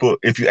tell people,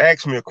 if you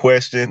ask me a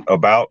question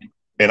about,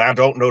 and I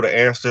don't know the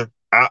answer,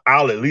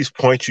 I'll at least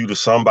point you to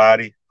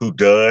somebody who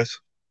does.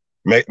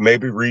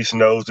 Maybe Reese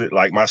knows it.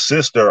 Like my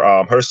sister,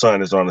 her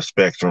son is on the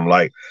spectrum.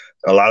 Like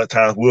a lot of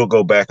times we'll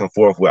go back and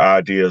forth with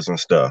ideas and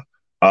stuff.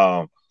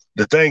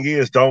 The thing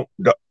is, don't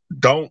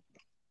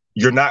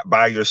you're not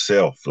by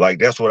yourself. Like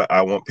that's what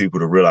I want people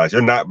to realize.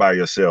 You're not by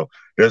yourself.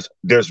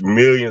 There's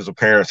millions of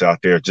parents out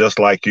there just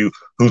like you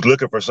who's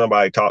looking for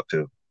somebody to talk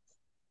to.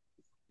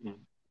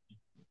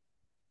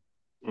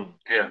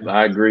 yeah,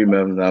 I agree,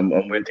 man.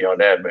 I'm with you on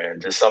that, man.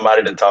 Just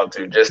somebody to talk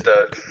to, just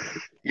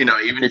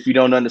even if you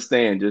don't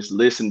understand, just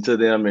listen to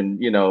them,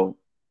 and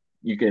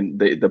you can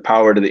the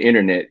power to the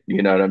internet.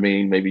 You know what I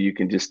mean? Maybe you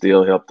can just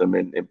still help them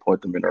and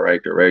point them in the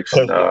right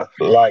direction. Because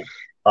like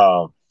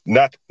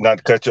not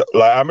to cut you.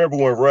 Like I remember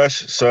when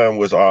Rush's son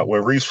was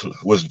when Reese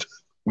was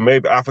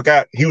maybe I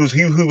forgot he was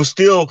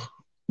still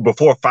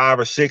before 5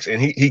 or 6,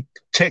 and he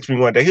texted me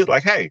one day. He was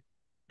like, "Hey,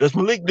 does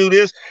Malik do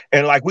this?"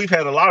 And like we've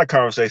had a lot of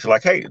conversations.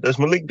 Like, "Hey, does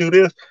Malik do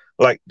this?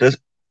 Like, does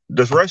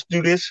Rush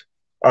do this?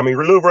 I mean,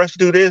 little Rush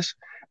do this?"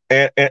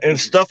 And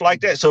stuff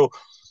like that. So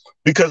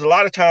because a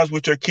lot of times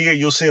with your kid,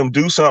 you'll see him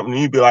do something,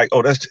 and you'd be like,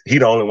 "Oh, that's he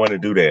the only one to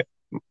do that."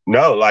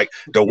 No, like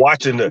the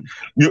watching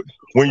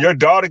when your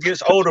daughter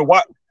gets older,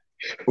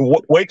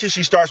 wait till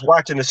she starts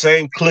watching the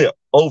same clip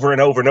over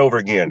and over and over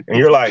again, and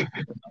you're like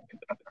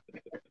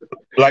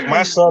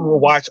my son will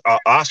watch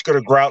Oscar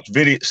the Grouch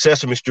video,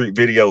 Sesame Street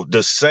video,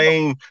 the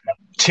same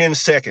 10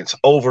 seconds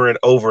over and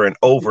over and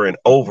over and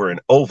over and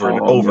over and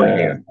Oh over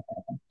again. man,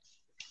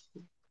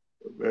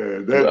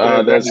 Man,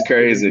 that that's is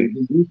crazy. crazy.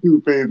 The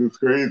YouTube page is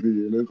crazy,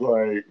 and it's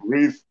like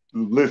Reese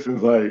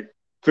listens like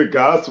to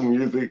gospel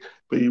music,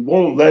 but he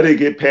won't let it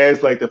get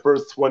past like the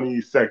first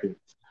 20 seconds.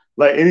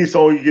 Like any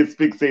song he gets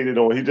fixated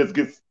on, he just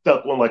gets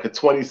stuck on like a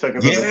 20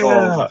 seconds of the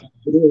song, Yeah,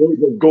 and then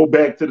he'll just go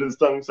back to the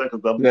 20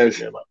 seconds. I'm sitting That's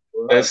there like,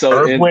 that's what? so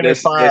Earth, Wind, and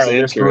that's Fire.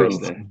 Let's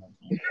groove. interesting.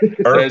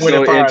 Earth, That's Wind, so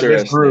and Fire. Let's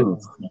interesting. groove.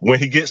 When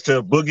he gets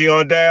to Boogie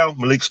on Down,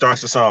 Malik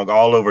starts the song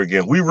all over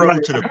again. We rode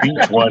Right. to the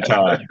beach one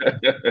time.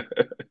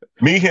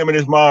 Me, him, and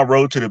his mom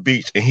rode to the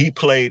beach, and he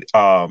played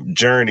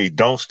Journey,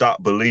 Don't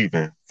Stop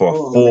Believing for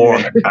Oh four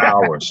man.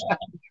 hours.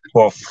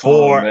 For Oh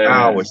four man.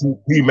 hours.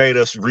 He made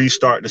us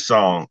restart the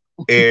song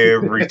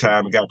every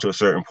time it got to a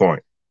certain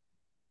point.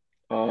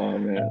 Oh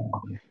man.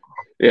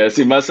 Yeah,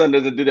 see, my son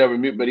doesn't do that with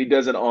me, but he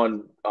does it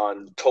on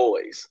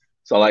toys.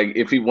 So like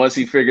if once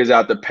he figures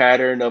out the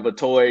pattern of a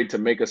toy to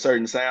make a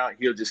certain sound,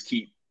 he'll just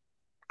keep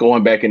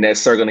going back in that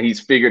circle, and he's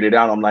figured it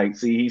out. I'm like,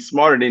 see, he's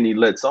smarter than he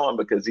lets on,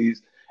 because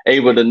he's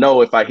able to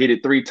know if I hit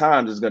it 3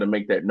 times, it's going to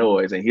make that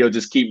noise. And he'll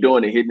just keep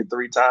doing it, hitting it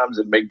 3 times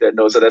and make that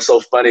noise. So that's so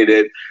funny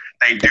that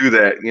they do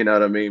that. You know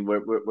what I mean?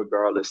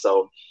 Regardless.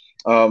 So,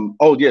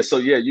 oh yeah. So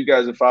yeah, you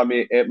guys can find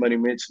me at Money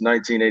Mitch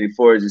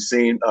 1984. As you've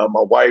seen,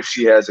 my wife,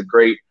 she has a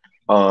great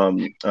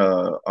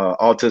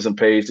autism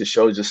page that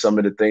shows just some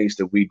of the things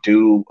that we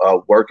do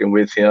working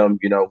with him,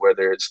 you know,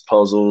 whether it's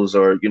puzzles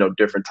or, you know,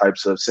 different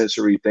types of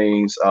sensory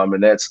things.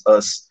 And that's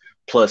us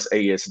plus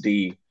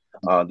ASD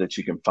that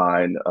you can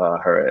find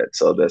her at.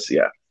 So that's,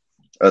 yeah,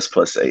 us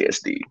plus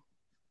ASD.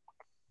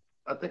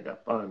 I think I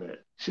find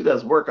it. She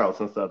does workouts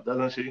and stuff,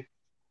 doesn't she?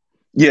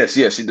 Yes,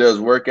 yes, she does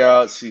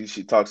workouts.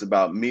 She talks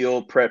about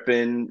meal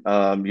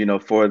prepping, you know,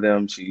 for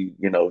them. She,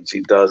 you know,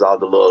 she does all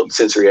the little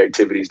sensory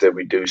activities that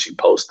we do. She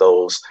posts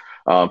those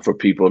for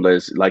people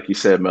as, like you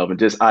said, Melvin,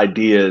 just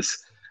ideas,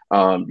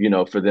 you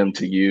know, for them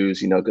to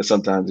use, you know, because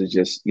sometimes it's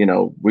just, you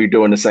know, we're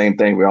doing the same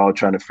thing. We're all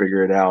trying to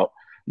figure it out.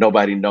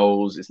 Nobody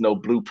knows. There's no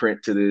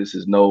blueprint to this.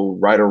 There's no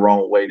right or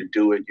wrong way to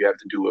do it. You have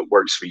to do what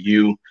works for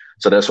you.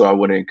 So that's what I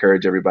would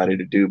encourage everybody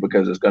to do,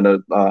 because it's gonna.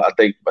 I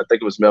think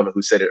it was Melvin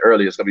who said it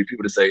earlier. It's gonna be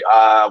people to say,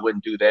 I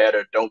wouldn't do that,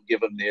 or don't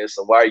give them this,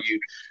 or why are you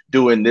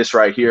doing this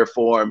right here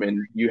for them?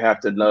 And you have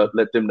to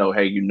let them know,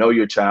 hey, you know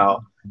your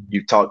child.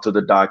 You've talked to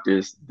the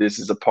doctors. This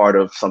is a part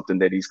of something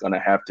that he's gonna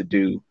have to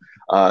do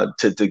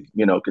to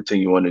you know,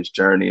 continue on his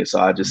journey. And so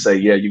I just say,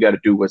 yeah, you got to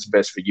do what's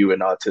best for you in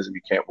autism. You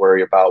can't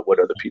worry about what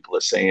other people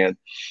are saying.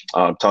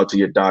 Talk to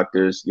your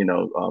doctors, you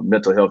know,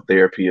 mental health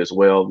therapy as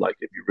well. Like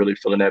if you're really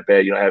feeling that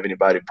bad, you don't have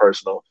anybody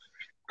personal,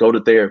 go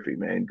to therapy,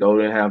 man. Go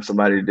and have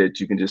somebody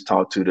that you can just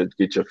talk to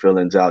get your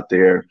feelings out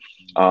there,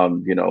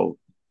 you know,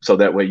 so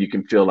that way you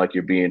can feel like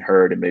you're being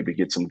heard and maybe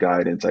get some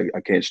guidance. I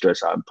can't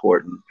stress how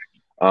important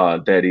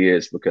that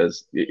is,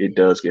 because it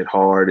does get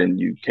hard and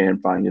you can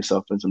find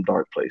yourself in some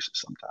dark places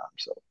sometimes.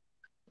 So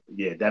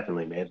Yeah,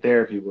 definitely, man.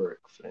 Therapy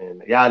works,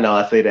 and yeah, I know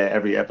I say that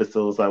every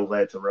episode. So I'm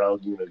glad Terrell,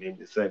 you know, gave me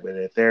the segment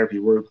that therapy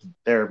works.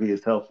 Therapy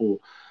is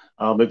helpful.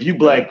 If you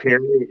black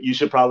period, you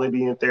should probably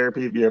be in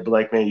therapy. If you're a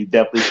black man, you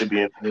definitely should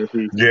be in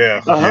therapy.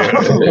 Yeah,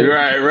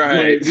 yeah,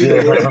 right.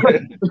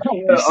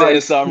 You're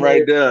saying something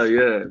right there.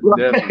 Yeah,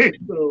 definitely.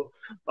 So,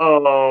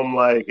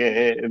 like,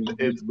 and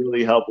it's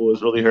really helpful.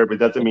 It's really hurt. It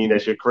doesn't mean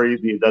that you're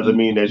crazy. It doesn't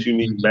mean that you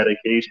need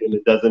medication.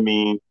 It doesn't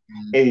mean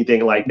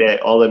anything like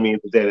that. All it means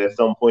is that at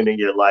some point in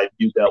your life,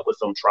 you dealt with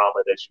some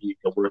trauma that you need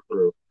to work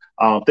through.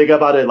 Think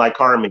about it like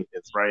car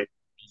maintenance, right?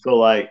 So,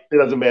 like, it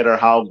doesn't matter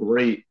how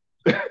great,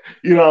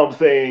 you know what I'm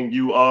saying,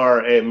 you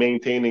are at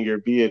maintaining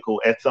your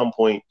vehicle. At some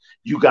point,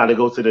 you got to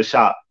go to the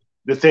shop.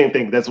 The same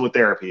thing. That's what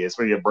therapy is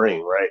for your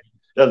brain, right?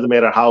 Doesn't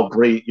matter how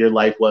great your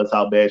life was,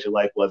 how bad your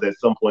life was. At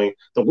some point,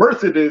 the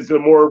worse it is, the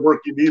more work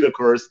you need, of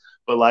course.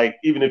 But like,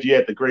 even if you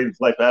had the greatest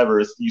life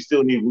ever, you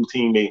still need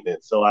routine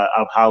maintenance. So I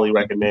highly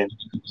recommend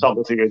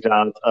talking to your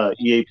job's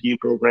EAP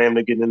program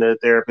to get into a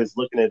therapist,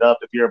 looking it up.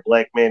 If you're a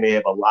black man, they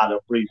have a lot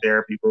of free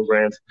therapy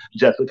programs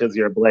just because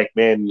you're a black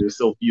man and there's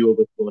so few of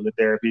us going to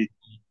therapy.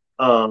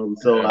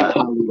 So I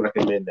highly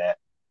recommend that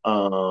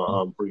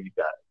for you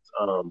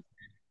guys.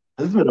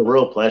 This has been a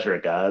real pleasure,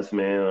 guys,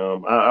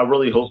 man. I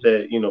really hope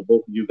that, you know,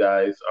 both of you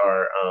guys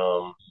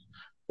are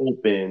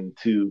open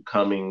to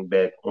coming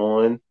back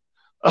on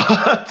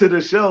to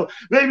the show.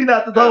 Maybe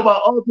not to talk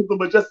about autism,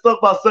 but just talk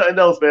about something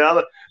else,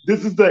 man.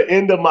 This is the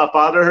end of my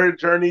fatherhood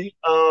journey.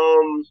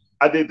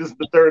 This is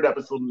the third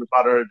episode of the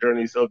fatherhood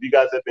journey. So if you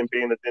guys have been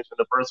paying attention,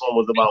 the first one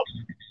was about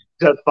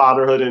just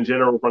fatherhood in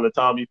general, from the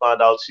time you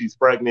find out she's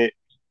pregnant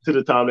to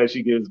the time that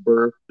she gives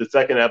birth. The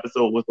second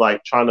episode was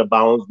like trying to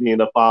balance being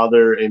a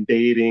father and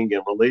dating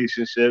and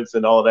relationships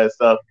and all that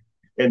stuff.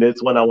 And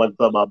this one I want to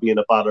talk about being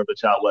a father of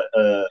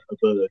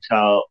a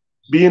child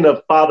being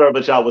a father of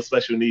a child with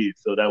special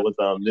needs. So that was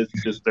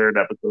this third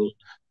episode.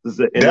 This is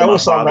the end that of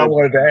was something I father.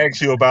 wanted to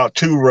ask you about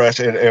too, Russ,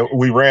 and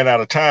we ran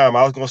out of time.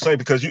 I was gonna say,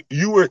 because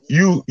you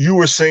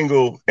were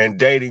single and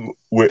dating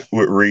with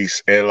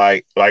Reese, and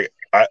like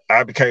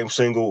I became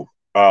single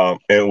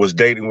and was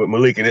dating with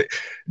Malik, and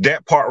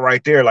that part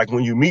right there, like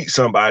when you meet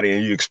somebody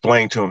and you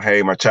explain to them,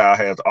 hey, my child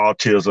has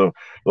autism,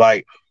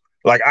 like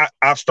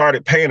I've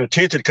started paying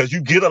attention, because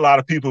you get a lot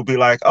of people be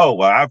like, oh,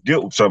 well, I've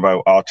dealt with somebody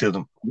with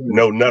autism,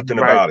 know nothing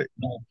about it,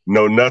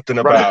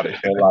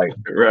 and like,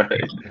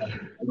 right.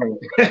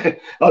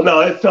 Oh no,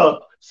 it's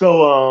tough.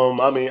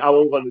 So I mean, I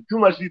won't go into too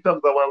much detail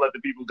because I want to let the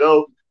people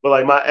go. But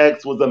like, my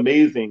ex was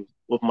amazing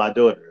with my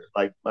daughter.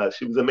 Like,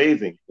 she was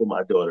amazing with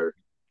my daughter.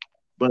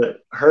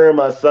 But her and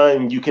my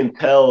son, you can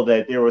tell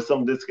that there was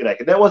some disconnect.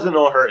 And that wasn't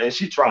on her, and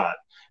she tried.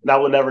 And I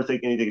would never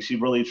take anything. She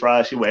really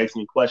tried. She would ask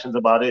me questions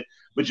about it.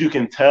 But you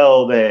can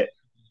tell that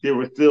there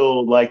was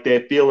still like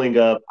that feeling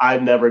of,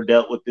 I've never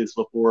dealt with this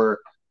before.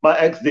 My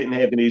ex didn't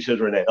have any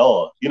children at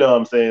all. You know what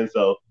I'm saying?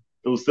 So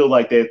it was still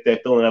like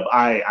that feeling of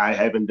I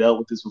haven't dealt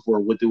with this before.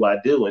 What do I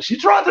do? And she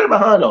tried her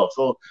behind off.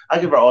 So I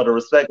give her all the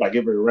respect. I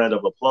give her a round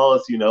of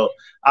applause. You know,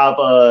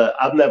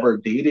 I've never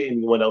dated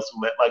anyone else who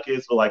met my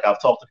kids, but like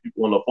I've talked to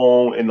people on the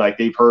phone and like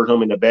they've heard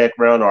him in the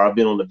background, or I've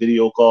been on the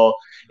video call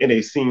and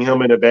they've seen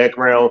him in the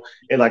background,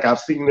 and like I've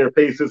seen their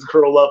faces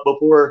curl up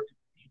before.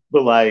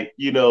 But like,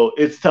 you know,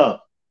 it's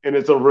tough and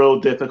it's a real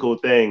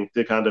difficult thing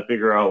to kind of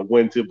figure out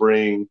when to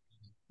bring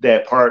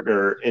that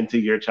partner into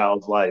your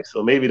child's life.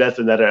 So maybe that's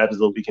another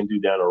episode we can do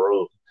down the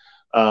road.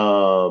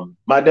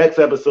 My next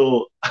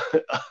episode,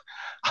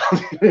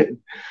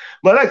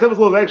 my next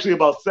episode is actually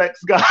about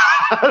sex, guys.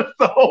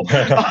 So, so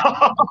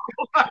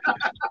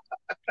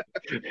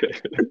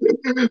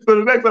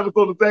the next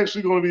episode is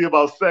actually going to be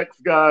about sex,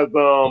 guys.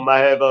 I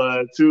have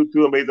two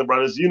amazing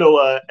brothers. You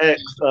know,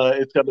 X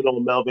is coming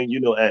on, Melvin. You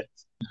know X.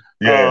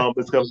 Yeah.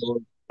 It's coming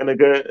on.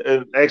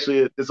 And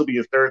actually, this will be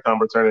his third time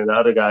returning. The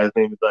other guy's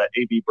name is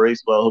A.B.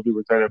 Bracewell. He'll be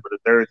returning for the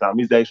third time.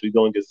 He's actually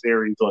doing a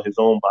series on his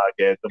own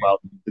podcast about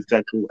the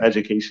sexual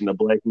education of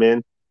Black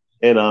men.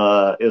 And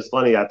it's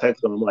funny, I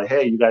texted him, I'm like,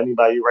 hey, you got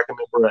anybody you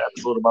recommend for an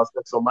episode about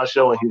sex on my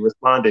show? And he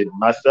responded,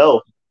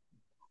 myself.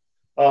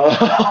 We're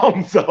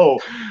going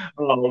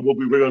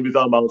to be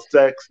talking about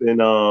sex and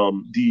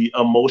the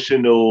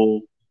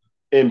emotional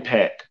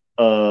impact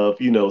of,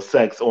 you know,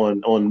 sex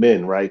on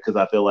men, right? Because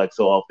I feel like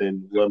so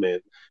often women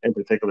in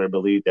particular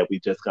believe that we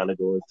just kind of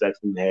go in sex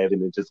and have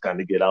and just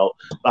kind of get out.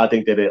 But I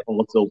think that it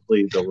also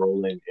plays a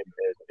role in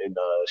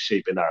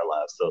shaping our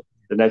lives. So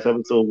the next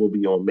episode will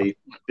be on May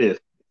 5th.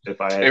 If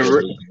I had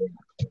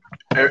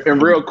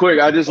and real quick,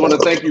 I just want to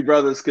thank you,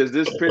 brothers, because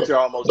this picture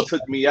almost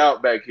took me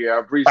out back here. I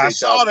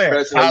appreciate y'all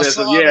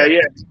professionalism.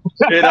 Yeah.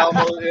 It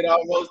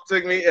almost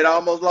took me. It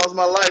almost lost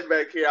my life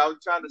back here. I was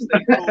trying to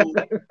stay cool.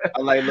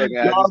 I'm like, look,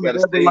 I just gotta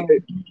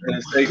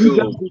stay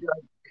cool.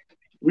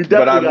 We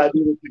definitely gotta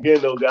do this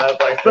again, though, guys.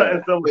 Like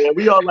something similar. And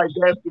we all like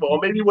basketball.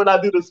 Maybe when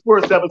I do the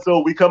sports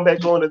episode, we come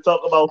back on and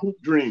talk about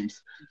hoop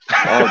dreams.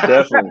 Oh,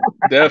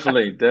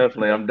 definitely.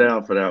 I'm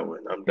down for that one.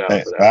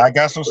 I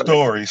got some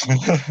stories.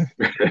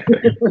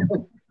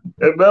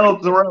 And Mel,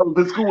 Terrell, if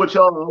it's cool with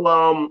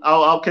y'all,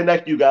 I'll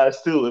connect you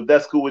guys too, if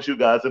that's cool with you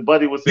guys. If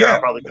Buddy was here,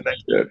 I'll probably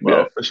connect you.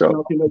 Yeah, for sure.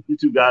 I'll connect you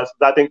two guys.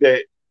 I think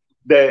that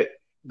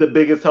the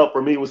biggest help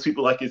for me was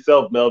people like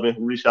yourself, Melvin,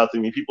 who reached out to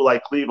me. People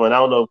like Cleveland. I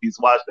don't know if he's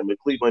watching, but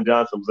Cleveland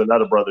Johnson was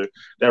another brother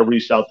that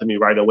reached out to me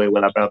right away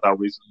when I found out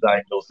Reese was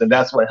diagnosed. And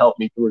that's what helped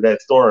me through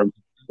that storm.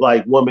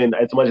 Like women,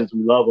 as much as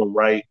we love them,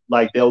 right?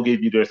 Like they'll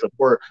give you their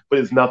support, but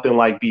it's nothing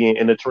like being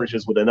in the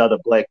trenches with another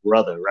Black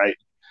brother, right?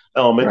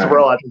 And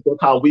Terrell, I think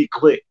that's how we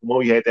clicked when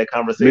we had that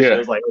conversation. Yeah. It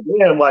was like,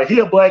 damn, like he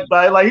a Black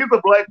guy, like he's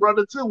a Black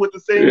brother too with the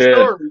same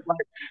story. Like,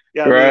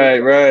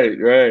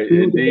 Right.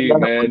 Indeed,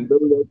 man.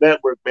 Build that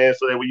network, man,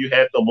 so that when you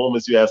have the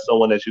moments, you have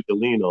someone that you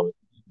can lean on.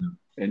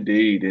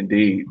 Indeed.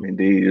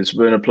 It's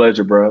been a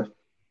pleasure, bro.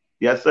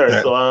 Yes,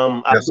 sir. So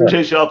I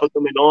appreciate y'all for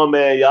coming on,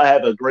 man. Y'all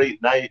have a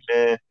great night,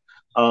 man.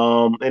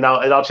 And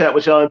I'll chat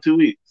with y'all in 2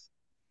 weeks.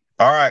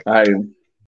 All right.